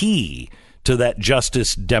the key to that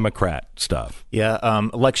Justice Democrat stuff. Yeah,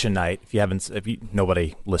 election night.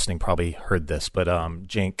 Nobody listening probably heard this, but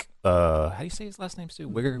Cenk, how do you say his last name, Stu?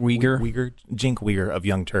 Uygur, Cenk Uygur of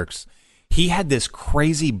Young Turks. He had this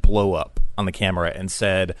crazy blow up on the camera and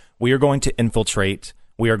said, "We are going to infiltrate.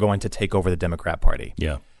 We are going to take over the Democrat Party."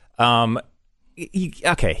 Yeah. You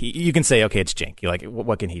can say, okay, it's Cenk. You're like,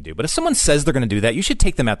 what can he do? But if someone says they're going to do that, you should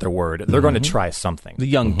take them at their word. They're going to try something. The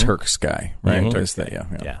Young Turks guy, right?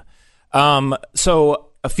 Yeah. So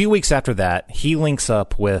a few weeks after that, he links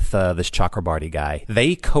up with this Chakrabarti guy.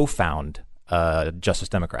 They co-found Justice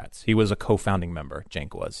Democrats. He was a co-founding member,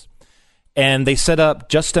 Cenk was. And they set up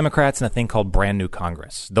Justice Democrats and a thing called Brand New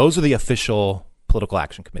Congress. Those are the official political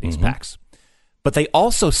action committees, PACs. But they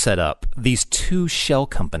also set up these two shell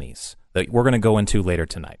companies that we're going to go into later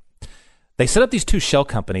tonight. They set up these two shell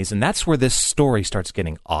companies, and that's where this story starts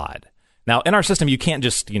getting odd. Now, in our system, you can't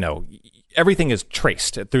just, everything is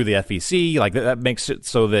traced through the FEC. Like that makes it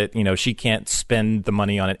so that, she can't spend the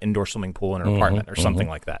money on an indoor swimming pool in her apartment or something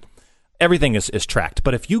like that. Everything is tracked.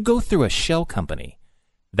 But if you go through a shell company,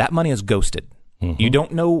 that money is ghosted. You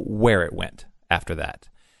don't know where it went after that.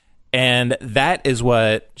 And that is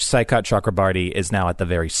what Saikat Chakrabarti is now at the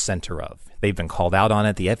very center of. They've been called out on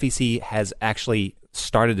it. The FEC has actually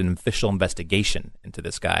started an official investigation into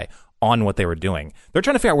this guy on what they were doing. They're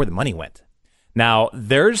trying to figure out where the money went. Now,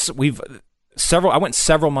 I went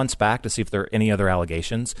several months back to see if there are any other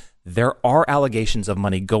allegations. There are allegations of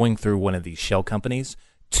money going through one of these shell companies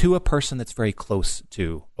to a person that's very close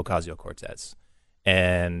to Ocasio-Cortez.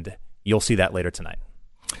 And you'll see that later tonight.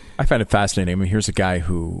 I find it fascinating. I mean, here's a guy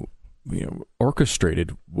who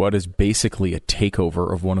orchestrated what is basically a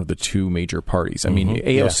takeover of one of the two major parties. I mean,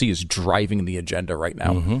 AOC is driving the agenda right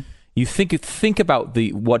now. You think about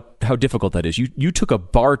how difficult that is. You took a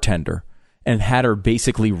bartender and had her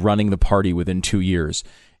basically running the party within 2 years.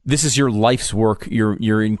 This is your life's work.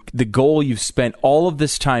 You're in the goal you've spent all of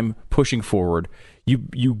this time pushing forward.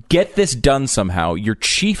 You get this done somehow. You're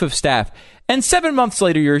chief of staff, and 7 months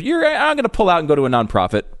later, I'm going to pull out and go to a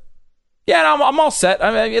nonprofit. Yeah, I'm all set.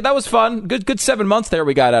 I mean, that was fun. Good 7 months there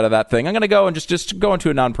we got out of that thing. I'm going to go and just go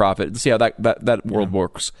into a nonprofit and see how that world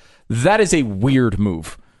works. That is a weird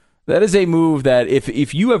move. That is a move that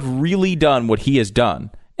if you have really done what he has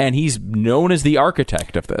done, and he's known as the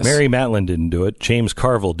architect of this. Mary Matlin didn't do it. James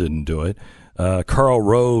Carville didn't do it. Karl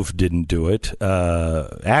Rove didn't do it.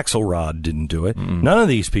 Axelrod didn't do it. None of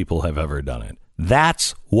these people have ever done it.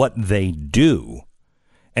 That's what they do.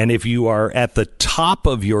 And if you are at the top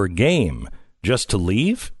of your game just to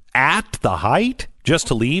leave, at the height, just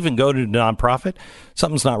to leave and go to a nonprofit,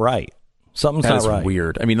 something's not right. Something's not right. That's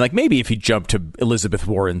weird. I mean, like maybe if you jump to Elizabeth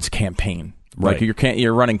Warren's campaign, right?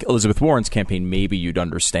 You're running Elizabeth Warren's campaign, maybe you'd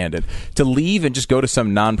understand it. To leave and just go to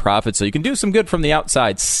some nonprofit so you can do some good from the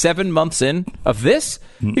outside. 7 months in of this,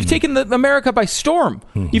 you've taken America by storm.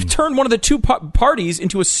 You've turned one of the two parties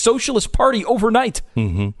into a socialist party overnight.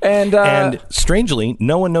 And strangely,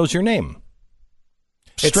 no one knows your name.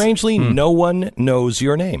 No one knows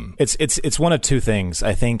your name. It's one of two things.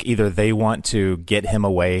 I think either they want to get him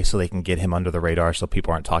away so they can get him under the radar so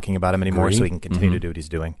people aren't talking about him anymore, so he can continue to do what he's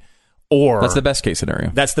doing. Or that's the best case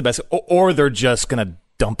scenario. That's the best. Or they're just going to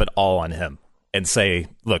dump it all on him and say,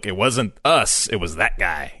 look, it wasn't us, it was that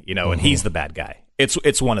guy, and he's the bad guy.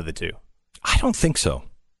 It's one of the two. I don't think so.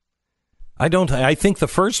 I think the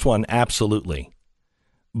first one, absolutely.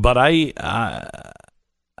 But I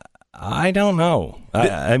don't know.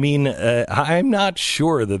 I'm not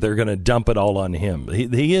sure that they're going to dump it all on him.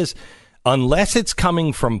 He is, unless it's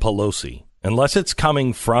coming from Pelosi, unless it's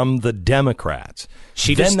coming from the Democrats,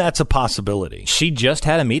 then that's a possibility. She just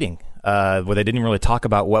had a meeting where they didn't really talk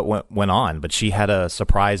about what went on, but she had a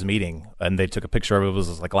surprise meeting, and they took a picture of it. It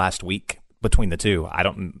was like last week between the two.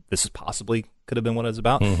 This is possibly could have been what it was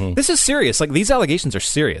about. This is serious. Like, these allegations are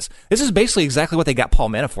serious. This is basically exactly what they got Paul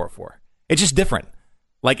Manafort for. It's just different.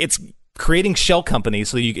 Like, it's creating shell companies.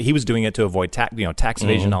 So he was doing it to avoid tax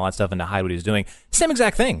evasion and all that stuff and to hide what he was doing. Same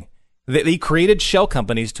exact thing. They created shell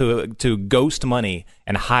companies to ghost money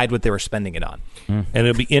and hide what they were spending it on. And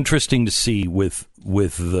it'll be interesting to see with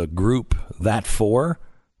the group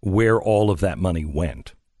where all of that money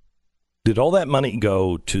went. Did all that money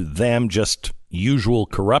go to them, just usual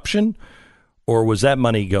corruption, or was that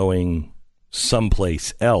money going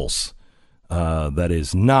someplace else that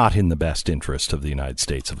is not in the best interest of the United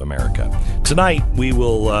States of America? Tonight, we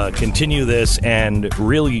will continue this and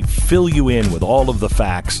really fill you in with all of the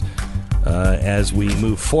facts as we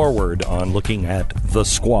move forward on looking at the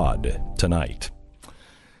Squad tonight.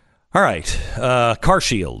 All right, Car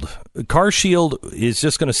Shield. Car Shield is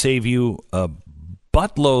just going to save you a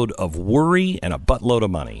buttload of worry and a buttload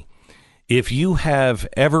of money. If you have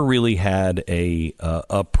ever really had a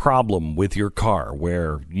problem with your car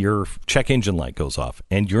where your check engine light goes off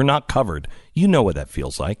and you're not covered, you know what that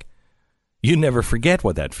feels like. You never forget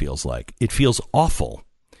what that feels like. It feels awful.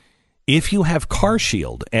 If you have Car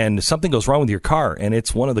Shield and something goes wrong with your car and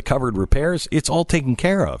it's one of the covered repairs, it's all taken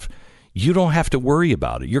care of. You don't have to worry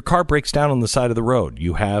about it. Your car breaks down on the side of the road.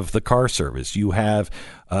 You have the car service. You have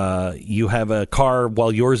a car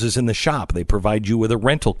while yours is in the shop. They provide you with a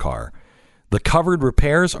rental car. The covered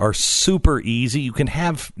repairs are super easy. You can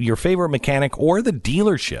have your favorite mechanic or the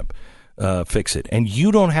dealership fix it, and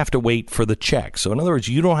you don't have to wait for the check. So in other words,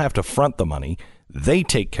 you don't have to front the money. They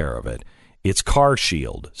take care of it. It's Car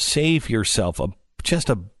Shield. Save yourself just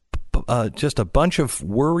a bunch of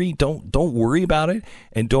worry. Don't worry about it,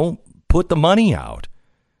 and don't put the money out.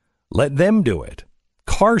 Let them do it.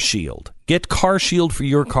 Car Shield. Get Car Shield for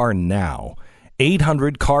your car now.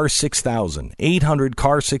 800-CAR-6000.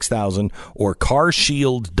 800-CAR-6000 or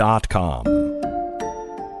carshield.com.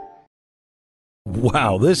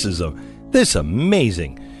 Wow, this is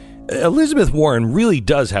amazing. Elizabeth Warren really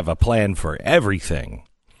does have a plan for everything.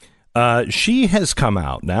 She has come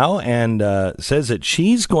out now and says that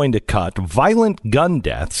she's going to cut violent gun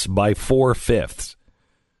deaths by 4/5.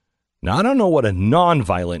 Now, I don't know what a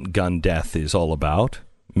non-violent gun death is all about.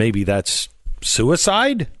 Maybe that's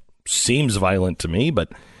suicide? Seems violent to me,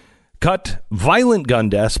 but cut violent gun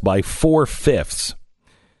deaths by 4/5.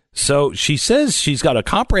 So she says she's got a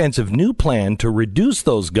comprehensive new plan to reduce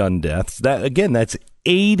those gun deaths. That's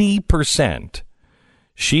 80%.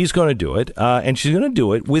 She's going to do it, and she's going to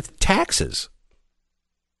do it with taxes.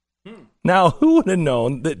 Now, who would have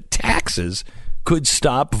known that taxes could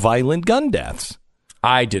stop violent gun deaths?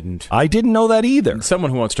 I didn't know that either. Someone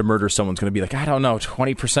who wants to murder someone's going to be like, I don't know,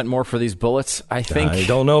 20% more for these bullets, I think. I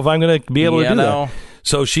don't know if I'm going to be able to do that.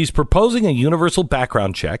 So she's proposing a universal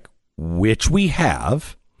background check, which we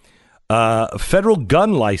have, federal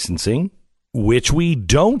gun licensing, which we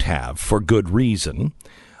don't have for good reason,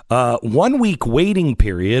 1 week waiting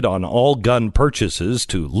period on all gun purchases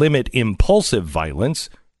to limit impulsive violence,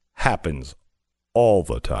 happens all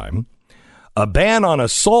the time, a ban on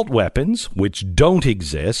assault weapons, which don't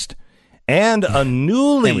exist, and a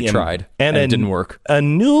newly it didn't work. A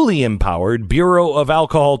newly empowered Bureau of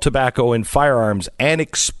Alcohol, Tobacco, and Firearms and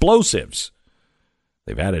Explosives.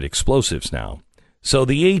 They've added explosives now. So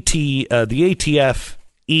the ATF-E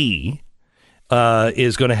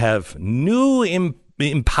is going to have new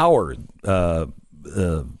empowered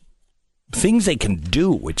things they can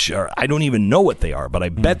do, which are, I don't even know what they are, but I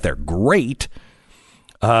bet they're great.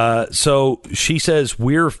 So she says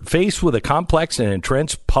we're faced with a complex and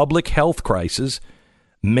entrenched public health crisis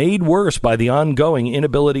made worse by the ongoing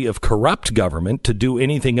inability of corrupt government to do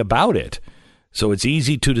anything about it. So it's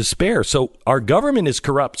easy to despair. So our government is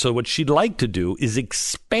corrupt. So what she'd like to do is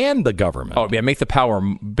expand the government. Oh, yeah, make the power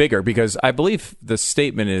bigger, because I believe the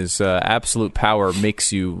statement is absolute power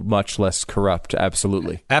makes you much less corrupt.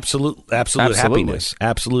 Absolutely. Absolute happiness.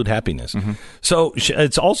 Absolute happiness. Mm-hmm. So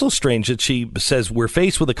it's also strange that she says we're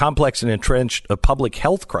faced with a complex and entrenched public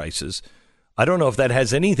health crisis. I don't know if that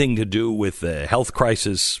has anything to do with the health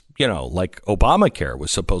crisis, like Obamacare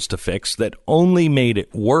was supposed to fix, that only made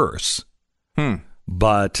it worse.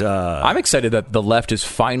 But I'm excited that the left is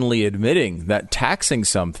finally admitting that taxing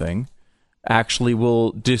something actually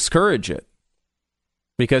will discourage it,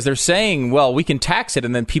 because they're saying, well, we can tax it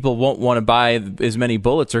and then people won't want to buy as many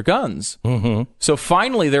bullets or guns. Mm-hmm. So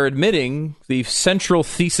finally they're admitting the central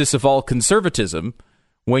thesis of all conservatism: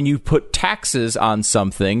 when you put taxes on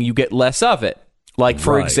something, you get less of it. Like,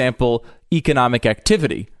 for example, economic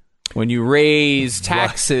activity. When you raise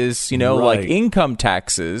taxes, like income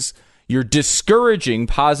taxes, you're discouraging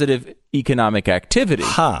positive economic activity.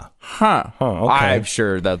 Okay. I'm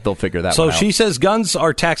sure that they'll figure that one out. So she says guns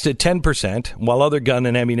are taxed at 10%, while other gun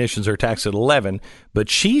and ammunitions are taxed at 11%. But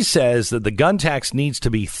she says that the gun tax needs to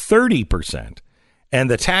be 30%,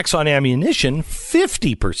 and the tax on ammunition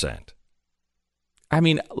 50%. I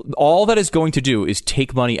mean, all that is going to do is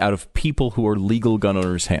take money out of people who are legal gun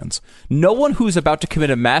owners' hands. No one who's about to commit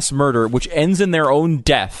a mass murder, which ends in their own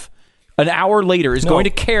death, an hour later is going to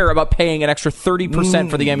care about paying an extra 30%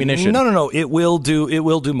 for the ammunition. No. It will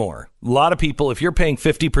do more. A lot of people, if you're paying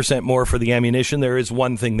 50% more for the ammunition, there is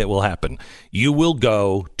one thing that will happen. You will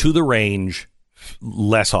go to the range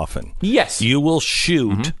less often. Yes. You will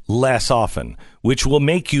shoot less often, which will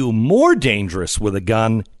make you more dangerous with a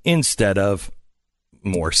gun instead of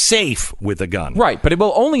more safe with a gun. Right, but it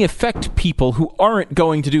will only affect people who aren't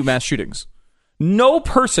going to do mass shootings. No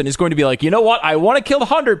person is going to be like, you know what, I want to kill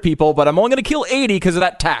 100 people, but I'm only going to kill 80 because of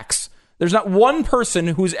that tax. There's not one person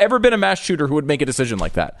who's ever been a mass shooter who would make a decision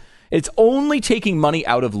like that. It's only taking money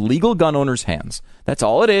out of legal gun owners' hands. That's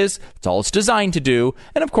all it is. That's all it's designed to do.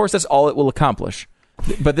 And of course, that's all it will accomplish.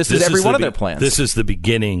 But this is every one of their plans. This is the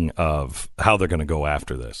beginning of how they're going to go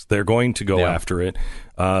after this. They're going to go after it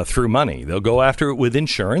through money. They'll go after it with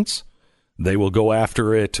insurance. They will go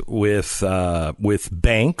after it with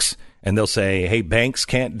banks, and they'll say, "Hey, banks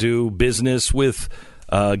can't do business with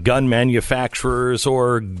gun manufacturers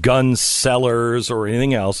or gun sellers or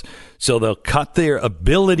anything else." So they'll cut their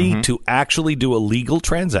ability to actually do a legal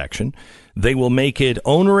transaction. They will make it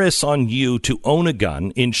onerous on you to own a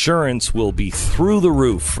gun. Insurance will be through the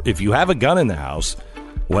roof. If you have a gun in the house,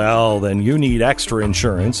 well, then you need extra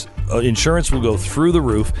insurance. Insurance will go through the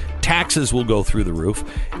roof. Taxes will go through the roof.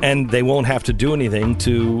 And they won't have to do anything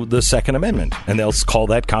to the Second Amendment. And they'll call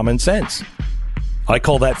that common sense. I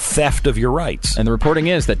call that theft of your rights. And the reporting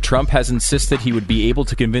is that Trump has insisted he would be able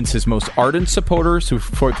to convince his most ardent supporters who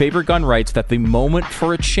favor gun rights that the moment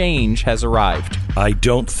for a change has arrived. I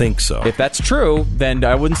don't think so. If that's true, then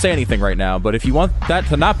I wouldn't say anything right now. But if you want that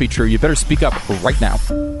to not be true, you better speak up right now.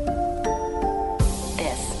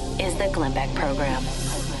 This is the Glenn Beck Program.